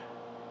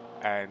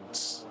 And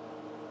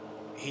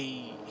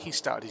he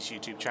started his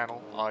YouTube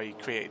channel. I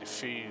created a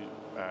few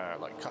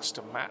like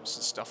custom maps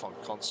and stuff on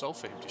console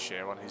for him to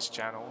share on his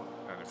channel,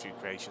 and a few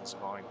creations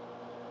of mine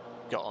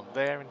got on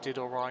there and did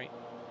all right.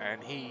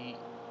 And he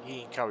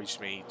encouraged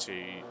me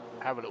to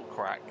have a little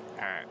crack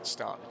at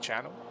starting the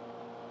channel.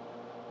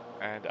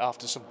 And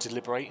after some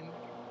deliberating,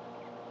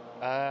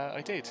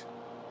 I did.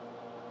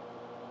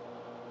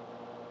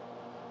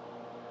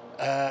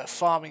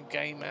 Farming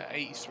Gamer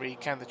 83,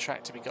 can the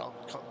tractor be got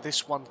on?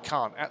 This one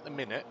can't at the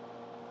minute.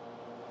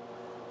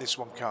 This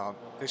one can't.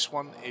 This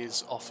one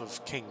is off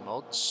of King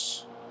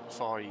Mods.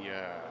 If I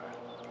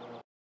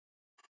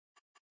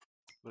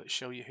will it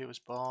show you who was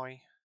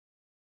by?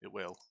 It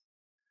will.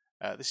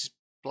 This is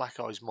Black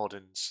Eyes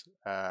Moderns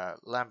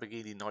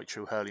Lamborghini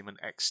Nitro Hurleyman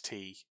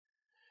XT.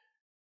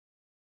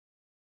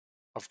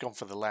 I've gone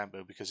for the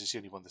Lambo because it's the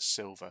only one that's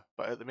silver,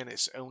 but at the minute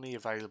it's only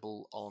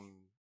available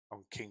on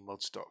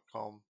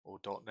kingmods.com or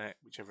 .net,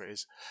 whichever it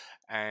is.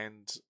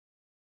 And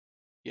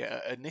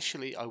yeah,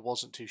 initially I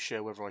wasn't too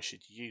sure whether I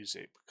should use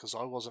it because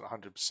I wasn't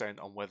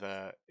 100% on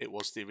whether it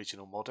was the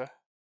original modder.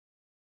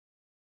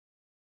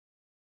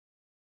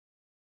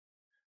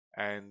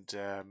 And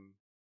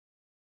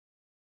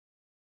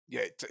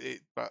yeah,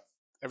 but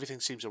everything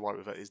seems alright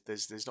with it.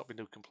 There's not been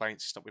no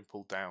complaints. It's not been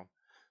pulled down,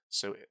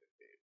 so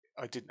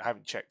I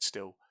haven't checked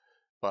still.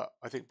 But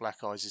I think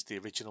Black Eyes is the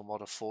original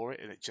modder for it,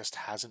 and it just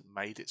hasn't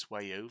made its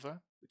way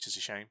over, which is a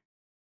shame.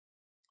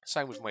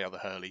 Same with my other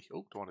Hurley.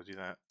 Oh, don't want to do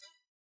that.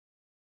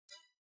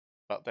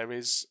 But there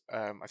is,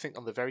 I think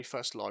on the very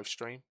first live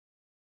stream,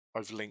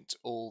 I've linked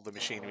all the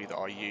machinery that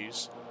I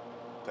use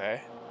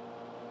there.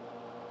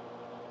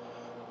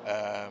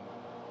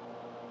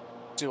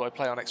 Do I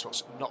play on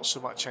Xbox? Not so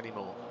much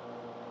anymore.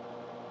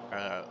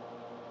 I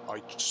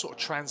sort of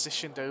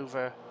transitioned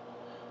over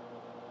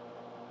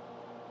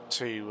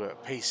to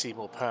PC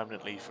more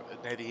permanently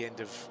near the end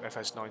of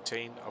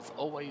FS19. I've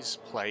always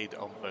played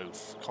on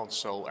both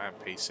console and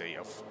PC.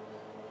 I've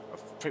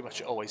pretty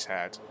much always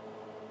had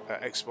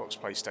Xbox,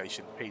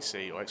 PlayStation,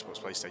 PC, or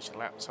Xbox, PlayStation,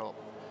 laptop,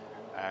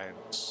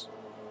 and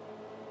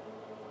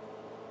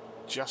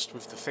just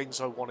with the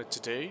things I wanted to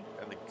do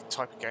and the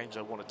type of games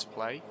I wanted to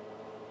play,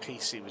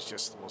 PC was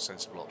just the more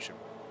sensible option.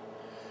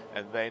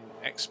 And then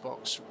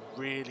Xbox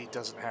really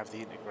doesn't have the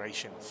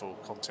integration for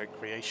content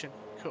creation.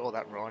 Oh,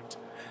 that rhymed.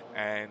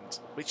 And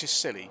which is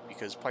silly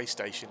because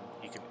PlayStation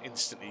you can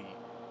instantly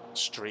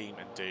stream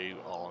and do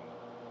on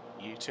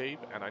YouTube,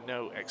 and I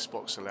know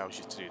Xbox allows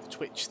you to do the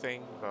Twitch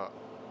thing, but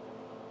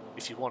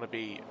if you want to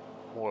be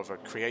more of a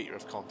creator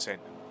of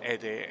content and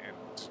edit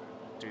and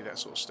do that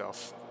sort of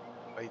stuff,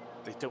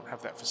 they don't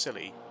have that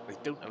facility. They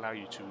don't allow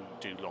you to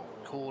do long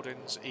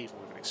recordings, even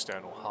with an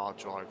external hard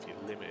drive.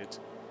 You're limited.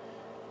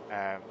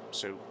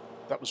 So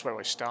that was where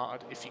I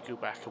started. If you go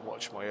back and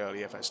watch my early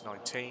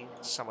FS19,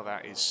 some of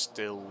that is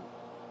still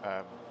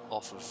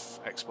off of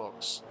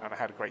Xbox, and I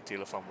had a great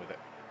deal of fun with it.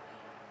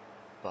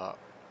 But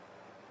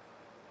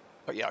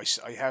yeah, I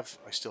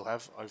still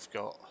have. I've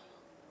got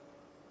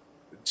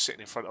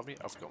sitting in front of me.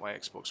 I've got my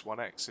Xbox One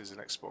X. There's an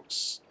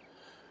Xbox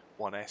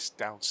One S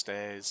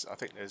downstairs. I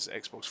think there's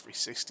Xbox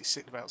 360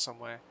 sitting about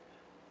somewhere.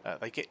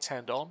 They get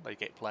turned on. They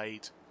get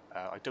played.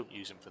 I don't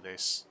use them for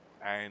this,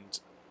 and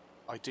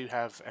I do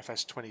have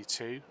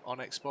FS22 on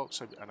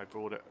Xbox, and I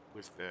brought it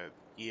with the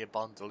year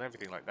bundle and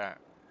everything like that.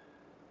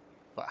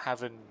 But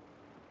having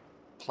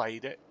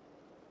played it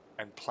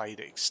and played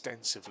it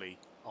extensively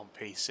on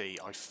PC,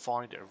 I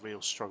find it a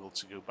real struggle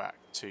to go back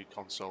to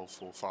console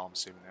for Farm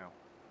Sim now.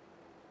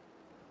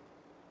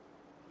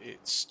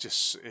 It's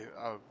just,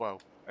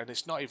 well, and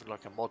it's not even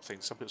like a mod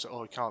thing. Some people say,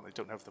 oh, I can't, they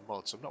don't have the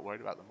mods. I'm not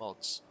worried about the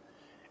mods.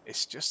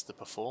 It's just the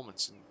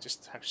performance and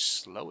just how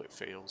slow it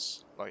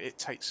feels. Like, it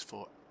takes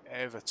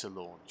forever to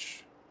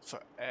launch.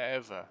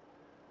 Forever.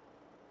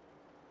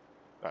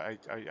 I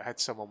had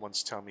someone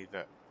once tell me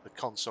that the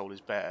console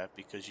is better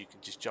because you can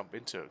just jump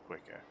into it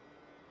quicker.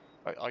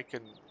 I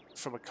can,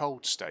 from a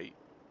cold state,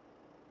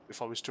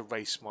 if I was to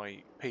race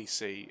my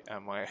PC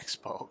and my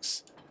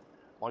Xbox,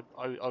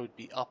 I would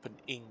be up and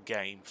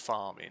in-game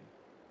farming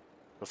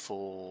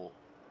before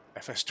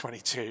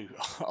FS22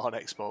 on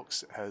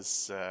Xbox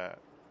has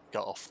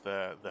got off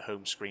the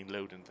home screen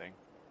loading thing.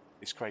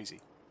 It's crazy.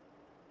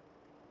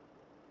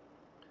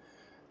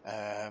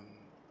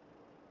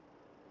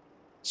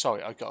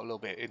 Sorry, I got a little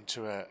bit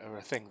into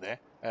a thing there.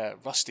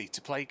 Rusty,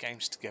 to play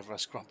games together,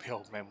 us grumpy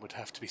old men would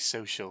have to be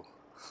social.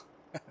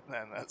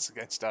 And that's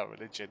against our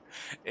religion.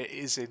 It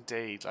is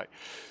indeed. Like,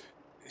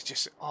 it's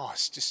just,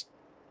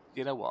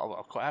 you know what,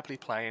 I'm quite happily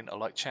playing. I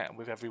like chatting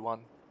with everyone,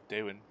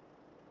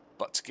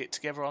 but to get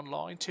together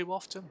online too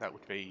often, that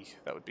would be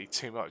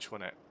too much,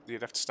 wouldn't it?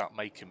 You'd have to start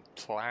making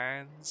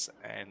plans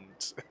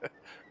and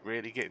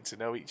really getting to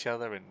know each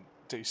other and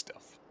do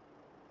stuff.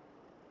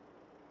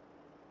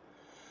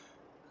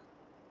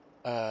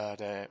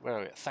 There, where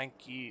are we?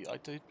 Thank you. I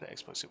do play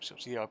Xbox.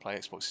 Yeah, I play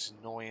Xbox. It's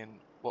annoying.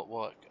 What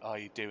work are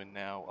you doing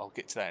now? I'll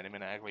get to that in a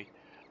minute, Agri.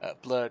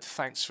 Blurred,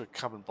 thanks for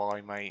coming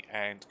by, mate,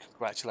 and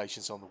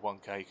congratulations on the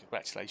 1K.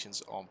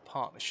 Congratulations on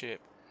partnership.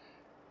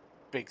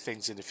 Big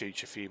things in the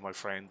future for you, my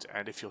friend.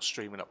 And if you're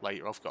streaming up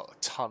later, I've got a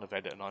ton of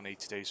editing I need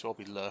to do, so I'll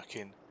be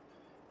lurking.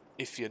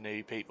 If you're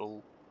new,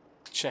 people,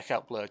 check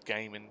out Blurred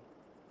Gaming,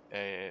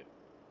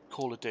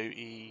 Call of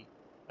Duty,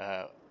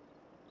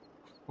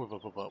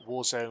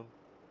 Warzone,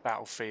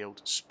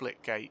 Battlefield,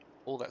 Splitgate,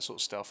 all that sort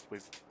of stuff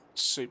with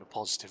super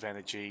positive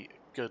energy,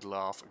 good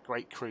laugh, a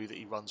great crew that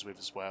he runs with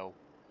as well.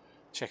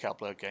 Check out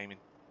Blurred Gaming.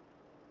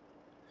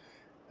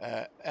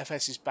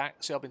 FS is back.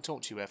 See, I've been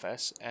talking to you,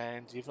 FS,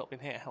 and you've not been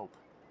here to help.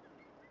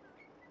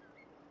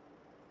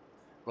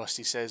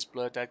 Rusty says,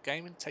 Blurred Dad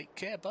Gaming, take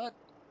care, bud.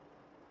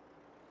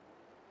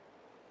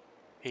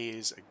 He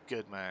is a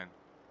good man.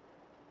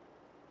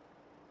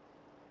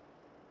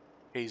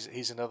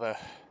 He's another,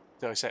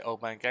 dare I say,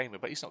 old man gamer,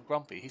 but he's not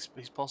grumpy. He's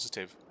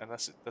positive, and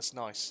that's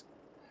nice.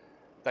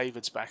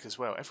 David's back as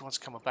well. Everyone's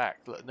coming back.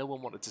 Look, no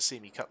one wanted to see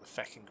me cut the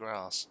fecking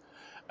grass.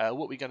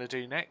 What we're going to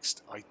do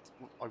next, I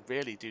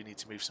really do need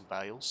to move some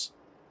bales,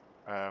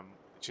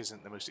 which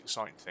isn't the most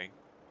exciting thing.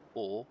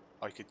 Or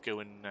I could go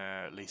and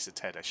lease a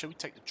tedder. Shall we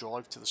take the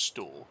drive to the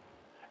store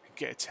and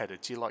get a tedder?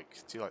 Do you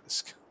like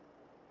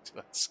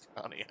the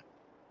Scania?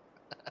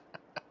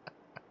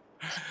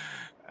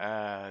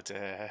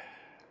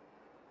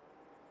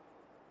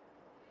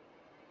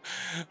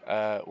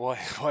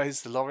 Why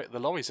is the lorry? The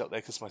lorry's up there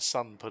because my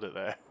son put it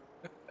there.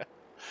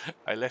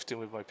 I left him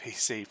with my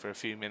PC for a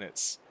few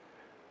minutes,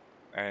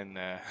 and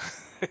I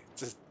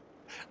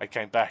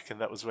came back, and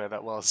that was where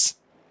that was.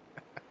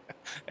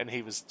 And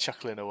he was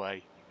chuckling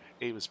away.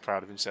 He was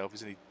proud of himself.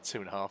 He's only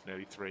 2.5,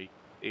 nearly 3.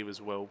 He was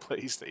well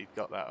pleased that he'd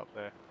got that up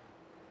there.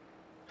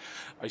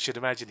 I should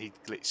imagine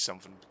he'd glitched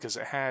something because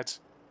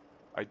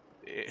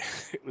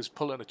it was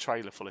pulling a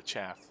trailer full of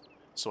chaff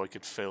so I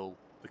could fill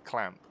the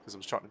clamp because I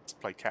was trying to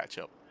play catch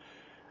up,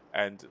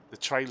 and the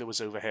trailer was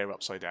over here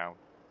upside down,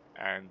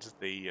 and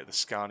the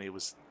Scania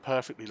was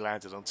perfectly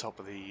landed on top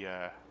of the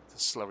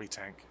slurry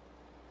tank.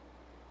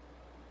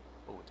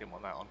 Oh, I didn't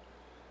want that on.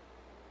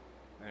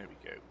 There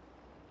we go.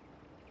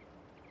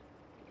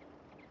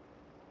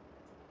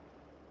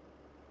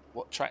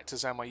 What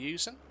tractors am I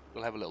using?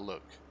 We'll have a little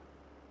look.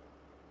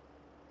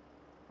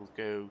 We'll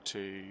go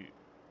to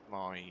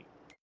my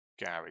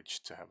garage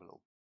to have a little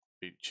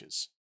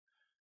butchers.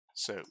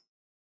 So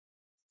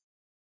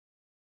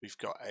we've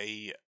got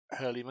a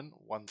Hurleyman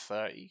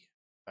 130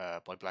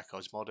 by Black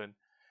Eyes Modern,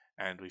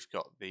 and we've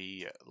got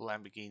the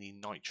Lamborghini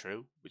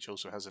Nitro, which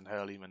also has an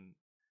Hurleyman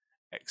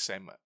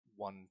XM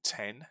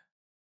 110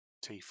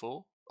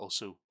 T4,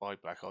 also by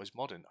Black Eyes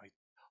Modern.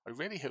 I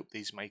really hope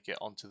these make it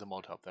onto the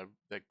ModHub.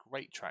 They're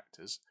great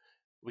tractors.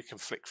 We can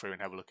flick through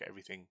and have a look at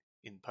everything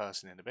in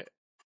person in a bit.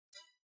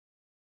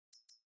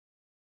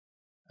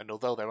 And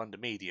although they're under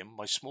medium,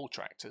 my small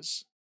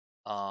tractors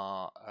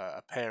are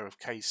a pair of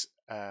Case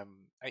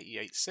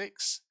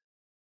 886.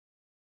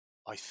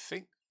 I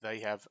think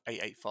they have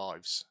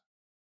 885s,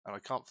 and I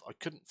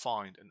couldn't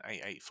find an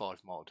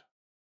 885 mod.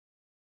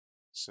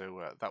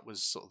 So that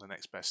was sort of the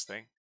next best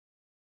thing.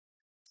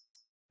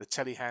 The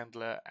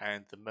telehandler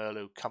and the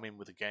Merlot come in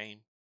with a game.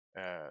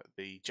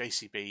 The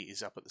JCB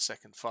is up at the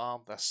second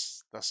farm.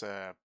 That's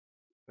a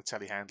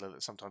telehandler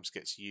that sometimes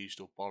gets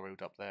used or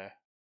borrowed up there.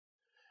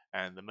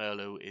 And the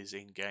Merlot is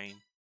in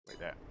game right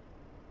there.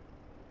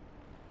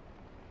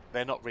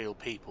 They're not real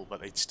people,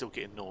 but they'd still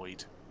get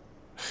annoyed.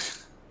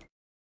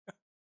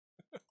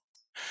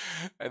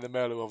 And the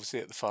Merlot,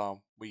 obviously, at the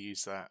farm, we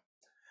use that.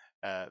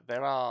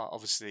 There are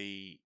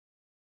obviously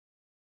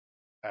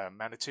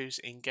Manitous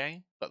in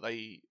game, but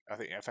I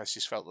think FS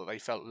just felt that they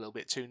felt a little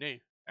bit too new,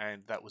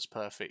 and that was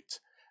perfect.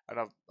 And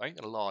I ain't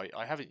gonna lie,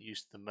 I haven't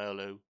used the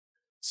Merlot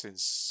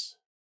since,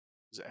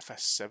 was it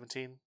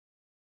FS17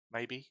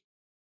 maybe?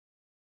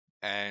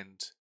 And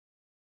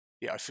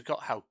yeah, I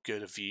forgot how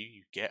good a view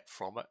you get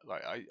from it.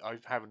 Like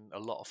I'm having a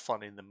lot of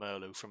fun in the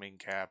Merlot from in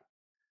cab,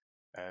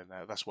 and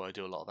that's why I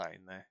do a lot of that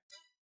in there.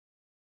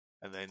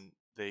 And then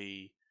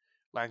the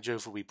Land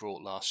Rover we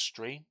brought last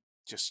stream,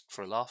 just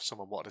for a laugh,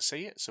 someone wanted to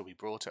see it, so we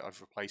brought it.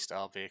 I've replaced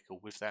our vehicle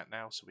with that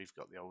now, so we've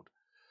got the old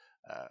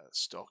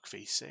stock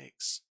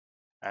V6,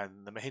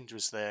 and the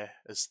Mahindra's there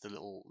as the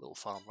little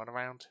farm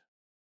runaround.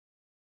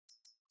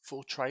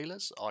 For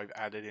trailers, I've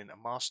added in a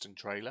Marston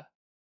trailer,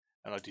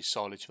 and I do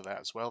silage for that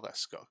as well.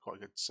 That's got quite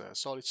a good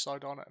silage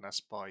side on it, and that's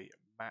by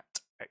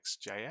Matt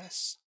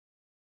XJS.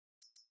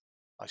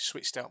 I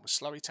switched out my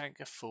slurry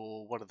tanker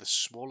for one of the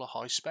smaller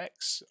high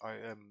specs.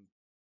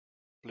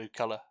 Blue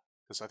colour,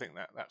 because I think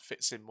that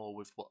fits in more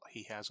with what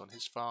he has on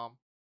his farm.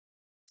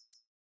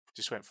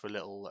 Just went for a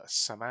little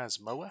Samaz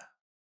mower.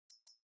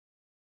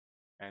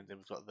 And then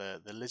we've got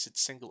the Lizard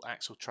single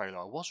axle trailer.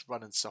 I was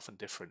running something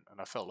different, and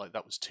I felt like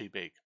that was too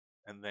big.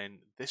 And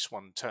then this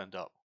one turned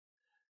up,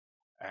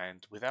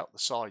 and without the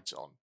sides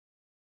on,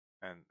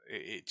 and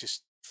it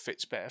just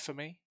fits better for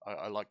me.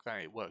 I like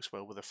that. It works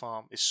well with a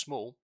farm. It's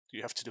small.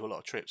 You have to do a lot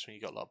of trips when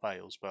you got a lot of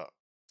bales, but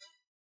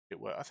it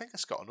work. I think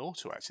it's got an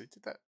auto actually.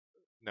 Did that?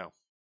 No,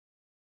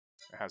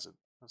 it hasn't.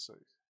 So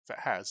if it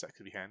has, that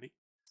could be handy.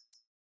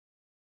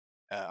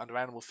 Under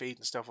animal feed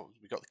and stuff,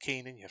 we got the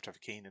Keenan. You have to have a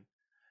Keenan.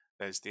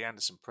 There's the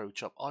Anderson Pro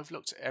Chop. I've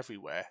looked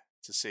everywhere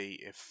to see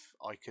if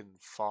I can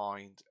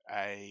find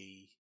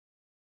a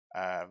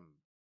oh,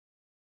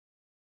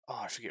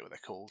 I forget what they're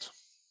called.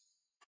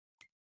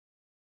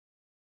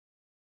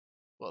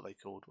 What are they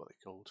called?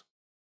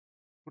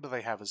 What do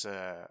they have as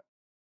a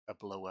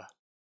blower?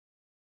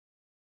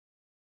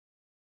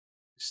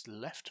 It's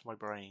left my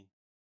brain.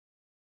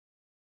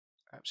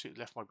 Absolutely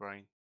left my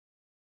brain.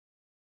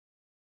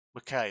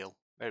 McHale.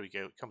 There we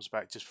go. It comes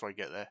back just before I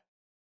get there.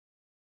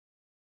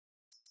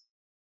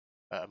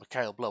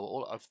 McHale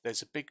blower.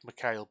 There's a big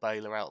McHale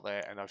baler out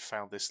there, and I've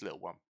found this little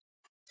one.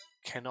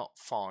 Cannot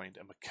find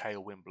a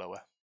McHale windblower.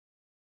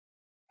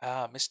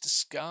 Ah, Mr.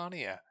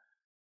 Scania.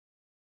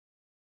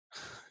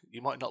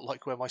 You might not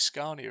like where my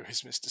Scania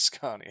is, Mr.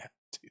 Scania.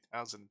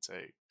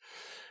 2002.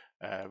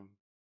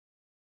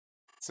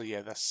 So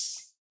yeah,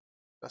 that's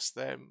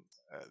them.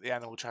 The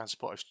animal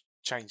transport I've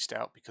changed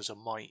out because I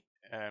might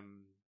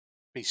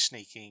be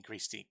sneaking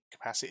increased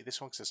capacity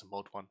this one because it's a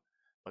mod one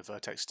by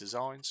Vertex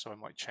Design, so I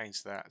might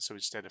change that. So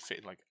instead of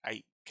fitting like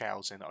 8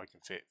 cows in, I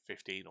can fit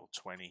 15 or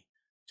 20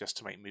 just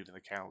to make moving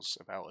the cows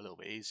about a little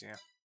bit easier.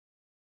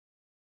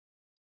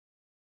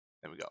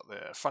 Then we got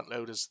the front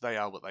loaders. They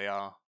are what they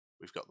are.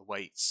 We've got the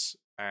weights,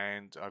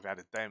 and I've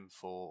added them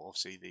for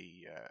obviously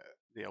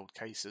the old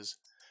cases.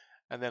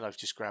 And then I've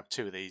just grabbed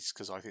 2 of these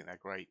because I think they're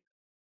great.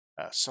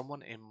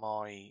 Someone in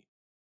my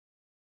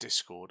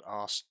Discord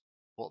asked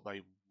what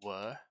they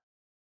were.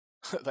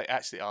 They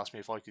actually asked me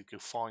if I could go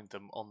find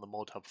them on the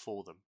ModHub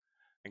for them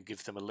and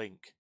give them a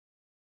link.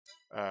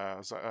 I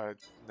was like,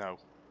 no.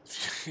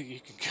 You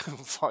can go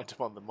and find them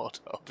on the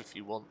ModHub if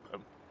you want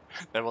them.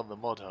 They're on the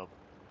ModHub.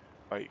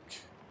 Like,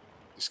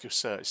 just go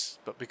search.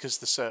 But because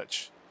the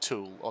search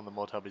tool on the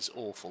ModHub is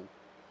awful,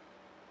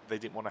 they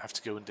didn't want to have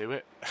to go and do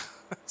it.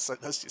 So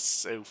that's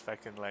just so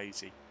fucking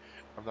lazy.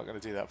 I'm not going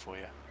to do that for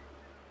you.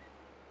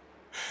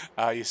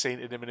 You seen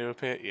it in the manure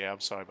pit? Yeah,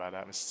 I'm sorry about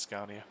that, Mr.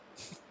 Scania.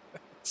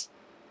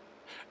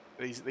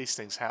 These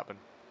things happen.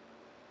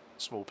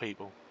 Small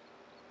people.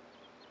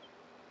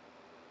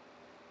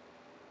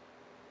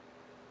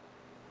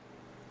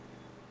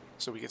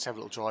 So we get to have a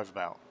little drive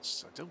about.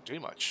 So I don't do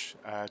much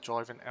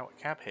driving out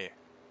a cab here.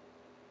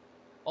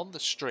 On the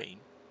stream,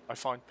 I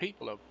find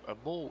people are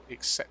more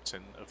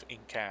accepting of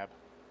in-cab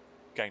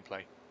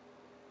gameplay.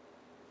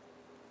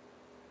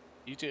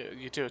 You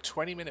do a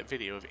 20-minute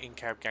video of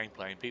in-cab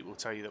gameplay and people will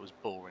tell you that was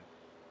boring.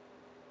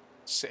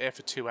 Sit there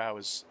for 2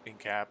 hours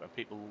in-cab and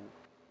people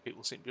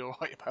seem to be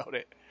alright about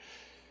it.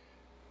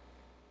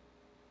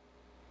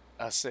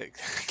 Sick.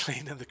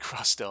 Cleaning the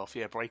crust off,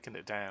 yeah, breaking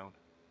it down.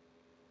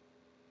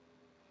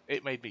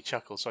 It made me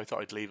chuckle, so I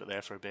thought I'd leave it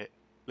there for a bit.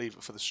 Leave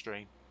it for the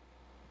stream.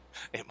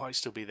 It might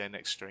still be there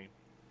next stream.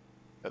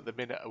 At the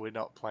minute, we're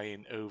not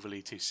playing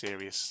overly too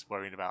serious,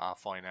 worrying about our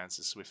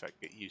finances, so if that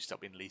get used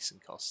up in leasing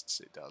costs,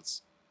 it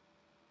does.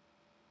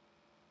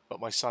 But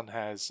my son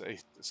has, he'll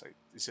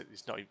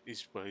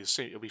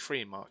be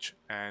 3 in March,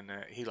 and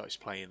he likes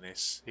playing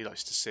this. He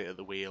likes to sit at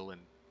the wheel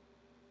and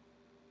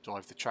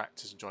drive the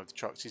tractors and drive the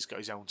trucks. He's got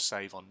his own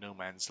save on No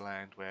Man's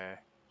Land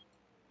where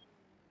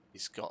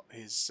he's got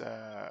his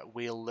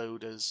wheel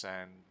loaders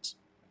and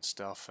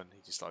stuff, and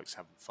he just likes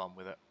having fun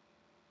with it.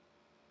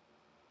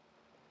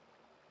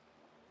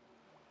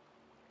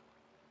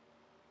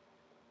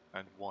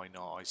 And why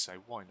not? I say,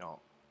 why not?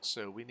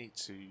 So we need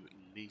to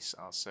lease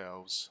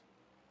ourselves,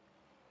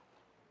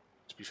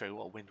 to be fair, we've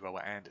got a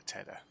windrower and a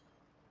tedder.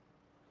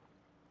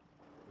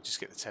 We'll just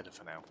get the tedder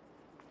for now.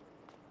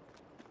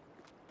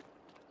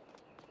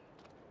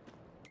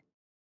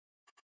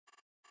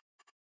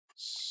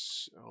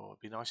 So it'd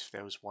be nice if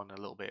there was one a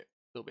little bit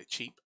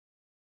cheap.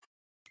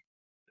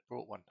 I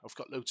brought one. I've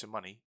got loads of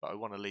money, but I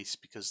want to lease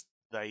because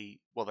they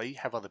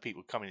have other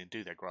people come in and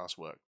do their grass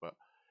work. But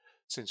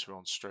since we're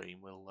on stream,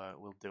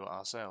 we'll do it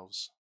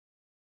ourselves.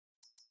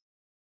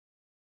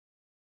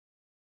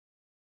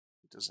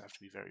 It doesn't have to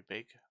be very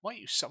big. I might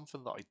use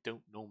something that I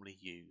don't normally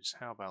use.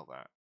 How about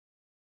that?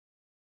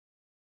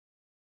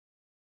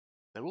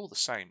 They're all the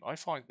same. I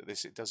find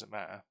that it doesn't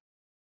matter.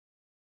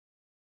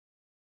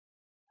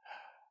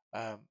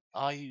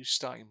 Are you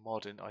starting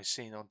modern? I've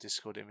seen on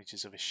Discord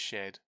images of a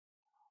shed,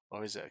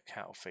 or is it a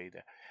cattle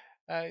feeder?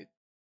 I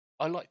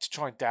like to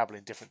try and dabble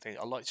in different things.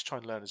 I like to try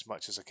and learn as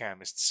much as I can,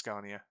 Mr.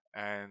 Scania.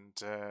 And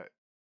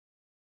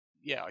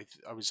yeah,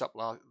 I was up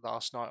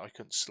last night. I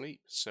couldn't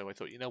sleep, so I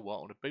thought, you know what?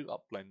 I'm going to boot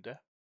up Blender,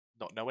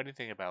 not know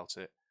anything about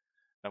it.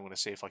 And I'm going to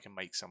see if I can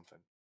make something.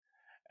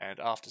 And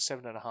after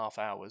 7.5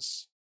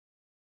 hours,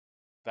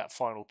 that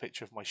final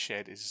picture of my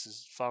shed is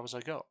as far as I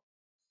got.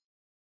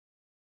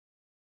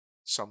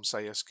 Some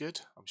say it's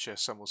good. I'm sure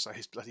some will say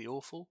it's bloody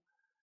awful.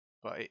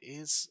 But it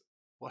is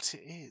what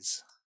it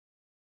is.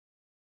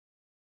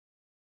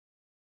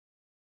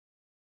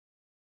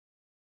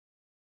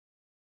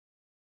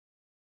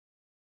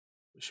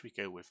 What should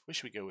we go with? What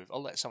should we go with?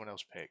 I'll let someone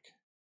else pick.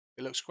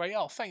 It looks great.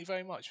 Oh, thank you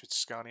very much, Mr.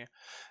 Scania.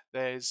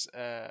 There's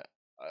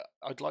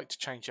I'd like to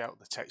change out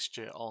the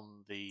texture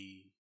on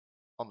the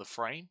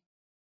frame.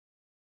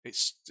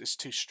 It's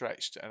too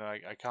stretched, and I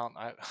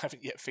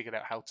haven't yet figured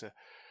out how to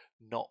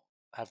not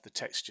have the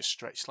texture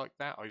stretched like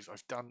that.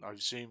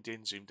 I've zoomed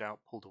in, zoomed out,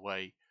 pulled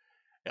away.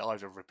 It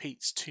either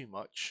repeats too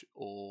much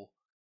or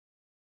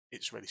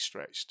it's really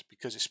stretched,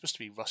 because it's supposed to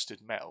be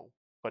rusted metal,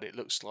 but it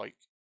looks like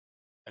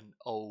an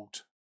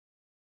old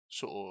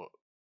sort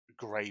of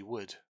grey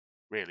wood,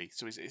 really.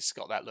 So it's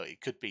got that look.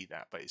 It could be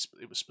that, but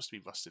it was supposed to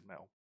be rusted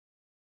metal.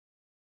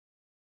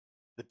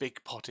 The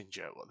big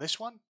Pottinger. What, this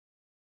one?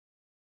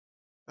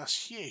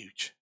 That's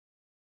huge.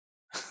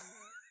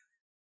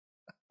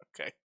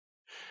 Okay.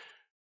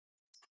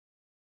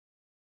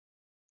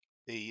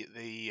 The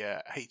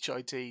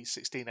HID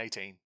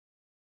 1618.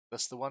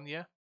 That's the one,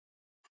 yeah.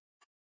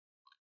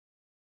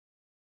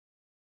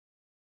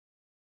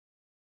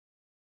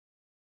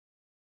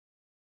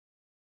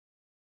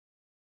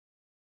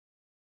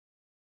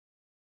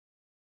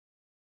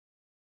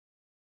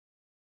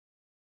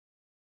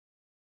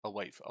 I'll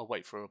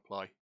wait for a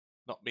reply.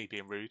 Not me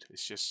being rude.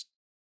 It's just,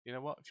 you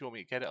know what? If you want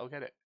me to get it, I'll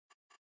get it.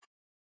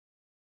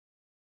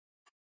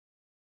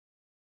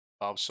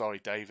 Oh, I'm sorry,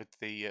 David.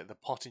 The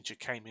Pottinger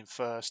came in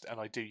first, and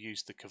I do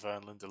use the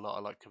Kverneland a lot.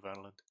 I like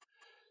Kverneland,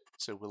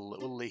 so we'll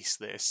lease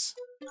this.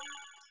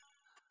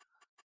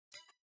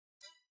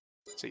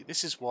 See,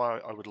 this is why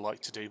I would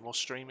like to do more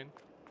streaming.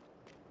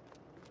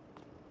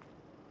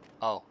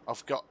 Oh,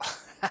 I've got.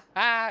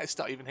 It's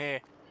not even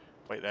here.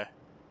 Wait there.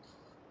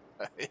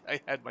 I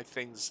had my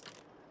things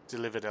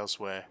delivered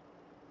elsewhere.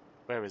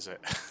 Where is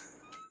it?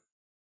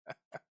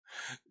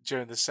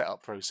 During the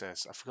setup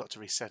process, I forgot to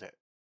reset it.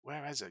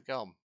 Where has it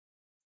gone?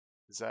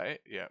 Is that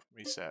it? Yeah,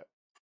 reset.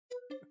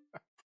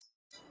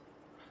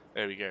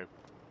 There we go.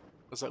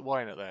 I was like,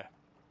 why not there?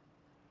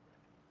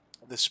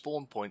 The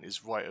spawn point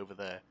is right over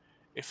there.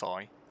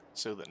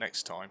 So that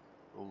next time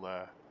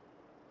we'll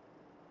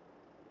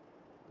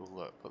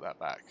put that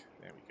back.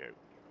 There we go.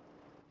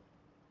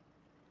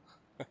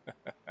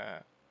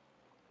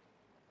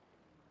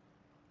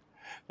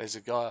 There's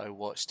a guy I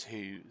watched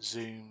who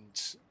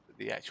zoomed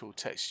the actual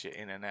texture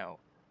in and out.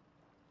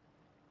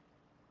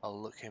 I'll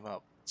look him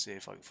up and see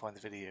if I can find the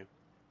video.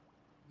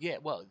 Yeah,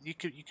 well, you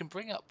can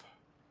bring up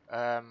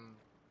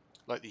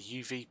like the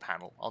UV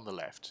panel on the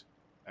left,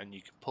 and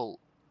you can pull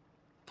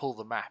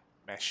the map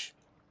mesh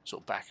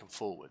sort of back and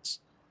forwards.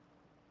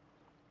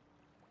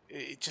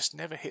 It just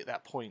never hit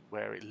that point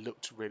where it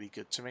looked really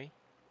good to me.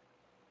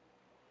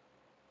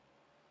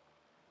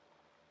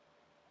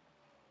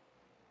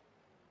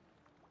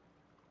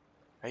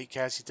 Hey,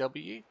 Cassie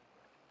W.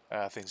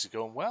 Things are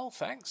going well,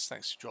 thanks.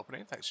 Thanks for dropping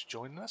in. Thanks for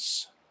joining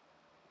us.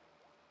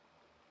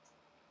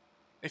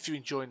 If you're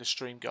enjoying the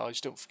stream,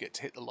 guys, don't forget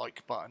to hit the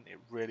like button. It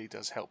really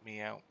does help me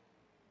out.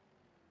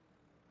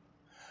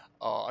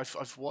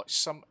 I've watched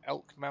some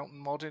Elk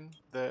Mountain modding.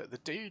 The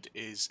dude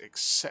is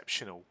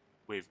exceptional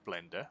with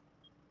Blender.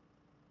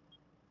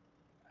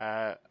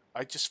 I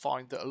just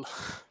find that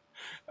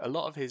a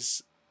lot of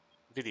his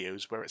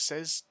videos where it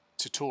says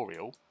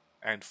tutorial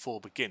and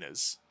for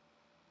beginners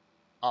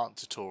aren't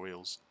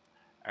tutorials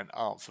and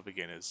aren't for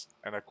beginners,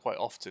 and are quite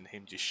often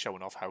him just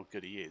showing off how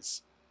good he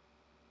is.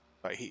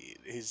 Like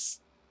he's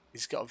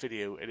got a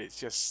video, and it's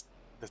just,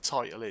 the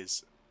title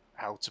is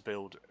how to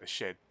build a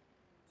shed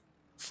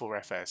for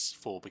FS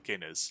for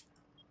beginners,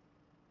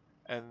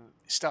 and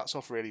it starts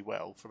off really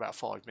well for about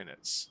 5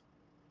 minutes.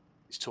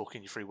 He's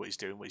talking you through what he's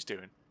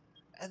doing,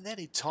 and then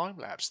he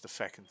time-lapsed the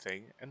feckin'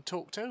 thing and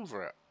talked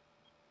over it.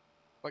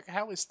 Like,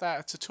 how is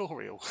that a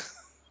tutorial?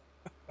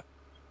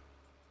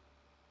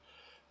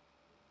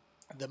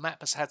 The map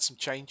has had some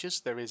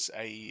changes. There is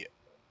a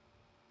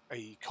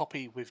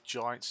copy with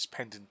Giants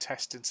pending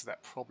testing, so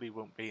that probably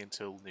won't be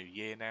until New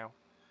Year now.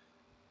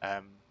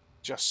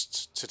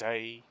 Just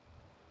today,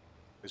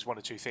 there's one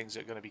or two things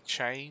that are going to be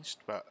changed,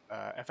 but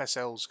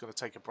FSL is going to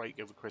take a break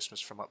over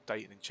Christmas from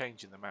updating and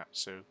changing the map.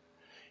 So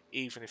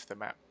even if the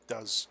map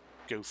does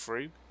go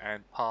through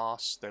and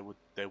pass, there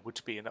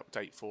would be an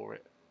update for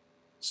it.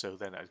 So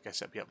then I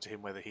guess it'd be up to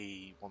him whether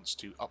he wants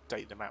to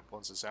update the map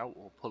once it's out,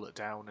 or pull it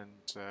down and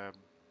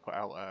put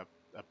out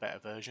a better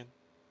version.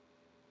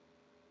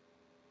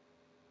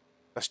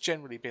 That's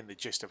generally been the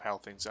gist of how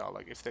things are.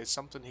 Like, if there's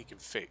something he can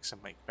fix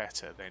and make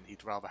better, then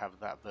he'd rather have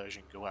that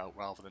version go out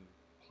rather than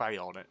play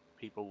on it.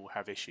 People will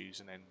have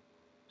issues and then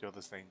do other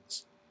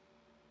things.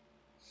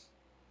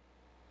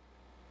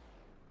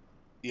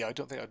 Yeah, I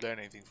don't think I'd learn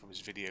anything from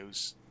his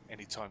videos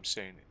anytime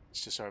soon.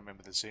 It's just I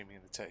remember the zooming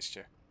and the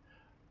texture.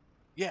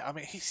 Yeah, I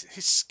mean, his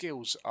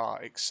skills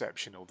are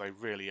exceptional. They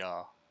really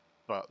are.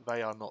 But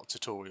they are not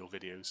tutorial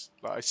videos.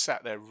 Like, I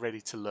sat there ready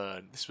to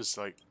learn. This was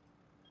like,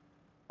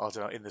 I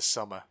don't know, in the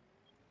summer.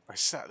 I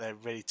sat there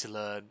ready to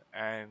learn,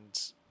 and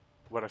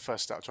when I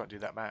first started trying to do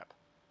that map.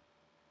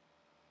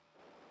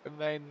 And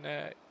then,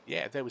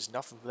 yeah, there was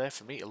nothing there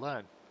for me to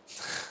learn.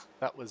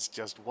 That was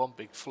just one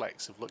big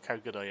flex of look how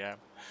good I am.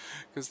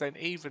 Because then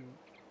even,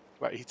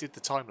 like, he did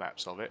the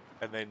time-lapse of it,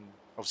 and then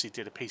obviously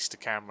did a piece to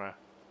camera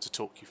to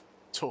talk you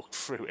talked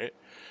through it,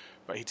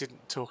 but he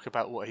didn't talk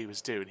about what he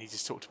was doing. He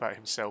just talked about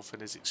himself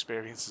and his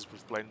experiences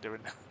with Blender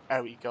and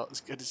how he got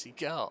as good as he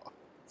got.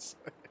 So,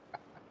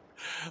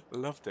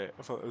 loved it.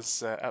 I thought it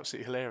was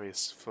absolutely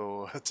hilarious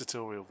for a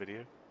tutorial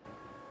video.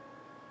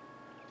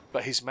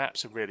 But his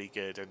maps are really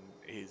good, and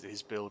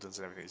his buildings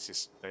and everything,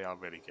 they are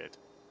really good.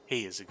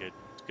 He is a good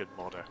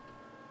modder.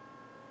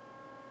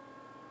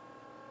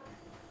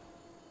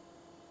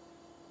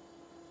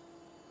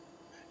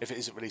 If it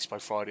isn't released by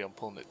Friday, I'm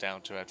pulling it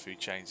down to add few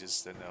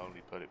changes, then I'll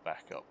only put it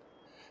back up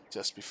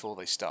just before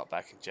they start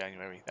back in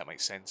January. That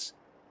makes sense.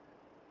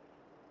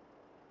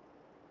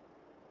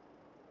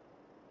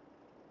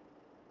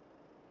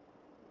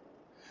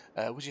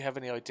 Would you have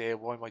any idea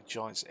why my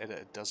Giants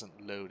editor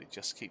doesn't load? It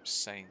just keeps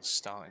saying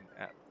starting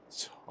at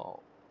the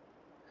top.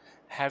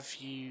 Have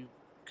you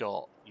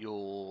got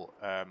your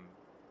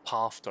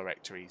path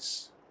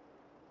directories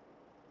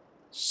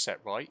set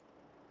right?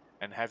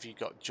 And have you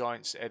got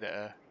Giants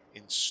editor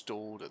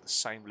installed at the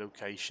same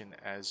location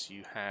as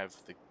you have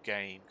the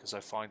game? Because I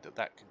find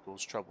that can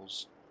cause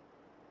troubles.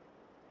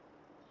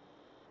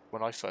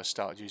 When I first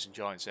started using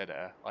Giants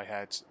editor, I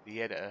had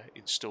the editor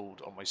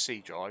installed on my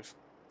C drive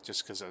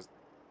just because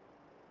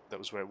that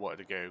was where I wanted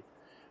to go,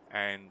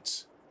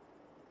 and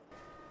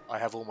I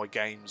have all my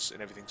games and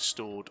everything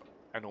stored,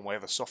 and all my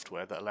other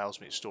software that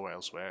allows me to store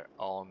elsewhere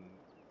on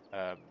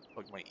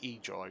like my E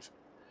drive.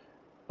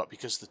 But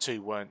because the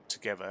two weren't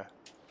together,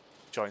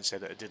 Giants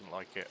editor didn't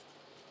like it,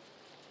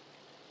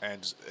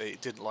 and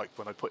it didn't like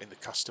when I put in the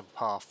custom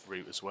path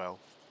route as well,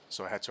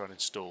 so I had to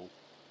uninstall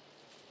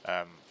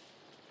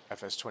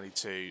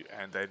FS22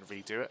 and then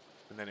redo it,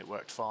 and then it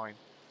worked fine.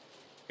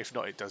 If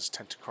not, it does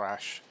tend to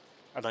crash,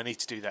 and I need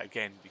to do that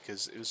again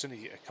because it was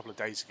only a couple of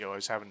days ago I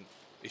was having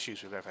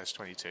issues with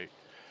FS22.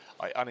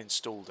 I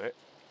uninstalled it,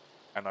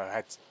 and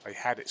I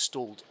had it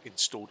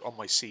installed on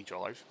my C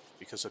drive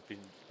because I've been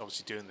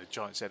obviously doing the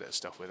Giants editor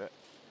stuff with it.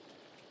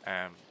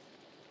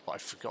 But I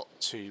forgot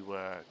to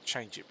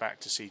change it back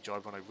to C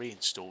drive when I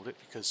reinstalled it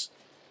because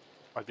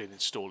I've been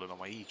installing on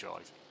my E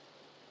drive.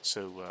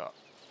 So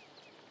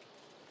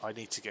I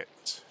need to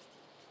get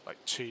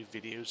like 2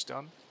 videos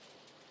done,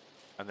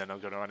 and then I'm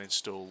going to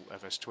uninstall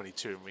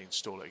FS22 and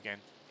reinstall it again.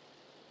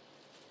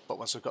 But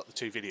once I've got the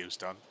 2 videos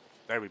done,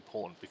 they're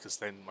important because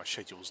then my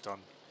schedule's done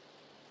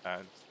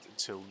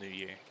until New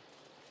Year,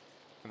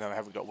 and then I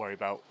haven't got to worry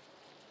about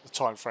the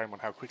time frame on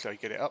how quickly I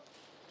get it up.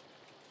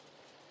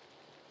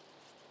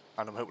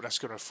 And I'm hoping that's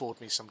going to afford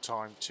me some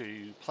time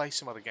to play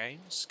some other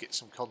games, get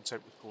some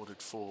content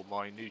recorded for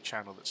my new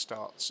channel that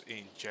starts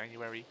in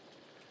January,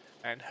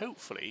 and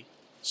hopefully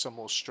some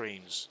more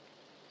streams.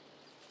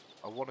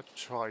 I want to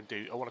try and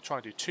do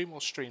 2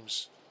 more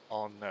streams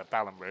on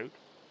Ballam Road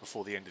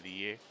before the end of the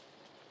year,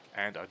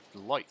 and I'd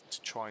like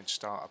to try and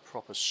start a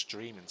proper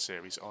streaming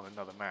series on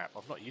another map.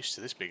 I'm not used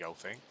to this big old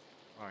thing.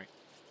 Right,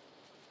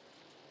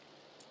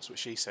 that's what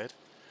she said.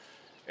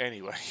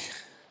 Anyway,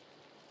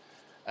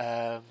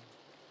 I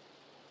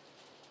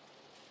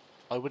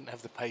wouldn't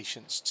have the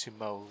patience to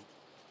mow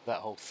that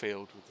whole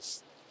field with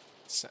this.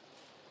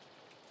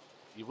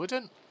 You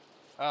wouldn't?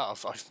 Oh,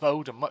 I've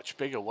mowed a much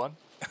bigger one.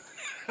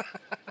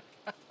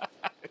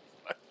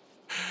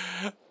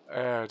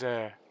 Oh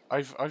dear.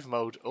 I've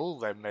mowed all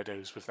them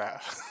meadows with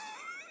that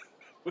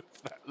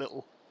with that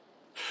little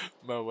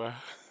mower.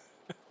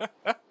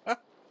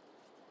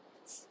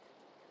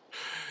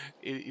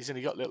 He's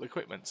only got little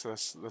equipment, so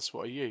that's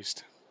what I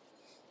used.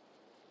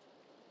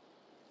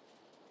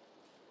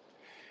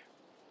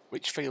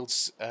 Which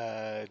fields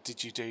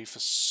did you do for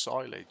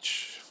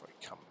silage? If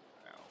I come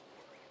out.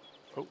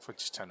 Oh, if I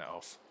just turn it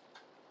off.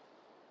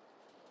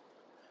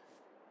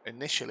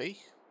 Initially,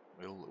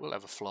 we'll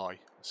have a fly.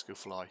 Let's go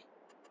fly.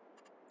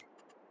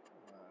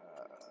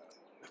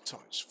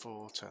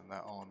 ×4, turn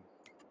that on.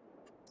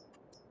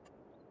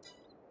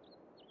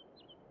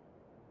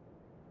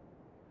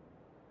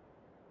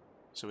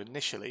 So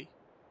initially,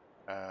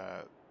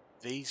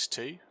 these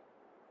 2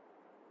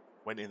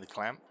 went in the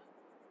clamp.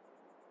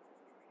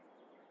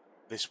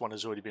 This one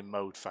has already been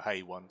mowed for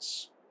hay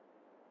once.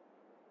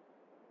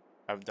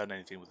 I haven't done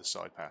anything with the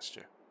side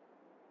pasture.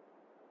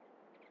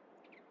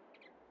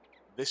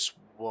 This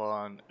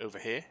one over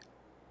here,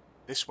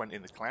 this went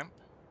in the clamp.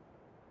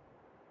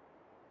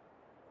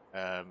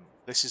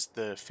 This is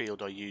the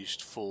field I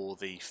used for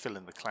the fill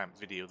in the clamp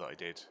video that I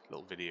did,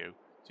 little video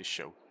just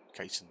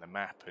showcasing the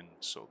map and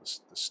sort of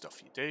the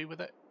stuff you do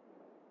with it.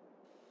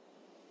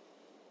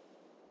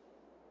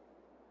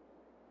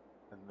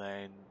 And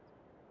then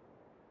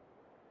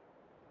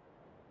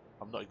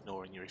I'm not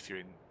ignoring you if you're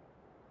in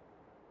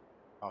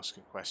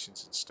asking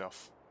questions and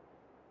stuff.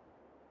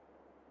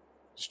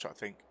 Just try to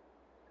think.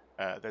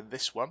 Then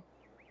this one,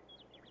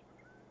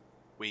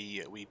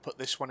 we put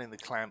this one in the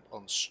clamp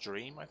on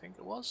stream, I think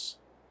it was.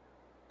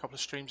 A couple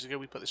of streams ago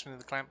we put this one in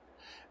the clamp,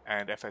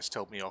 and FS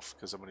told me off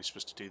because I'm only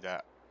supposed to do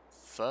that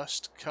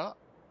first cut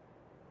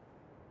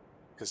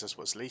because that's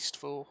what it's leased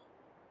for.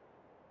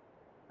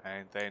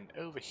 And then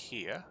over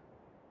here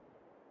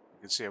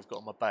you can see I've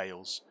got my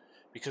bales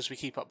because we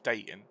keep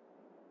updating,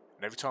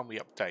 and every time we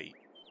update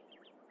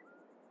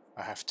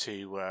I have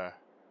to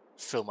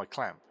fill my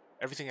clamp.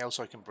 Everything else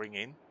I can bring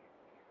in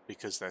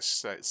because they're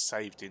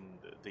saved in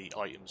the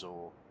items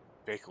or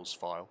vehicles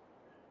file.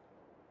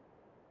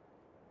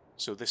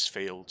 So this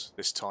field,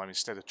 this time,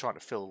 instead of trying to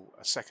fill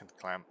a second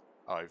clamp,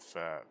 I've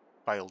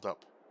baled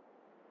up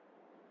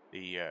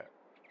the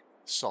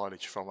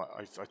silage from it.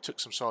 I took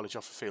some silage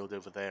off a field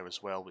over there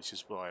as well, which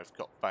is why I've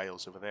got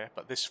bales over there.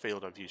 But this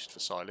field I've used for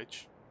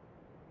silage.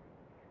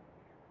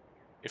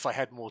 If I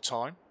had more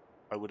time,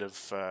 I would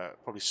have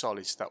probably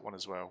silaged that one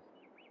as well.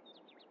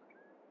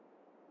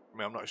 I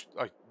mean, I'm not.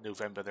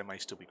 November there may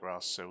still be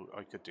grass, so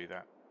I could do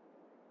that.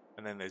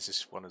 And then there's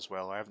this one as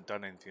well. I haven't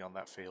done anything on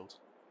that field,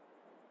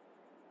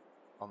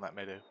 on that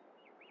meadow.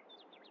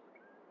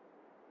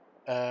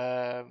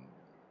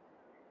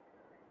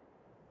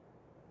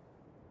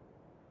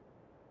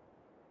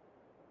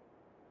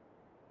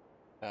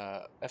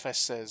 FS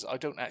says, I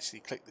don't actually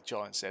click the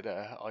Giants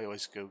editor. I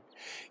always go,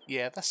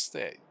 yeah, that's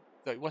it.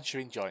 Like, once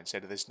you're in Giants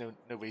editor, there's no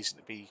reason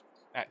to be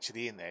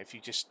actually in there. If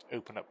you just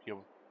open up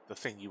the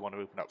thing you want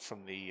to open up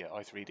from the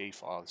i3D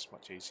file, it's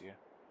much easier.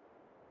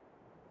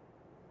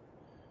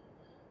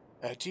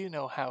 Do you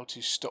know how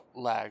to stop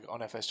lag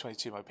on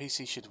FS22? My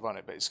PC should run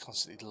it, but it's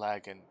constantly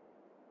lagging,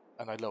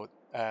 and I lower.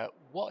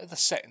 What are the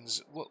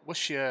settings?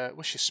 What's your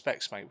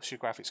specs, mate? What's your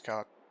graphics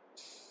card?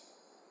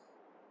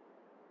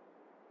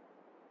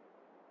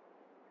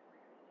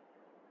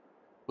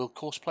 Will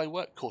Courseplay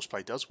work?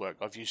 Courseplay does work.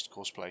 I've used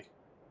Courseplay.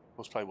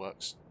 Courseplay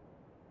works.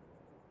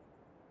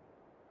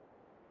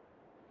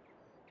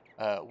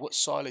 What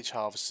silage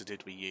harvester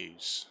did we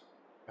use?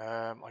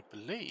 I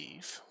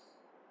believe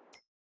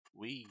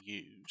we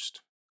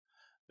used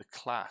the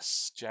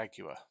CLAAS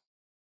Jaguar.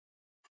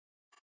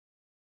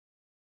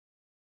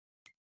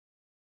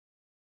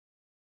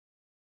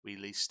 We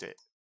leased it.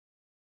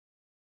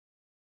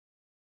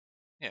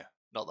 Yeah,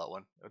 not that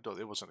one.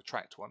 It wasn't a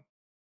tracked one.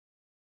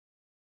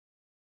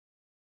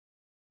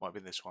 Might have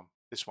been this one.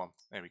 This one.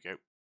 There we go.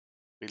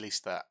 We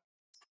leased that.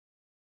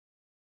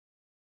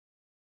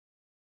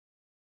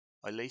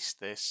 I leased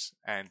this,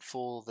 and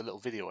for the little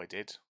video I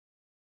did,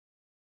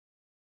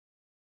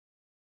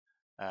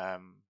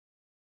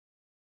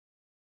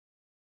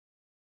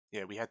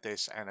 yeah, we had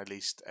this, and I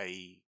leased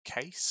a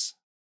case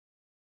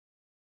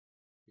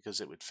because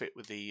it would fit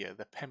with the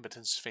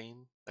Pemberton's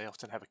theme. They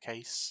often have a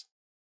case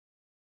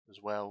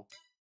as well,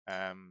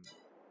 and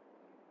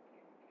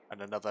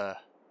another.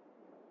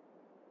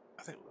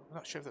 I think I'm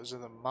not sure if that was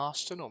in the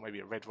Marston or maybe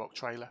a Red Rock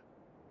trailer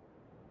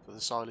for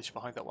the silage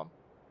behind that one.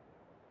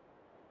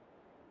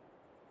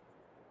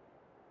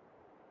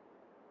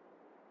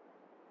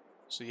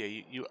 So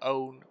yeah, you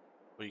own,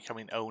 or you come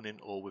in owning,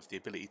 or with the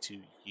ability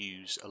to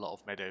use a lot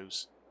of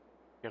meadows.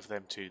 You have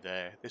them two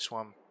there. This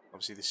one,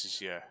 obviously, this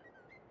is your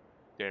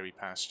dairy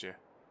pasture,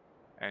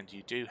 and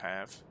you do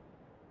have,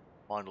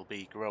 mine will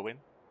be growing,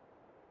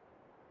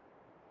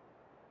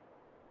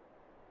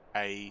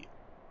 an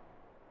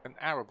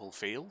arable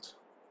field.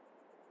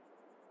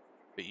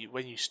 But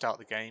when you start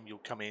the game, you'll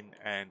come in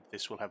and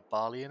this will have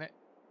barley in it,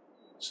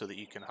 so that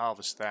you can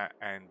harvest that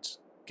and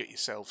get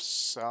yourself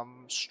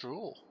some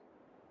straw.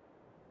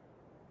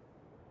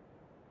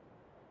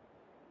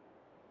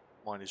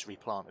 Mine is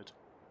replanted.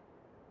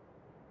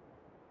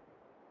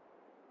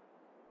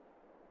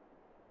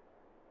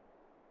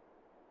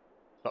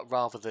 But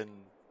rather than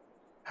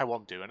how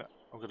I'm doing it,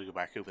 I'm going to go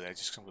back over there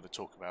just because I'm going to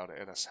talk about it,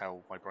 and that's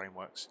how my brain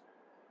works.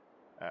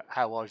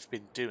 How I've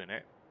been doing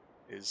it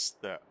is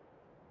that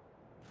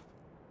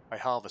I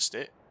harvest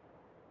it,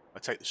 I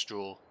take the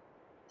straw,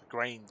 the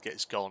grain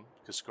gets gone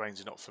because the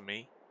grains are not for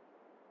me,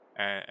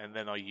 and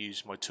then I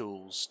use my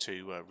tools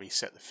to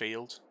reset the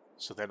field.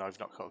 So then I've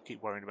not got to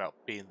keep worrying about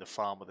being the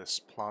farmer that's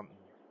planting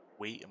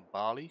wheat and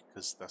barley,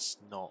 because that's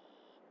not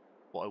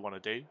what I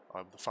want to do.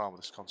 I'm the farmer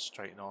that's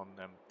concentrating on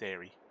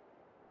dairy.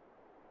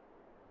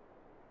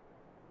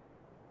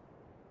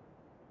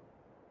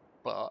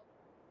 But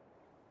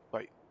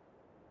like,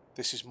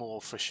 this is more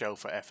for show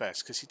for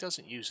FS because he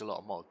doesn't use a lot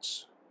of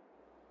mods.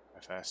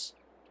 FS.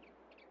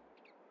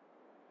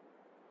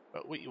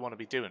 But what you want to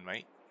be doing,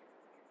 mate?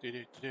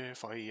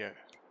 If I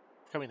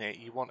come in here,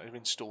 you want to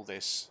install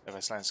this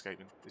FS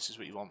Landscaping. This is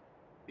what you want.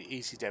 The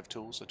easy dev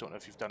tools. I don't know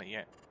if you've done it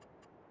yet,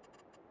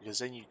 because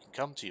then you can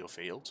come to your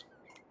field,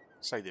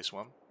 say this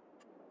one,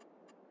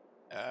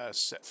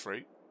 set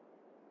fruit,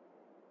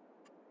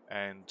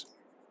 and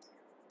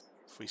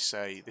if we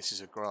say this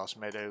is a grass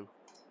meadow,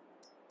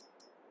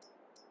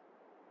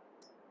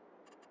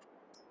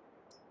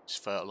 it's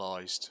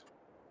fertilised,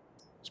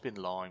 it's been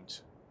limed,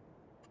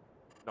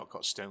 not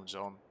got stones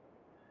on,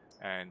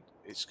 and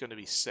it's going to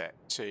be set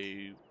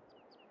to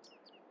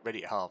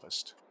ready to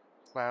harvest.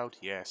 Cloud,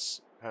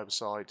 yes.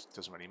 Herbicide,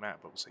 doesn't really matter,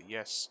 but we'll say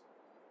yes.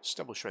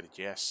 Stubble shredded,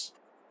 yes.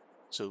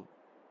 So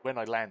when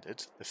I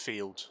landed, the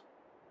field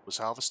was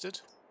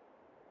harvested,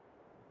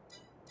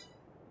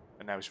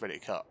 and now it's ready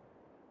to cut.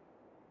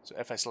 So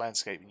FS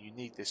Landscaping, you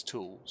need this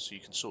tool so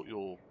you can sort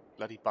your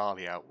bloody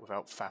barley out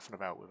without faffing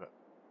about with it.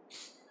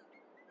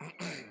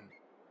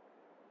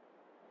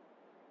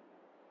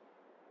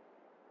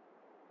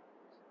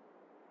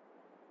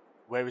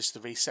 Where is the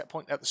reset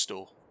point? At the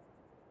store.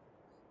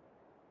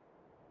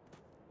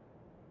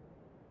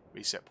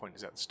 Reset point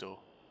is at the store.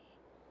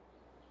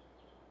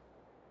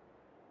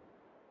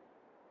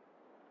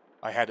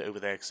 I had it over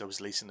there because I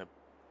was leasing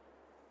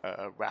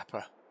a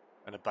wrapper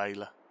and a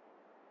baler.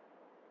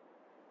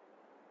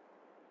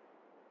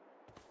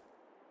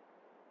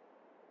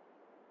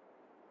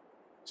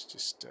 Let's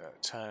just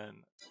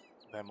turn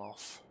them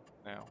off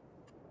now.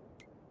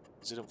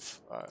 Because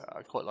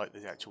I quite like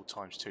the actual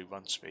 ×2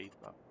 run speed,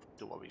 but I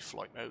don't want to be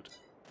flight mode.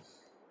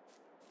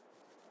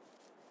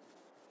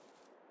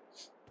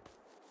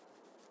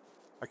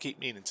 I keep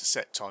meaning to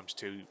set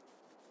 ×2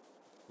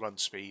 run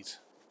speed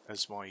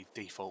as my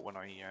default when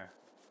I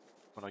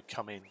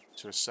come in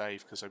to a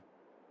save, because I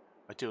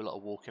do a lot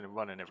of walking and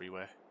running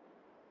everywhere,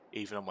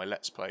 even on my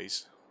Let's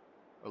Plays.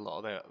 A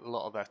lot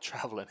of their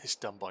travelling is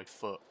done by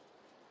foot.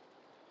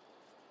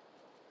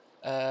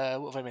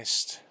 What have I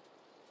missed?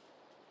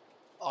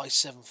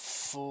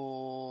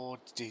 i7-4,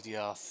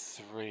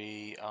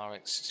 DDR3,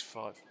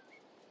 RX65.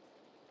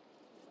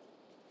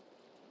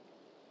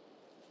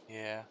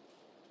 Yeah,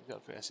 we got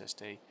a bit of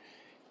SSD.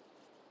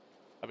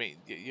 I mean,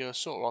 you're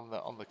sort of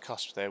on the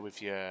cusp there with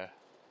your. I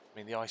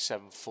mean, the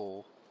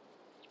i7-4.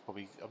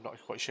 Probably, I'm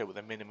not quite sure what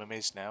the minimum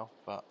is now,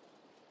 but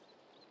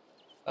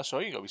that's all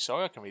right. You gotta be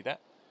sorry. I can read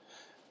that.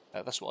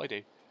 That's what I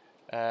do.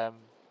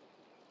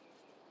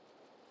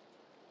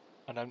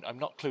 And I'm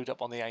not clued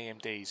up on the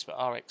AMDs, but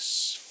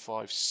RX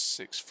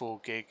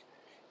 564 gig.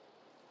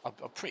 I'm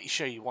pretty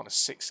sure you want a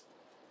 6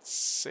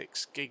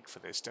 gig for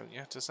this, don't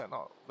you? Does that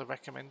not the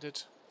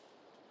recommended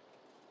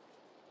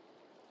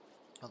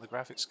on the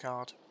graphics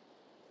card?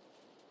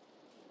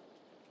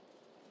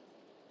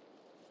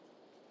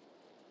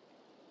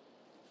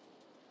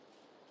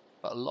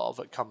 But a lot of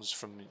it comes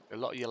from, a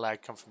lot of your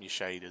lag comes from your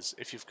shaders.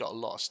 If you've got a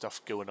lot of stuff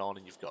going on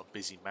and you've got a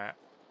busy map,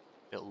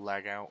 it'll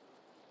lag out.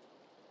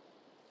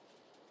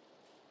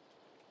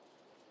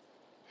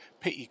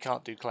 Pete, you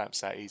can't do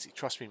clamps that easy.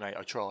 Trust me, mate,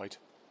 I tried.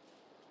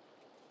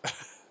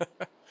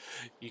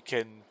 You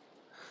can...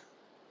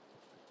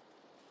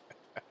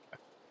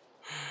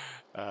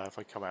 if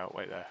I come out,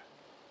 wait there.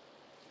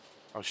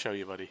 I'll show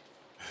you, buddy.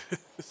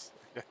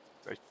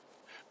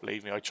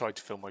 Believe me, I tried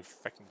to film my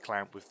fucking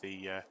clamp with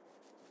the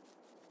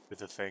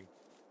thing.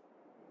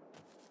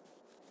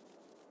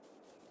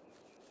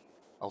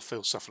 I'll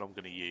feel something I'm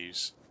going to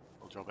use.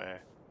 I'll drop it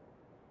here.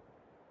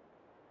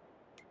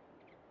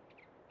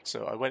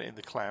 So I went in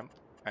the clamp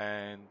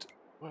and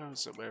where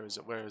is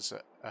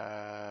it?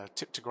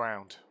 Tip to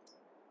ground.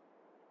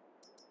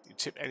 You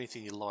tip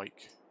anything you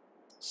like.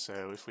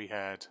 So if we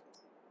had,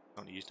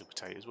 I'm not using the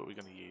potatoes, what are we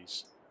going to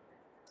use?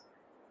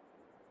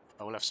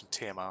 I will have some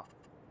TMR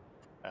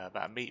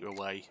about 1 metre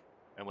away,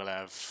 and we'll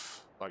have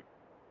like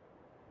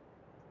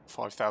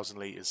 5,000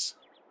 litres.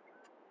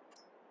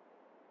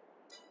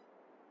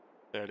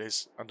 There it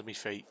is, under my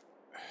feet.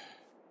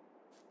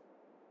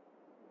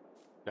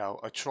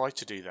 Now, I tried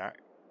to do that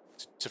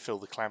to fill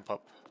the clamp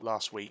up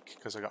last week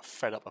because I got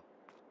fed up of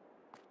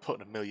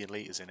putting 1 million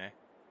litres in it,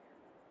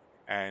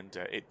 and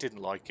it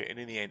didn't like it, and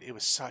in the end it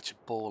was such a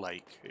ball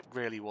ache. It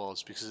really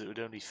was, because it would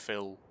only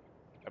fill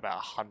about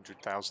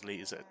 100,000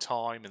 litres at a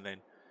time, and then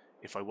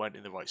if I went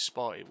in the right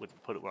spot it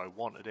wouldn't put it where I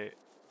wanted it.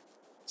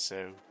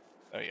 So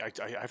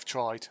I've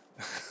tried.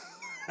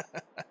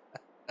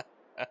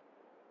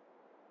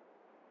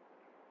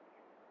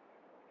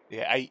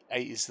 Yeah, 8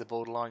 is the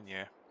borderline,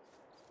 yeah.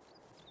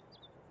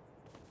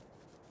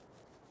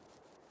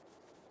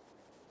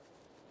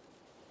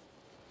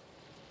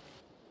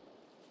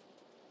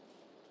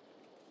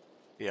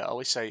 Yeah, I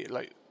always say,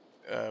 like,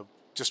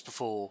 just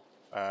before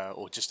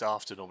or just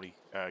after normally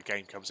a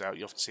game comes out,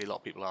 you often see a lot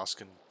of people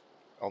asking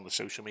on the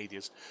social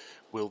medias,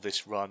 will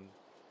this run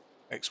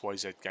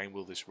XYZ game,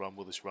 will this run,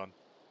 will this run?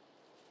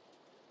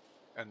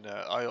 And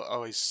I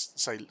always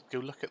say, go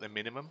look at the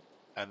minimum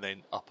and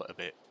then up it a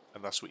bit,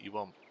 and that's what you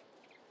want.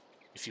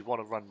 If you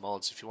want to run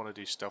mods, if you want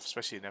to do stuff,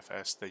 especially in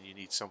FS, then you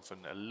need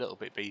something a little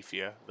bit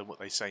beefier than what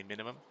they say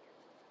minimum.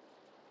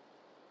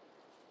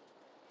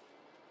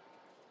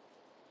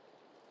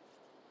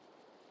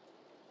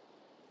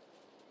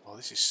 Oh,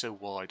 this is so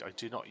wide. I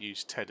do not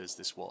use tethers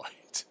this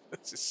wide.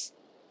 This is...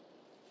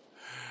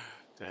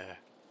 There.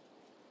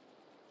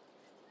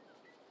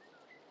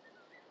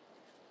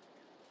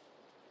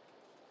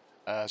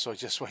 So I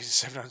just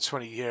wasted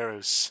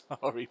 €720.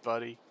 Sorry,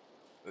 buddy.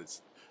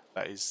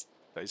 That is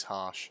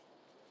harsh.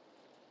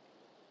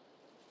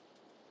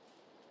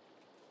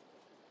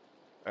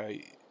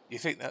 You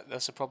think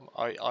that's a problem?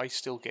 I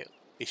still get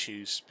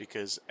issues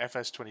because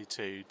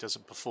FS22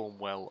 doesn't perform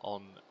well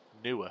on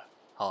newer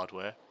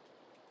hardware,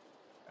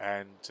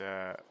 and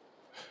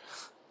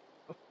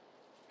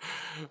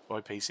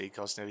my PC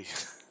costs nearly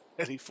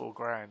 £4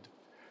 grand,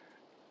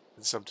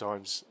 and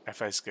sometimes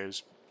FS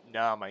goes,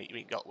 nah mate, you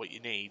ain't got what you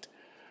need,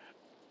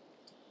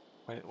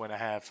 when I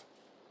have,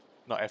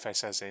 not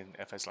FS as in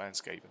FS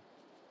landscaping.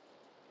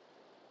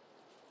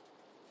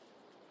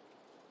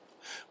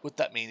 Would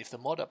that mean if the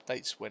mod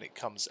updates when it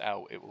comes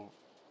out, it will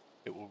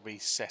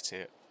reset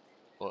it,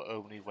 or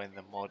only when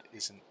the mod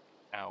isn't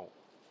out?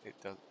 it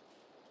does.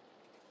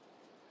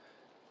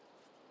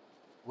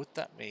 Would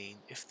that mean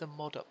if the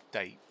mod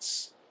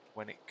updates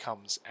when it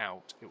comes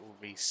out, it will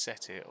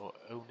reset it, or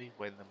only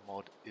when the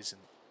mod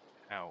isn't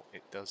out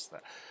it does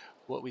that?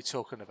 What are we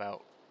talking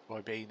about,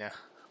 Ribena?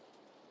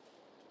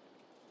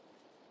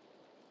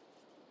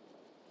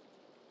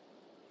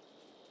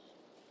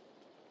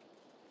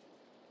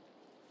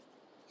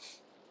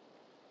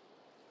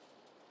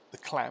 The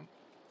clamp?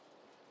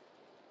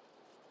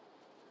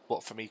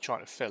 What, for me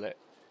trying to fill it?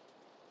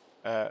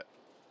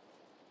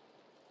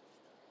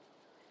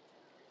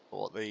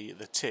 Or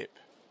the tip?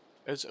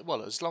 As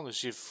well, as long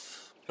as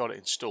you've got it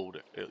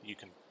installed, you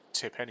can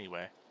tip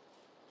anywhere.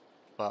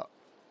 But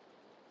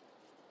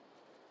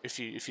if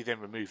you then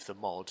remove the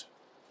mod,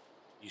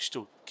 you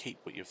still keep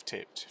what you've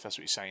tipped, if that's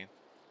what you're saying.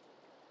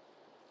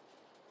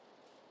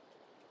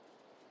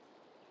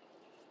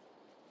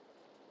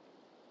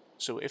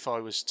 So if I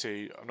was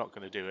to, I'm not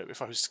going to do it,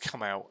 if I was to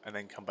come out and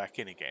then come back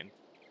in again,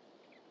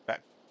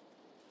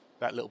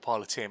 that little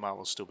pile of TMR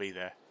will still be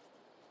there.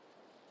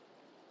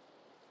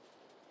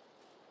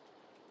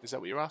 Is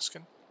that what you're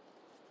asking?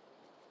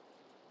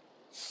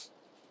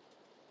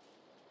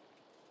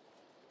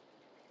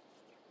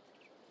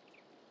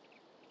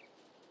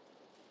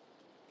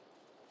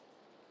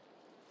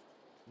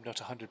 I'm not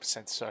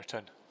 100%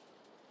 certain.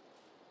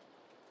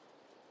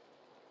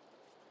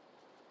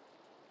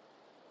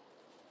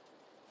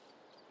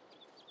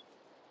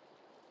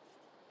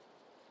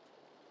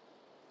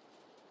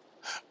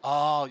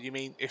 Oh, you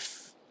mean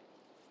if...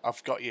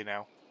 I've got you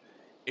now.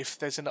 If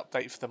there's an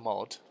update for the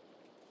mod,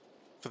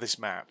 for this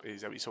map,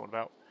 is that what you're talking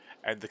about?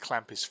 And the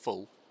clamp is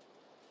full,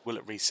 will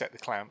it reset the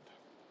clamp?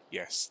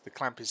 Yes, the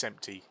clamp is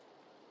empty.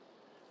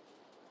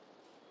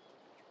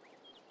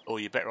 Or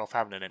you're better off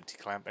having an empty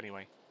clamp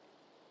anyway.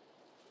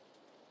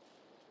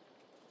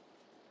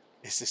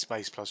 Is this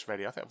Maze Plus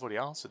ready? I think I've already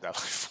answered that like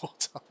 4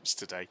 times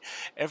today.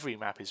 Every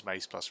map is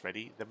Maze Plus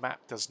ready. The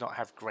map does not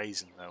have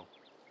grazing though.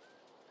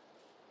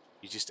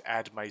 You just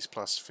add Maze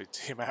Plus for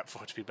your map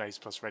for it to be Maze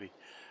Plus ready.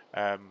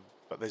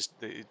 But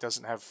it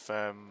doesn't have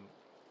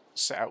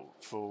set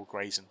out for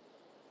grazing,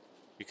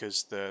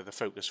 because the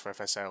focus for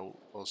FSL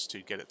was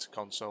to get it to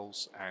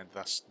consoles, and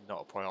that's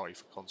not a priority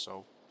for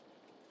console.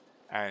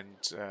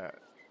 And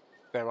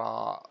there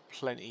are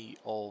plenty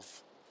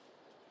of,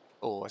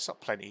 or it's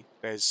not plenty,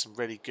 there's some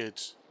really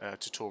good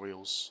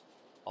tutorials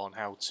on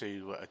how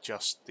to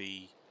adjust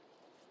the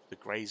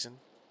grazing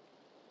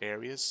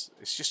areas.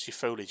 It's just your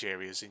foliage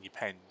areas in your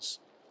pens,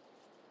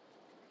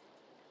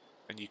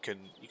 and you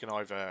can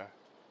either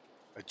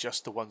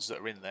adjust the ones that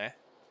are in there,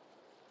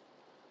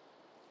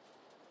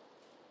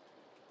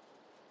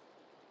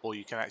 or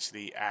you can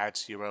actually add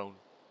your own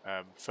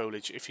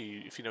foliage. If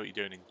you know what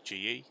you're doing in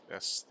GE,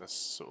 that's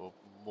sort of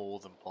more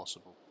than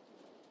possible.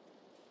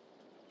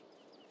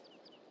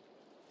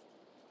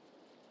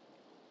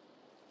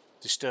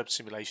 Disturbed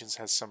Simulations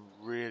has some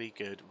really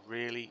good,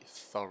 really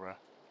thorough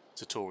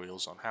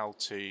tutorials on how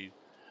to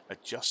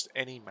adjust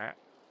any map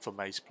for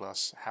Maze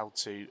Plus, how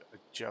to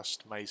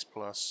adjust Maze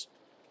Plus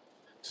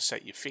to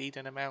set your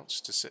feeding amounts,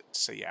 to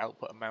set your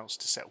output amounts,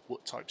 to set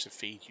what types of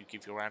feed you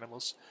give your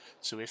animals.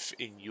 So if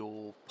in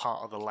your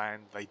part of the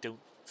land they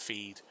don't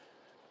feed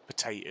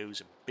potatoes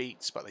and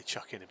beets, but they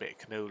chuck in a bit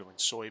of canola and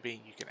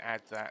soybean, you can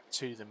add that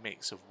to the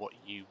mix of what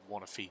you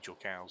want to feed your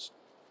cows.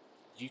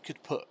 You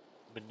could put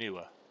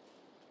manure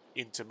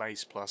into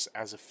Maze Plus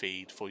as a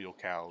feed for your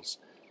cows,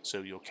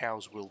 so your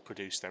cows will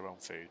produce their own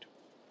food.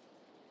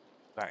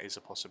 That is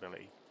a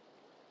possibility.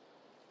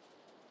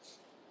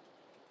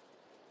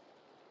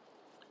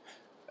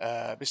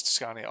 Mr.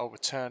 Scarney, I'll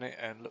return it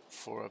and look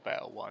for a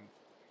better one.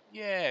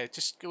 Yeah,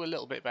 just go a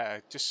little bit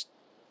better. Just,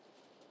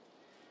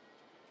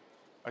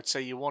 I'd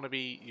say you want to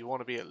be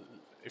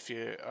if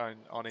you're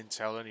on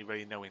Intel, only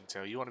really know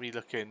Intel, you want to be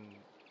looking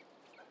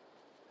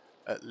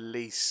at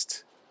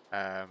least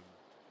 6th,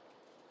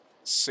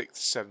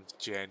 7th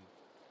gen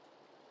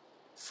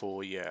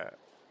for your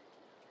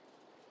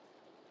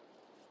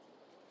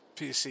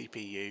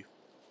CPU.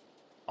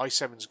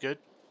 i7's good,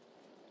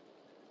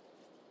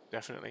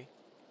 definitely.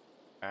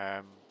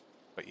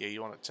 But yeah,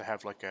 you want it to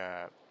have like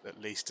at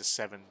least a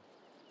 7.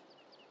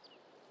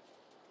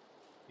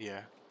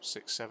 Yeah,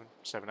 6, 7,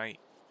 7, 8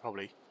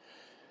 probably.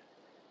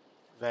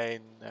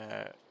 Then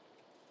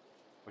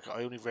like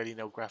I only really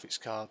know graphics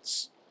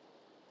cards,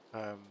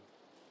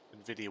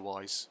 Nvidia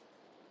wise,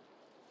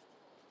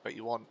 but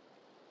you want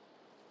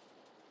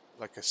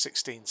like a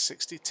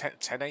 1660,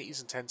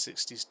 1080s and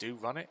 1060s do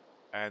run it,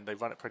 and they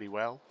run it pretty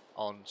well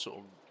on sort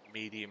of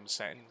medium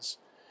settings.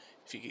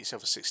 If you get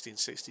yourself a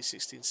 1660,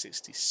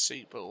 1660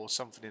 Super or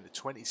something in the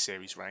 20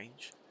 series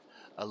range,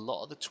 a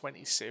lot of the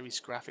 20 series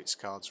graphics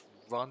cards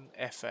run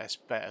FS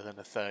better than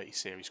a 30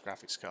 series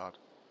graphics card.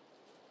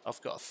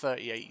 I've got a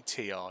 3080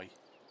 Ti. I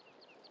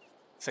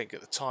think at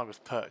the time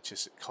of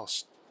purchase it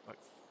cost like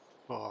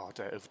over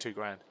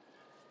 £2,000,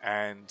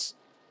 and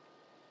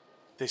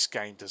this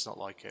game does not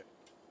like it.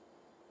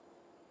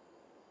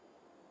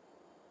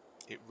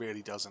 It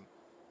really doesn't.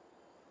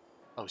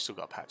 Oh, we still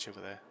got a patch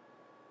over there.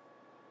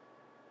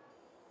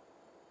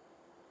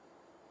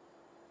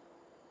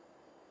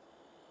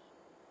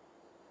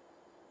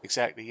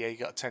 Exactly, yeah, you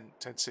got a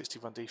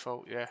 1061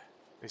 default, yeah.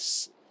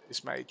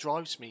 Mate, it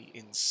drives me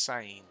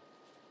insane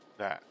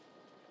that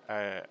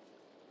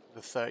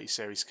the 30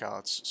 series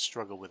cards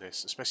struggle with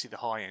this, especially the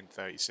high-end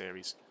 30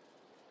 series,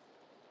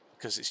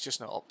 because it's just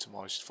not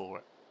optimized for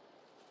it.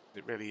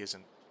 It really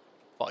isn't.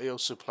 But I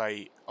also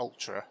play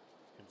Ultra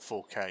in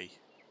 4K.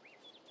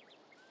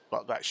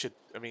 But that should,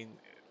 I mean,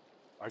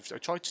 I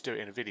tried to do it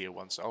in a video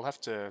once. I'll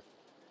have to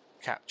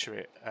capture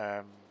it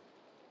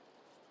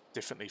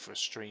differently for a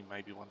stream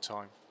maybe one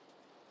time,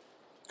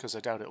 because I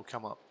doubt it'll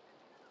come up.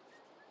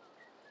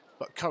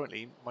 But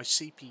currently, my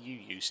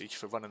CPU usage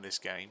for running this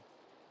game,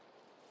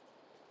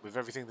 with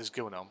everything that's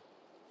going on,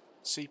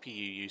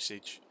 CPU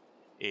usage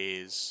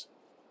is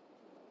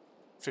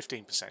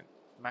 15%,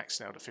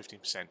 maxed out at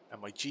 15%,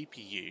 and my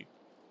GPU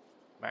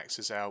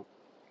maxes out,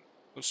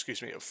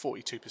 excuse me, at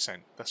 42%.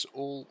 That's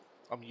all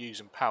I'm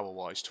using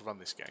power-wise to run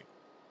this game.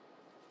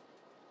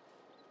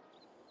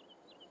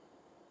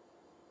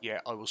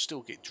 Yeah, I will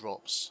still get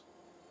drops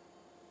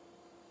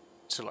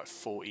to like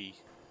 40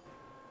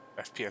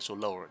 FPS or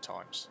lower at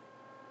times,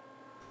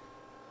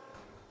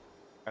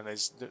 and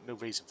there's no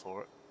reason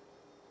for it.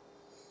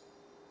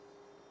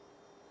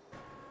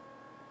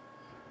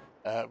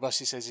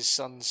 Rusty says his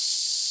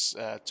son's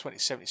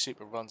 2070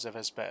 Super runs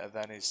FS better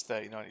than his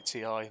 3090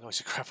 Ti. Annoys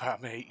the crap out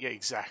of me. Yeah,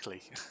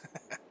 exactly.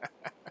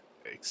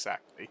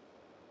 Exactly.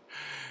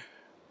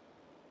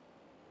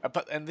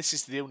 And this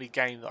is the only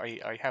game that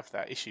I have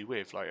that issue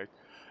with. Like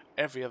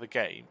every other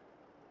game,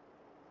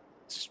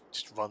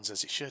 just runs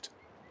as it should.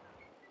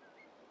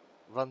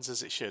 Runs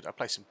as it should. I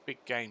play some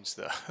big games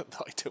that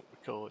that I don't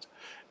record,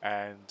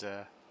 and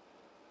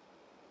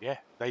yeah,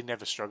 they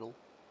never struggle.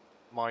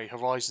 My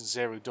Horizon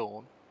Zero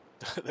Dawn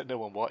that no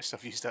one watched,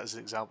 I've used that as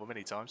an example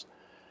many times.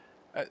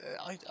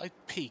 I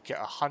peak at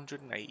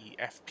 180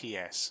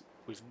 FPS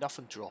with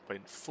nothing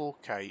dropping,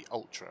 4K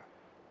Ultra.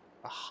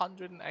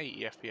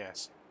 180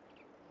 FPS.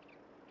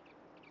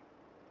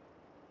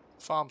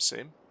 Farm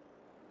Sim,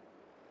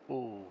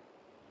 ooh,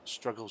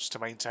 struggles to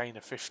maintain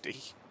a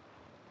 50,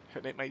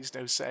 and it makes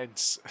no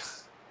sense.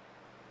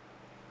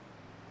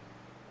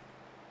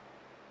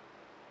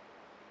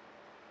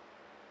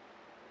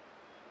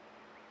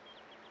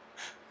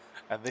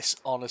 And this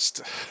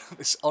honest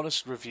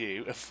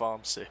review of Farm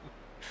Sim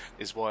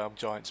is why I'm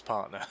Giant's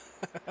partner.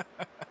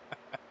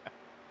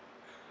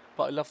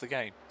 But I love the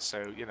game,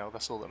 so you know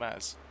that's all that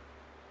matters.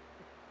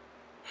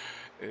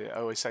 I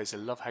always say it's a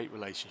love-hate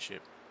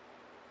relationship,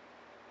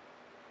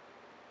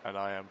 and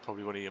I am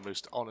probably one of your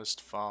most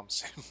honest Farm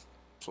Sim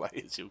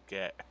players you'll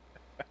get.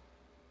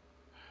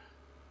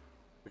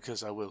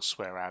 Because I will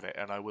swear at it,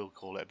 and I will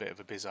call it a bit of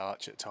a biz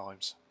arch at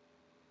times.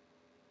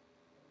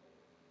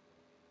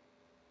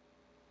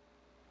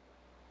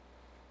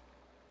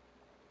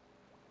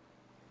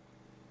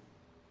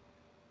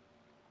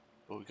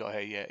 What we got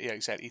here, yeah,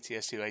 exactly.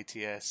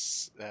 ETS2,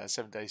 ATS,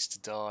 7 days to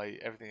die,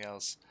 everything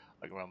else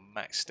I can run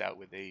maxed out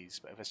with these.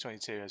 But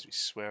FS22 has me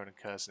swearing and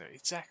cursing it.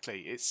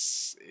 Exactly,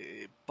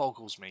 it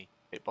boggles me.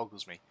 It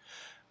boggles me.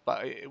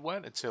 But it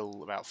weren't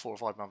until about 4 or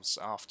 5 months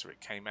after it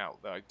came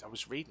out that I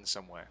was reading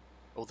somewhere.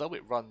 Although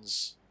it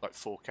runs like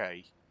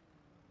 4K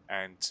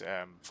and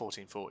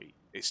 1440,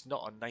 it's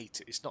not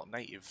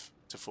native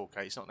to 4K.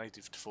 It's not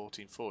native to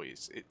 1440.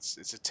 It's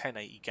a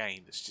 1080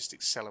 game that's just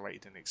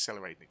accelerated and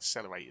accelerated and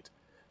accelerated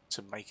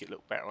to make it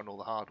look better on all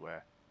the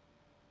hardware.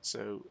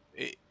 So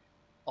it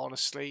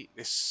honestly,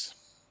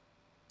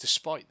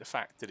 despite the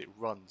fact that it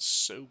runs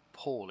so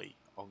poorly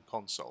on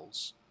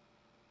consoles,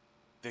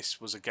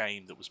 this was a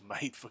game that was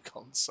made for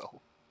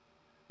console.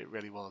 It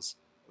really was.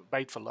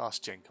 Made for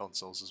last gen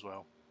consoles as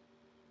well.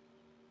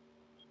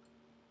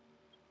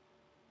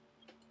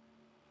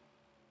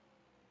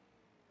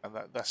 And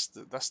that's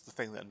the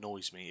thing that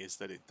annoys me, is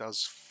that it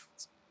does,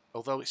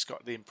 although it's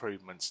got the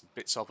improvements and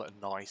bits of it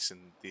are nice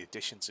and the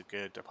additions are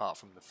good, apart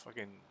from the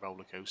fucking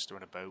roller coaster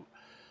and a boat,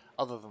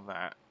 other than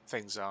that,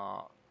 things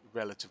are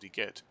relatively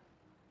good.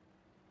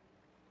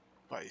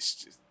 But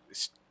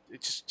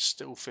it just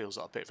still feels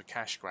like a bit of a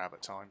cash grab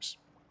at times,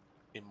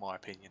 in my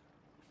opinion.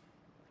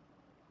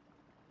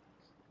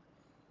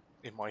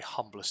 In my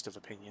humblest of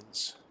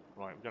opinions.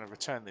 Right, we're going to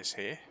return this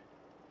here.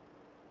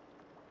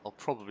 I'll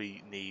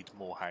probably need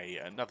more hay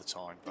at another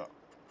time, but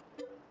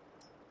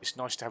it's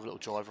nice to have a little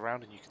drive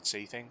around and you can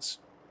see things.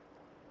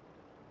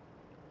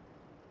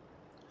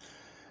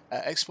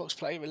 Xbox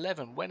Player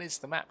 11, when is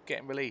the map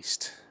getting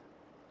released?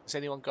 Has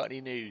anyone got any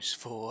news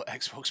for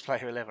Xbox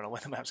Player 11 on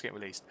when the map's getting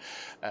released?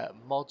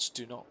 Mods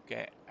do not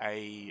get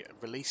a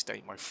release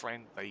date, my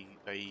friend.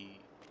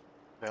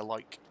 They're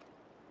like,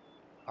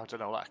 I don't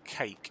know, like a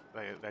cake.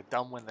 They're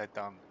done when they're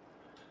done.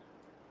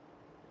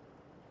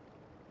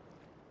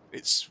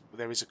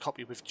 There is a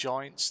copy with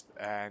Giants,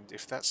 and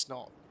if that's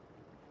not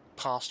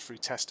passed through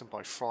testing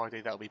by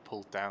Friday, that'll be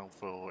pulled down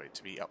for it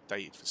to be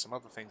updated for some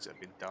other things that have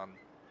been done,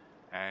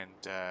 and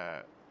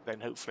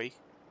then hopefully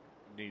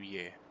New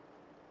Year.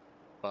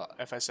 But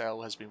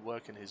FSL has been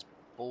working his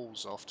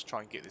balls off to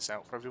try and get this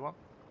out for everyone.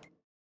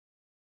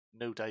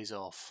 No days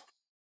off.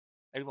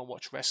 Anyone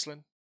watch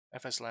wrestling?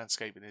 FS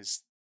Landscaping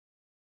is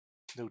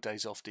No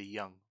Days Off the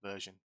Young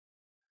version.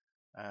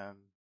 What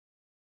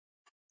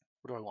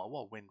do I want? I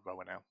want a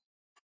windrower now.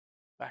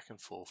 Back and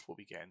forth, what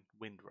we getting?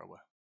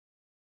 Windrower.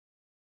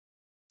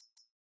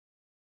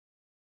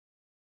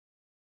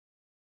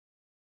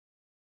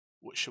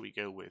 What should we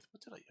go with?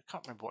 What did I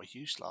can't remember what I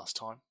used last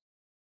time.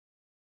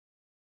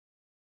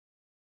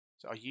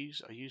 So I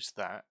used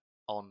that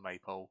on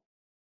Maypole,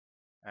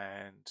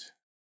 and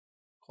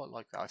quite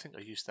like that. I think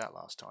I used that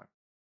last time.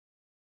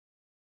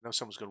 I know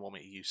someone's going to want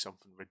me to use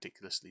something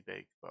ridiculously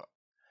big, but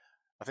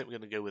I think we're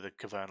going to go with a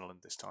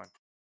Cavernaland this time.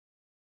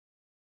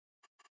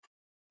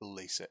 We'll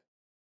lease it.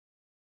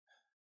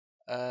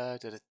 I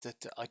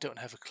don't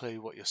have a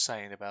clue what you're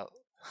saying about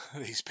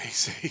these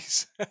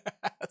PCs.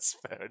 That's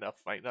fair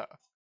enough, mate. No,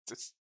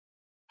 just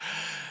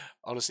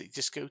honestly,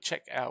 just go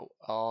check out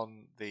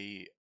on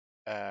the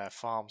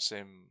Farm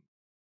Sim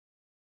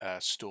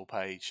store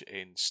page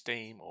in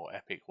Steam or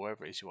Epic,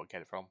 wherever it is you want to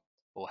get it from,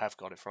 or have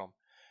got it from.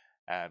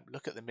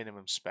 Look at the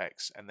minimum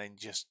specs and then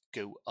just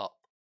go up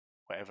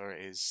whatever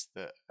it is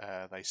that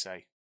they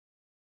say.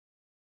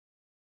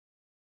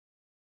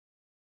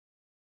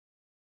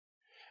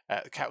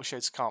 The cattle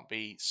sheds can't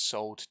be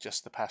sold,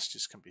 just the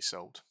pastures can be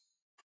sold.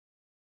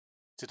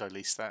 Did I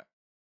lease that?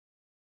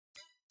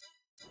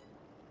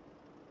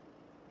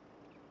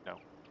 No.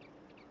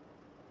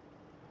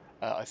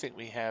 I think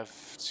we have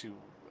to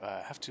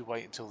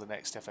wait until the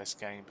next FS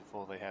game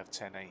before they have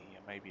 1080,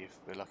 and maybe if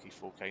we're lucky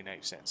 4K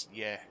native settings.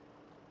 Yeah,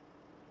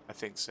 I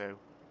think so.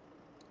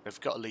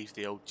 They've got to leave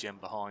the old gen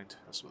behind.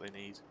 That's what they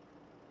need.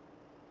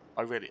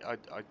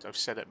 I've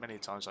said it many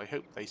times. I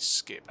hope they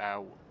skip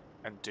out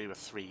and do a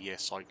 3-year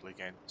cycle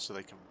again, so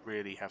they can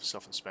really have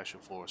something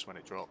special for us when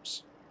it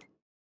drops.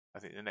 I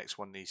think the next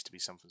one needs to be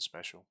something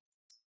special.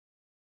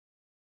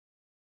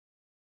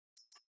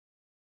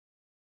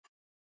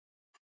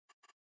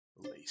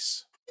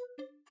 Release.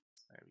 There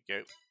we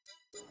go.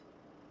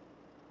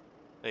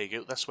 There you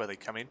go. That's where they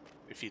come in.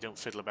 If you don't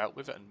fiddle about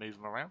with it and move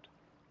them around.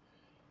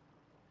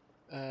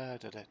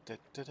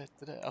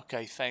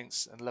 Okay,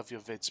 thanks, and love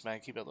your vids,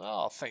 man. Keep it.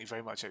 Oh, thank you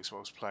very much,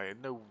 Xbox Player.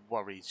 No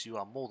worries, you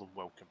are more than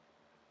welcome.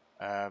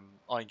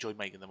 I enjoy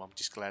making them. I'm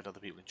just glad other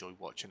people enjoy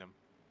watching them.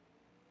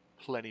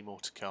 Plenty more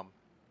to come.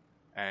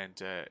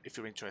 And if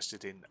you're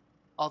interested in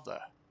other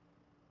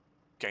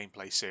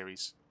gameplay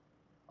series,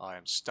 I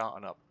am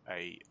starting up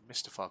a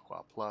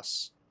MrFarquar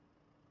Plus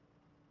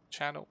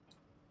channel.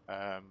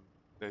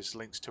 There's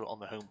links to it on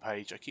the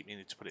homepage. I keep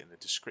meaning to put it in the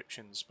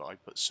descriptions, but I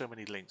put so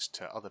many links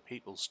to other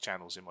people's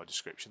channels in my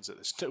descriptions that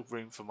there's no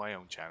room for my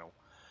own channel,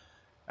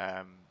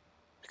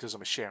 because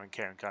I'm a sharing,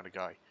 caring kind of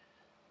guy.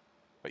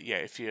 But yeah,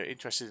 if you're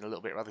interested in a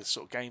little bit of other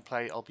sort of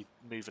gameplay, I'll be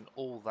moving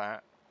all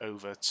that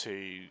over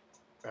to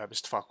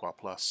MrFarquar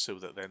Plus, so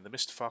that then the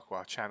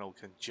MrFarquar channel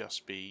can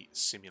just be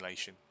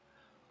simulation.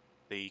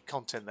 The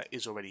content that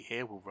is already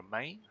here will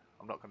remain.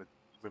 I'm not going to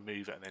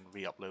remove it and then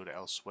re-upload it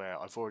elsewhere.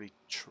 I've already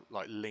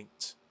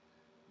linked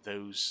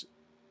those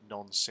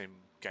non-sim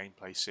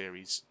gameplay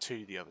series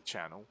to the other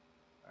channel.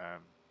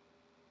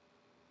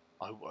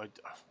 I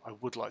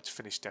would like to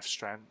finish Death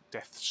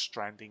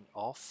Stranding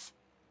off,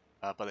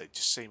 but it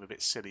just seemed a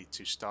bit silly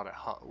to start at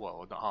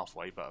well, not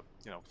halfway, but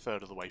you know, a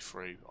third of the way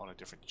through on a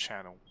different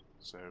channel.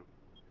 So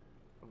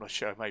I'm not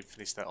sure. I may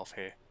finish that off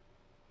here.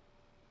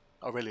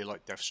 I really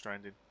like Death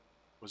Stranding.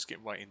 I was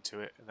getting right into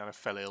it, and then I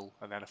fell ill,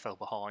 and then I fell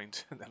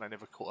behind, and then I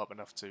never caught up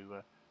enough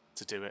to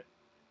do it.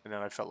 And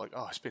then I felt like,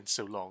 oh, it's been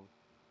so long.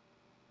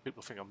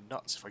 People think I'm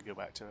nuts if I go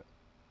back to it.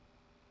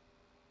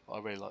 But I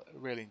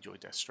really enjoy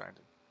Death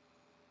Stranding.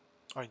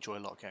 I enjoy a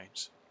lot of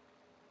games.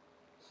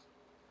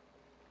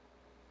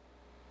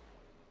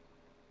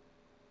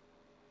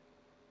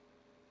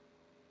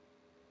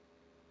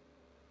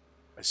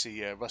 I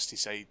see Rusty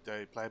say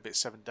they play a bit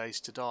 7 Days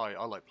to Die.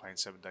 I like playing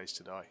 7 Days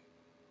to Die.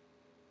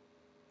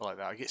 I like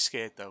that. I get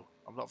scared though.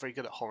 I'm not very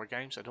good at horror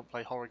games. I don't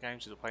play horror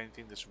games. I don't play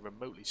anything that's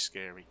remotely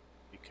scary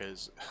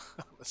because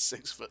I'm a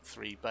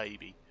 6'3"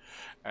 baby,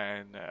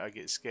 and I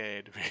get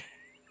scared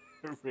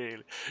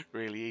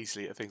really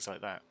easily at things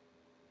like that.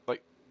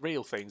 Like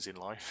real things in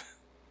life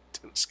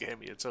don't scare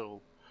me at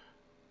all.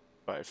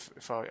 But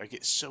if I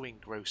get so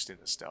engrossed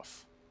into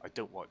stuff, I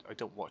don't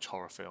watch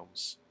horror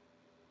films.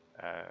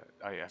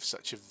 I have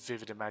such a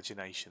vivid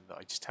imagination that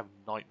I just have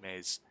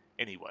nightmares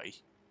anyway,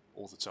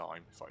 all the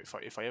time.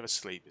 If I ever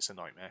sleep, it's a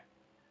nightmare.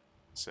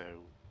 So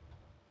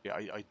yeah,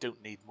 I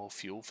don't need more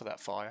fuel for that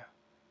fire.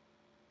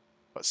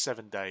 But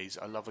 7 Days,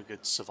 I love a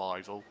good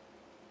survival,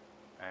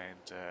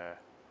 and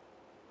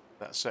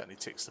that certainly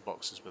ticks the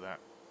boxes with that.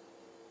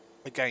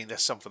 Again,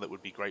 there's something that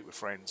would be great with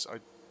friends.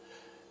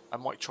 I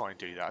might try and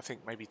do that. I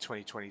think maybe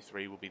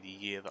 2023 will be the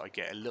year that I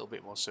get a little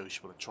bit more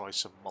sociable and try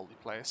some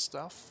multiplayer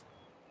stuff.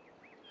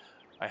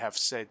 I have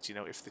said, you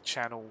know, if the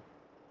channel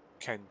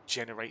can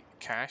generate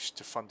cash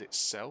to fund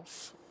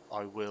itself,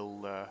 I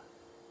will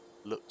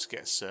look to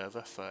get a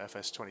server for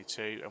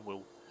FS22, and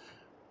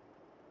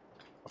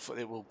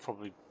it will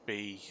probably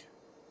be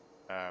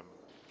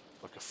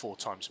like a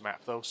 4x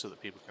map though, so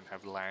that people can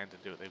have land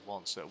and do what they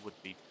want. So it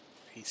would be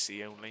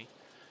PC only.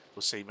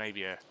 We'll see,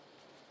 maybe a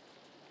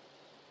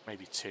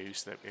maybe 2,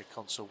 so there'd be a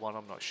console 1,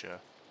 I'm not sure.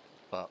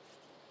 But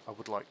I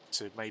would like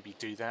to maybe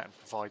do that and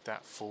provide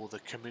that for the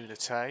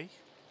community.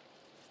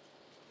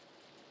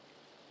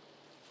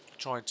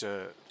 Trying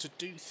to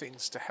do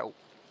things to help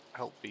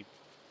be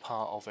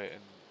part of it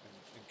and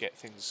get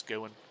things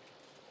going.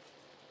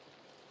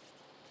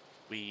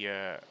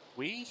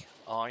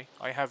 I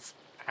have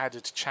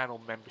added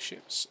channel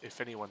memberships if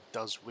anyone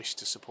does wish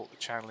to support the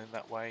channel in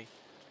that way.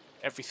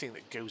 Everything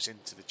that goes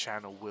into the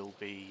channel will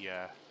be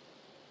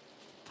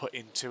put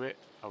into it.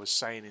 I was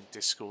saying in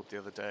Discord the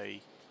other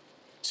day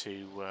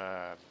to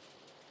I'm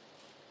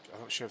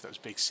not sure if that was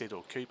Big Sid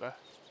or Cooper,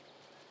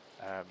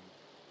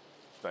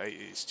 but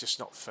it's just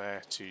not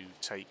fair to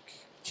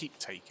keep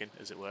taking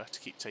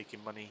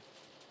money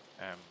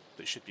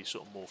that should be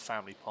sort of more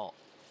family pot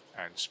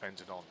and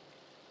spend it on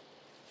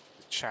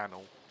the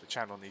channel. The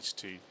channel needs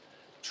to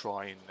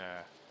try and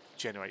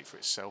generate for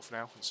itself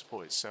now and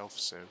support itself,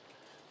 so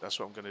that's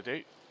what I'm going to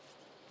do.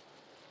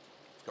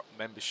 I've got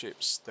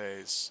memberships.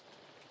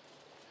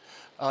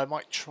 I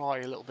might try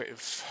a little bit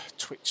of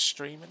Twitch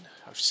streaming.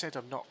 I've said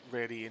I'm not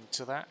really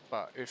into that,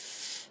 but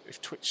if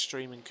Twitch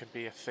streaming can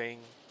be a thing,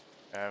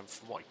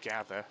 from what I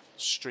gather,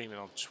 streaming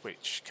on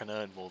Twitch can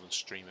earn more than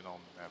streaming on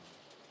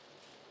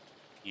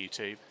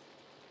YouTube.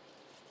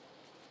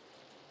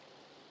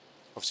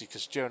 Obviously,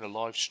 because during a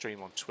live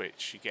stream on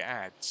Twitch, you get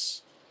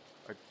ads.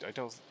 I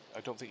don't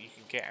think you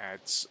can get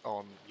ads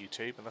on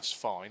YouTube, and that's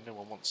fine. No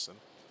one wants them,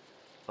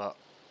 but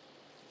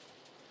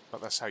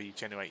that's how you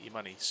generate your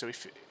money. So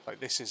if like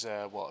this is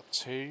a what,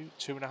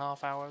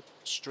 2.5 hour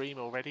stream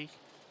already.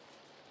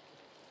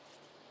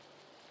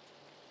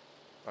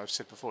 I've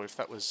said before, if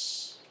that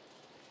was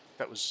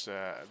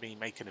me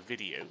making a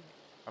video,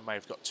 I may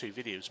have got 2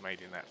 videos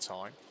made in that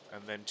time,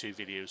 and then 2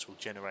 videos will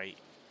generate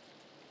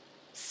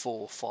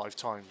 4 or 5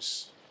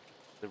 times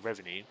the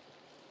revenue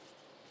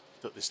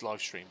that this live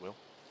stream will.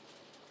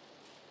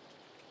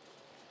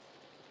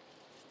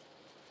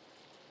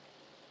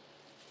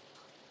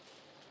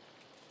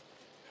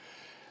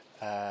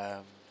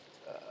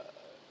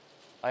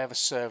 I have a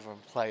server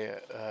and play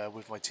it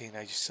with my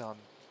teenage son.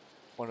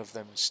 One of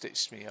them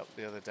stitched me up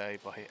the other day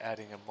by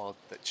adding a mod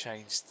that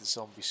changed the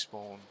zombie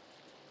spawn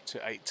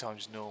to 8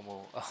 times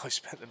normal. I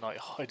spent the night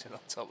hiding on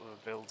top of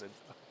a building.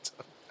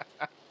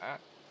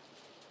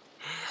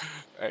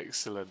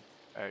 Excellent,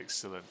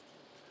 excellent.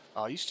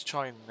 I used to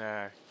try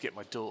and get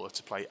my daughter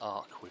to play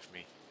Ark with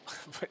me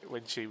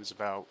when she was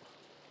about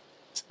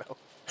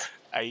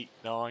 8,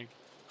 9.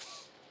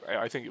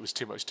 I think it was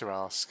too much to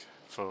ask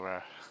for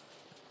a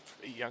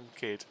young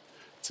kid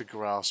to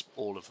grasp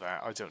all of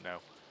that. I don't know,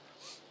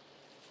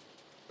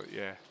 but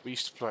yeah, we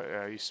used to play.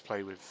 I used to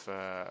play with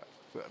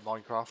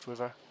Minecraft with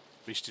her.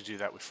 We used to do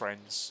that with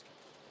friends,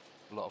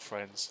 a lot of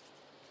friends.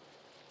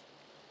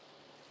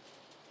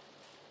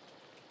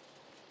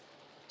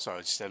 Sorry,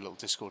 I just had a little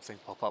Discord thing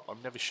pop up.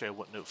 I'm never sure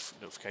what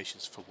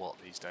notifications for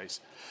what these days.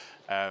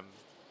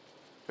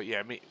 But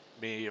yeah, me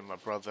and my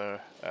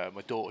brother,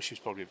 my daughter, she was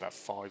probably about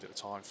 5 at the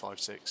time, 5,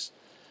 6.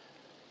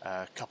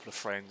 A couple of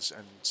friends,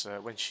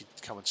 and when she'd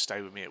come and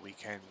stay with me at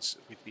weekends,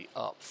 we'd be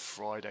up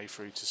Friday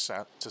through to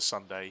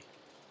Sunday,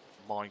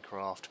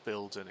 Minecraft,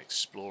 building,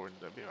 exploring.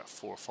 There'd be about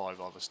 4 or 5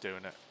 of us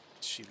doing it.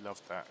 She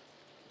loved that.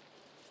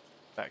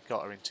 That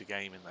got her into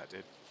gaming, that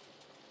did.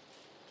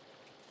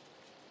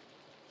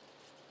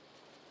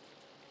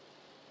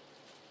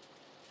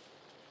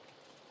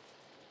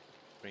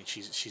 I mean,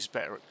 she's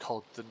better at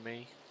COD than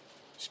me.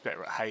 She's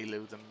better at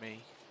Halo than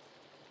me.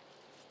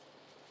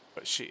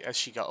 But as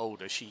she got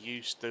older, she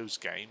used those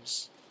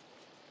games,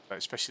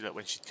 especially like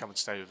when she'd come and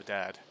stay with her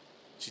dad.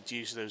 She'd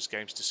use those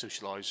games to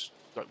socialise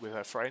like with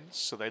her friends,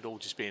 so they'd all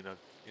just be in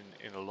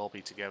a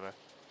lobby together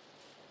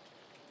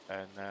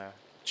and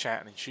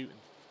chatting and shooting.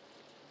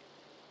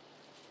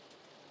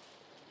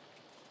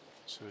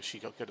 So she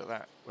got good at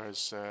that,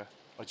 whereas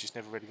I just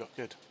never really got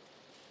good.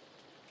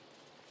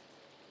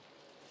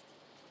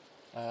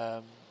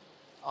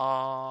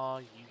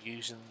 Are you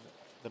using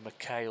the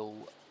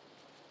McHale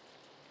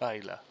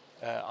baler?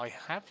 I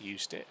have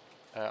used it.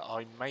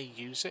 I may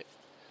use it.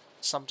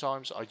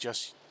 Sometimes I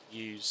just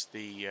use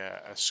the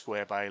a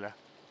square baler,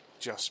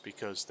 just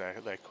because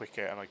they're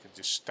quicker and I can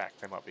just stack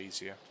them up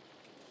easier.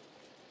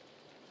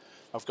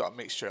 I've got a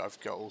mixture. I've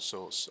got all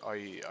sorts.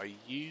 I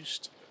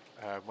used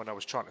when I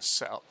was trying to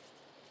set up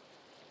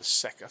the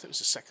second. I think it was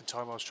the second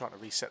time I was trying to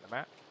reset the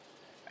map,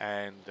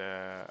 and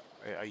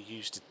I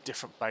used a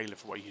different baler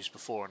for what I used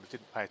before, and I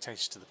didn't pay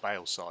attention to the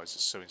bale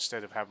sizes. So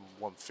instead of having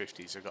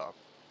 150s, I got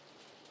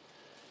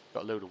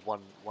a load of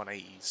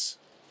 180s.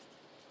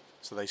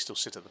 So they still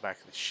sit at the back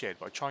of the shed,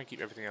 but I try and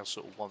keep everything else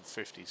sort of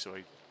 150, so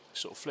I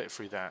sort of flit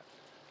through that.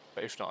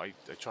 But if not, I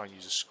try and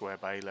use a square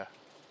baler,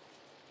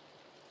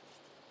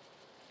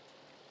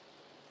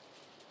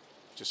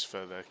 just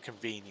for the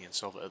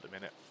convenience of it at the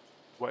minute.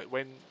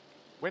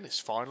 When it's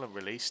final and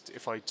released,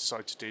 if I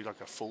decide to do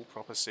like a full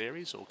proper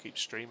series or keep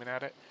streaming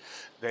at it,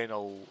 then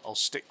I'll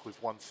stick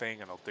with one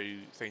thing, and I'll do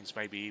things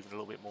maybe even a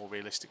little bit more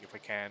realistic if I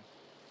can,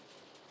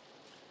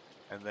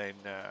 and then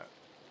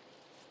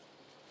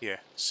yeah,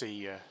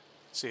 see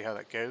how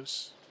that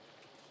goes.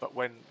 but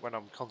when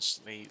I'm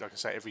constantly, like I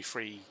say, every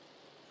 3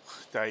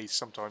 days,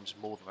 sometimes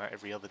more than that,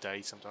 every other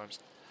day sometimes,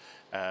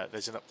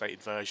 there's an updated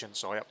version,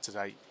 so I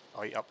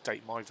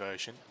update my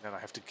version, and then I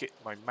have to get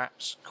my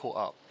maps caught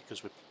up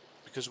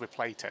because we're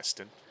play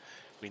testing.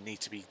 We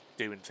need to be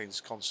doing things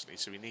constantly,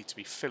 so we need to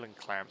be filling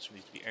clamps, we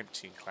need to be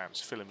emptying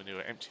clamps, filling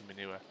manure, emptying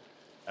manure,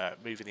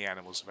 moving the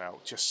animals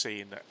about, just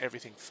seeing that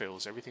everything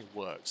fills, everything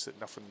works, that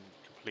nothing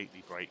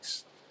completely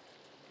breaks.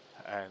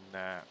 And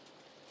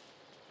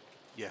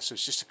yeah, so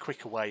it's just a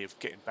quicker way of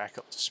getting back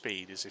up to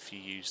speed is if you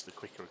use the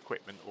quicker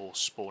equipment or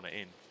spawn it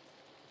in.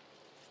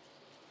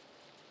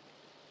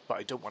 But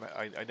I don't want to.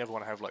 I never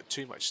want to have like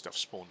too much stuff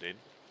spawned in,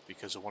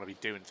 because I want to be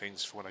doing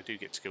things for when I do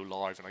get to go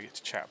live and I get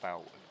to chat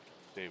about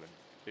and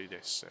do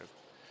this. So,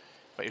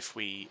 but if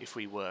we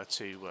were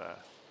to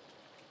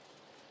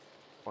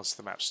once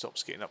the map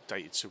stops getting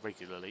updated so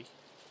regularly,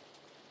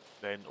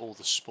 then all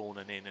the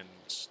spawning in and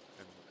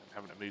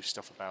having to move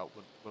stuff about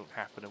won't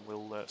happen, and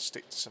we'll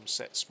stick to some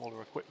set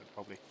smaller equipment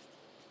probably.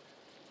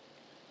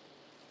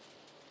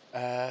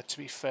 To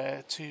be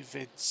fair, 2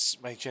 vids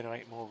may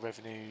generate more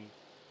revenue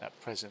at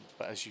present,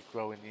 but as you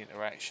grow in the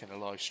interaction, a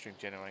live stream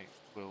generate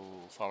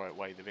will far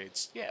outweigh the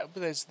vids. Yeah,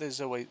 but there's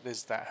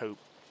that hope.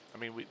 I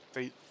mean,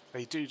 they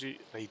do.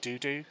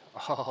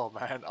 Oh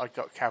man, I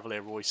got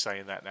Cavalier Roy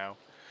saying that now.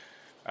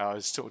 I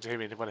was talking to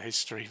him in one of his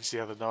streams the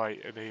other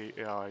night, and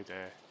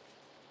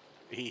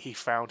he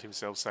found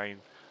himself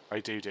saying I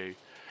do,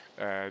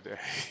 and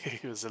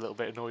he was a little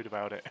bit annoyed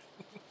about it.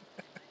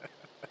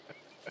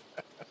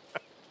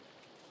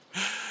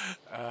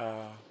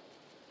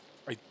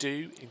 I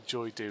do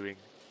enjoy doing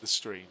the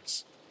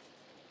streams,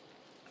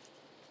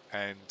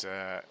 and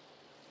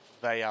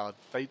they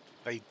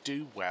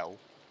do well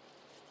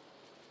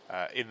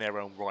in their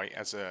own right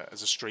as a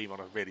stream on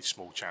a really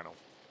small channel.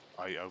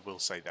 I will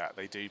say that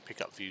they do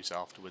pick up views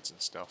afterwards and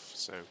stuff.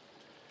 So,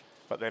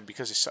 but then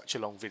because it's such a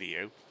long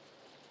video,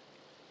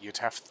 you'd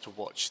have to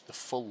watch the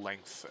full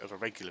length of a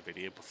regular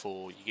video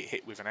before you get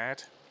hit with an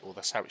ad, or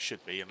that's how it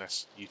should be,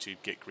 unless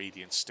YouTube get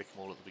greedy and stick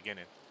them all at the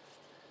beginning,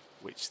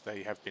 which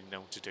they have been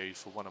known to do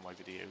for one of my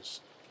videos,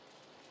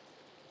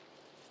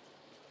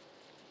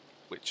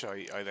 which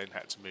I then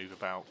had to move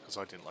about because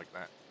I didn't like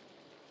that.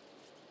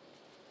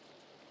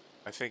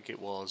 I think it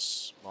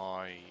was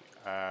my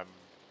I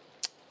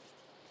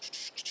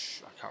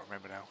can't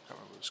remember now, can't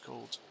remember what it was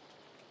called.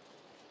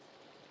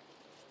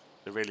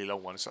 The really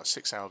long one, it's like a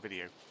 6-hour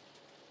video,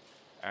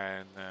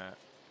 and it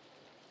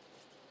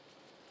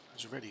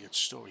was a really good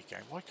story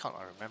game. Why can't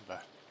I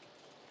remember?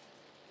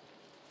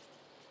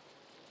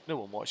 No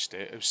one watched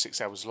it. It was 6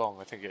 hours long.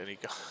 I think it only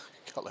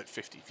got like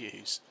 50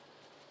 views,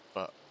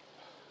 but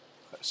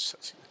it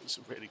was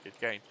a really good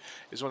game.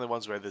 It's one of the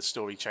ones where the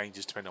story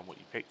changes depending on what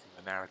you pick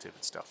and the narrative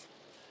and stuff.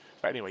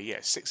 But anyway, yeah,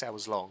 6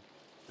 hours long.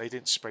 They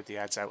didn't spread the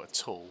ads out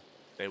at all.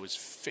 There was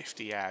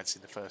 50 ads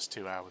in the first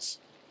 2 hours.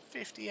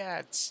 50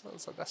 ads! I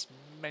was like, that's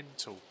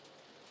mental.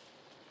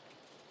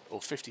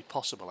 Or 50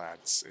 possible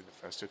ads in the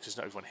first 2, because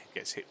not everyone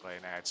gets hit by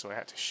an ad, so I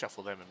had to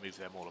shuffle them and move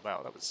them all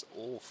about. That was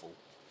awful.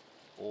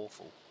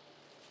 Awful.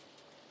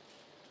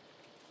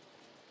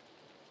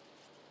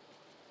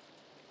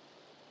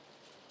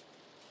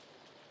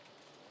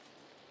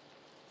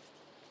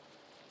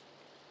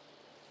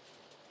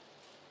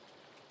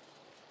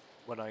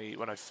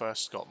 When I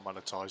first got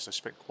monetized, I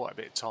spent quite a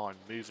bit of time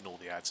moving all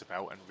the ads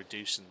about and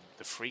reducing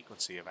the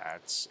frequency of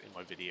ads in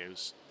my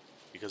videos,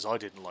 because I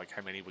didn't like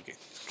how many were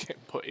getting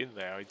put in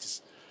there. It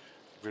just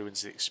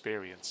ruins the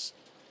experience.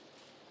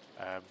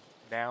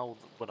 Now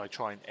when I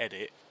try and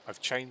edit,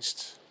 I've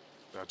changed,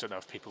 I don't know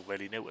if people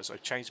really notice,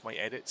 I've changed my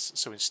edits,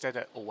 so instead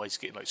of always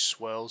getting like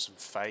swirls and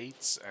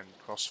fades and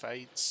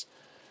crossfades,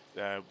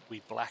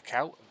 we black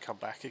out and come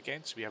back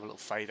again, so we have a little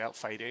fade out,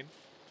 fade in,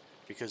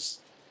 because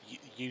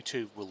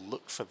YouTube will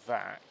look for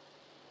that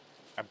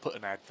and put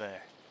an ad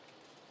there.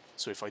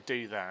 So if I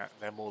do that,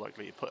 they're more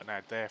likely to put an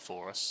ad there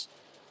for us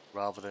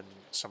rather than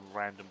some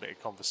random bit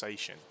of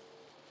conversation.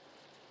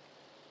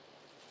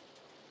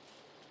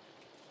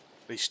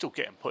 They still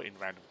get them put in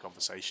random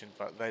conversation,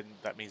 but then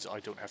that means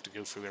I don't have to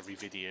go through every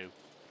video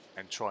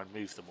and try and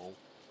move them all,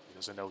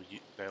 because I know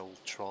they'll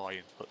try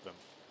and put them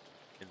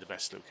in the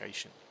best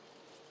location,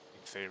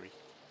 in theory.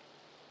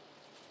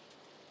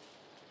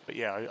 But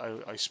yeah,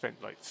 I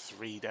spent like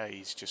 3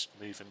 days just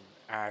moving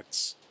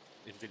ads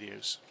in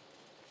videos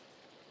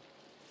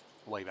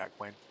way back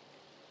when.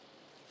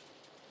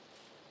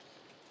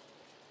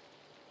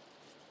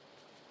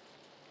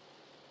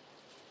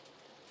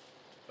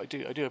 I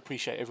do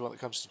appreciate everyone that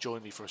comes to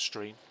join me for a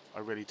stream. I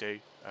really do.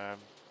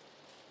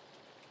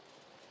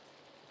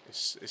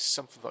 It's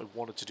something that I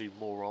wanted to do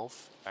more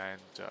of,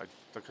 and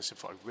like I said,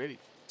 I really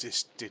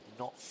just did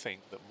not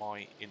think that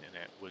my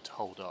internet would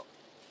hold up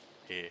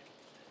here.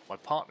 My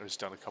partner has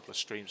done a couple of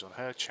streams on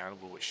her channel,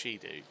 which she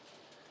do,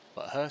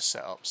 but her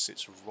setup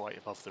sits right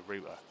above the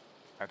router,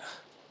 and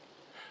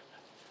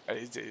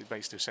it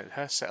makes no sense.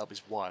 Her setup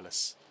is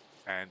wireless,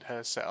 and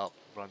her setup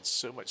runs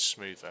so much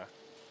smoother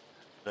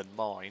than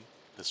mine.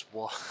 That's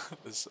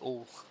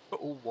all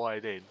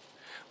wired in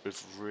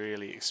with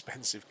really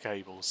expensive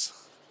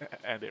cables.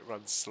 and it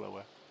runs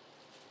slower.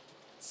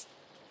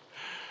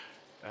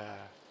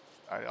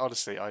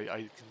 Honestly, I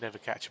can never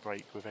catch a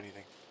break with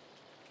anything.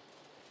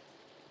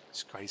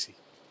 It's crazy.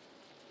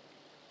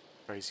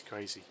 Crazy,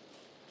 crazy.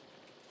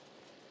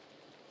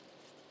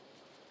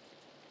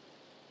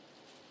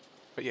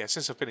 But yeah,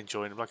 since I've been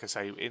enjoying them, like I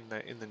say, in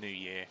the new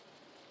year,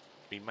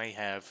 we may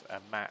have a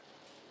map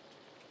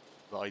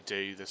that I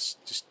do that's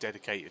just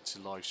dedicated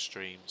to live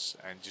streams,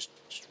 and just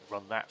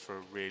run that for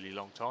a really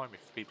long time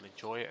if people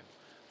enjoy it and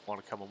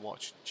want to come and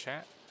watch and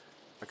chat.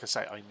 Like I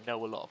say, I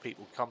know a lot of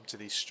people come to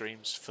these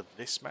streams for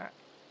this map,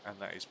 and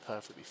that is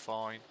perfectly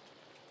fine,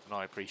 and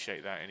I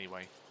appreciate that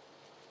anyway.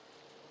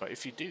 But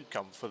if you do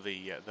come for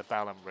the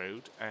Ballam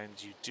road and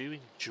you do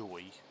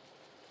enjoy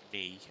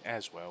me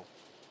as well,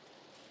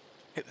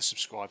 hit the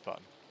subscribe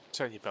button,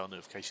 turn your bell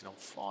notification on,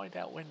 find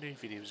out when new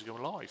videos are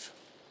going live.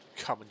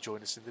 Come and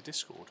join us in the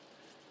Discord.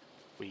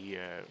 We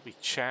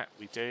chat,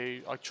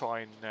 I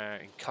try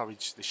and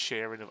encourage the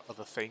sharing of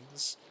other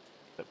things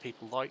that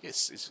people like.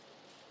 It's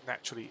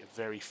naturally a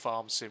very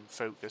farm sim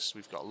focused.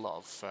 We've got a lot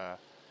of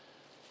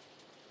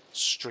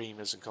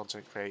streamers and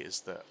content creators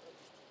that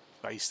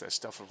base their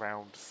stuff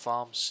around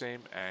farm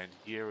sim and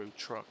Euro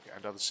Truck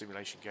and other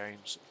simulation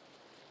games.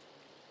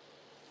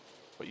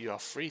 But you are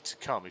free to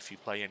come if you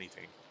play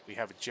anything. We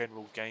have a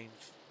general game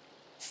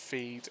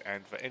feed,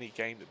 and for any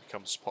game that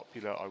becomes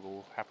popular, I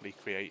will happily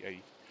create a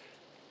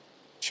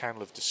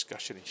channel of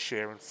discussion and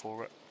sharing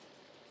for it.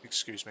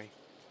 Excuse me.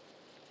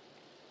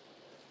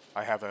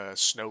 I have a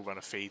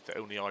SnowRunner feed that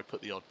only I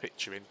put the odd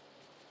picture in,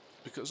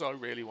 because I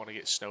really want to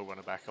get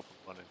SnowRunner back up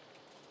and running.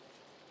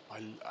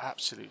 I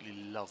absolutely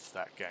love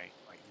that game.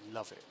 I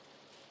love it.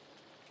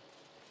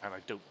 And I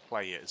don't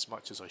play it as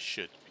much as I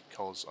should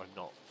because I'm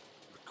not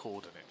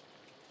recording it.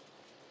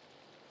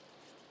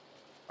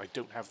 I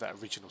don't have that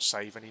original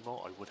save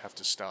anymore. I would have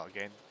to start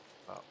again.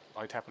 But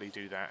I'd happily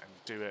do that and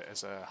do it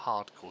as a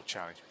hardcore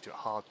challenge. We do a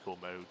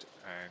hardcore mode,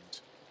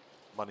 and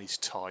money's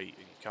tight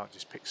and you can't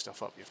just pick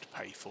stuff up. You have to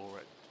pay for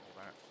it and all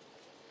that.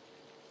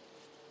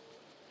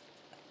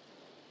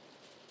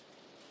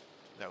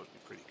 That would be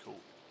pretty cool.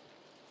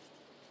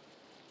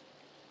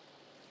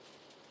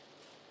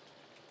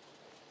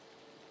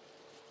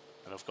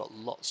 And I've got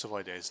lots of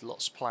ideas,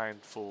 lots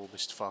planned for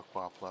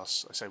MrFarquar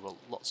Plus. I say, well,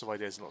 lots of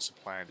ideas and lots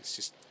of planned. It's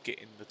just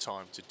getting the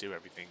time to do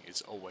everything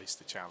is always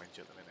the challenge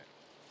at the minute.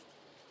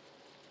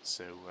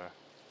 So,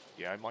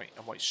 yeah, I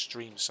might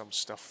stream some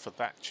stuff for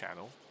that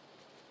channel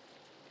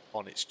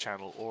on its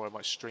channel, or I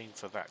might stream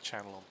for that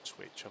channel on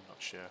Twitch. I'm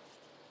not sure.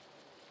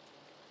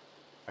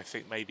 I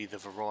think maybe the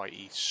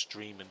variety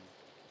streaming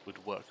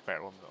would work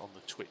better on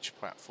the Twitch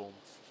platform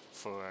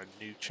for a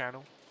new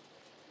channel.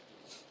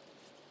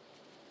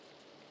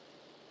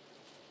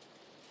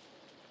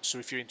 So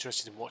if you're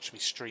interested in watching me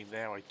stream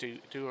there, I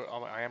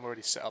am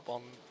already set up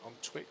on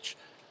Twitch.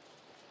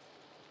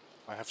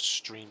 I have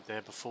streamed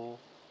there before.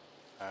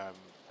 I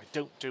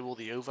don't do all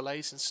the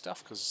overlays and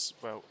stuff because,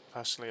 well,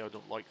 personally I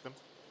don't like them.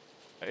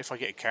 If I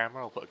get a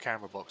camera, I'll put a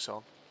camera box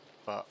on,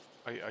 but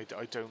I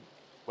don't.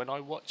 When I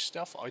watch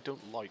stuff, I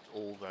don't like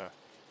all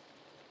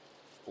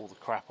the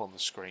crap on the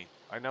screen.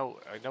 I know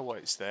why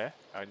it's there.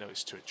 I know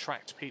it's to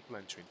attract people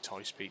and to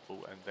entice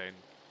people, and then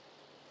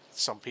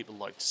some people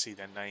like to see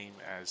their name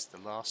as the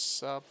last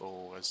sub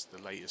or as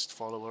the latest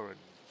follower and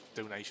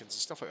donations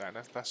and stuff like that,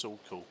 and that's all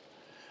cool.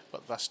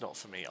 But that's not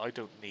for me. I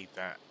don't need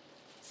that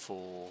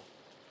for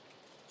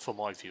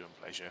my viewing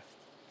pleasure.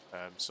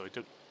 So I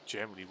don't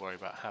generally worry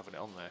about having it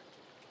on there.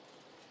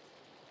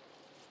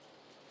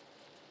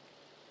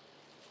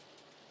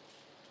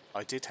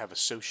 I did have a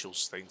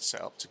socials thing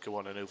set up to go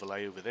on an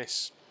overlay over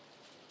this.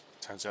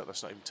 Turns out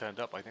that's not even turned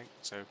up, I think.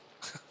 So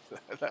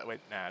that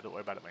went, nah, don't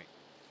worry about it, mate.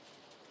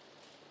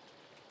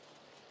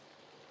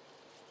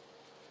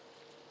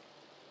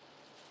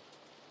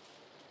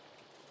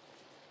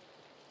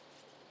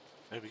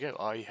 There we go.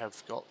 I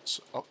have got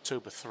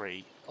October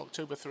 3.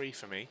 October 3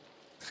 for me,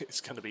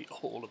 it's going to be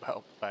all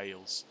about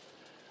bales.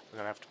 I'm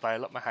going to have to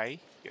bale up my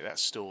hay, get that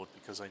stored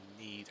because I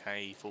need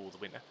hay for the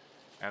winter.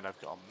 And I've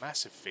got a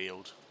massive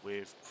field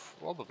with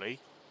probably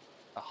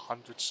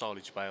 100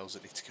 silage bales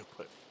that need to go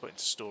put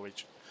into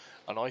storage.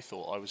 And I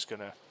thought I was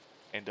going to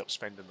end up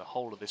spending the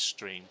whole of this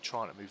stream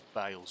trying to move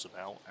bales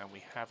about, and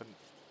we haven't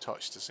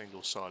touched a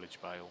single silage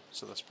bale.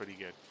 So that's pretty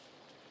good.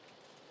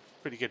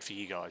 Pretty good for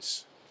you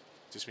guys.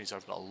 Just means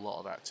I've got a lot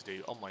of that to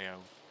do on my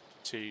own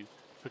to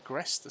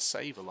progress the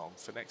save along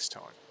for next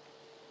time.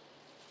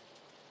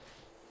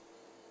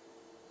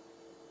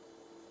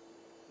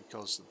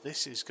 Because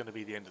this is going to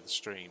be the end of the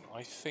stream.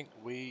 I think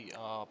we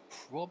are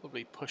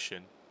probably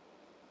pushing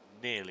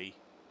nearly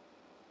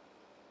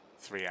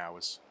 3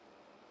 hours.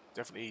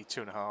 Definitely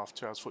 2.5,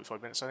 2 hours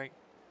 45 minutes, I think.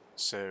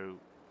 So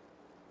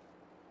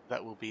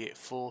that will be it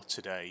for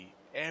today.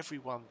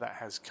 Everyone that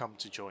has come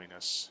to join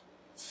us,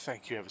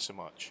 thank you ever so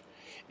much.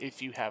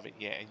 If you haven't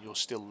yet and you're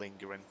still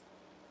lingering,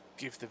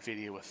 give the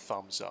video a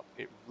thumbs up.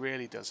 It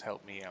really does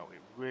help me out.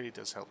 It really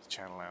does help the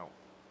channel out.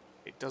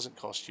 It doesn't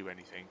cost you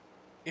anything.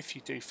 If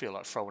you do feel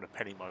like throwing a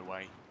penny my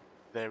way,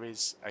 there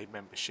is a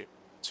membership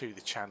to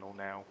the channel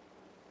now.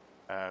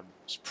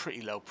 It's a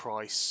pretty low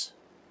price.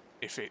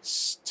 If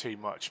it's too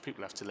much,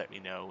 people have to let me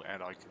know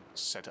and I can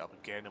set it up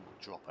again and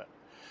we'll drop it.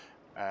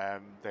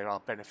 There are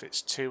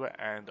benefits to it,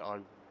 and I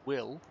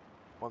will,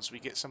 once we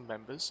get some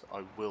members,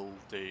 I will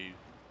do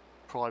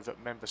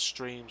private member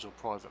streams or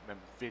private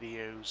member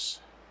videos.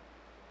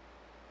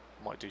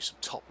 Might do some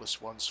topless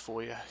ones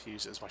for you,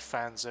 use it as my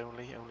fans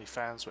only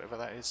fans, whatever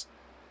that is.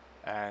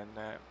 And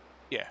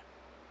yeah,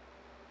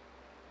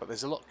 but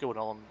there's a lot going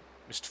on.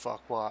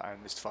 MrFarquar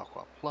and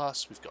MrFarquar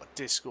Plus, we've got a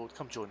Discord,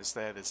 come join us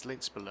there, there's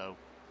links below.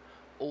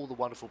 All the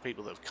wonderful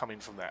people that have come in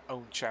from their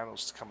own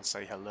channels to come and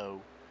say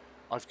hello,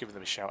 I've given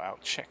them a shout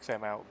out. Check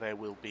them out, there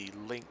will be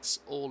links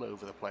all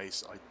over the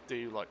place. I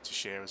do like to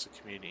share as a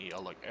community. I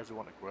like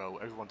everyone to grow,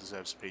 everyone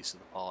deserves a piece of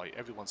the pie,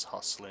 everyone's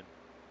hustling,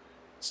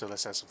 so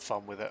let's have some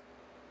fun with it.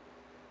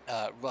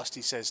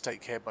 Rusty says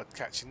take care bud,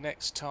 catch you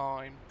next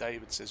time.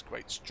 David says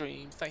great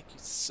stream, thank you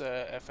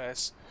sir.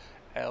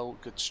 FSL,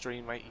 good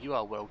stream mate, you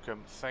are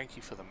welcome, thank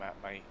you for the map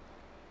mate.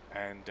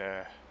 And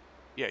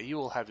yeah, you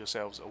all have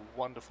yourselves a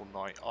wonderful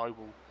night. I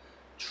will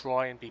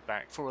try and be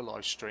back for a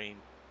live stream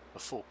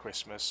before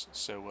Christmas,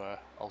 so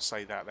I'll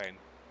say that then.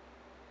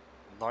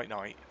 Night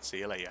night, see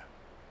you later.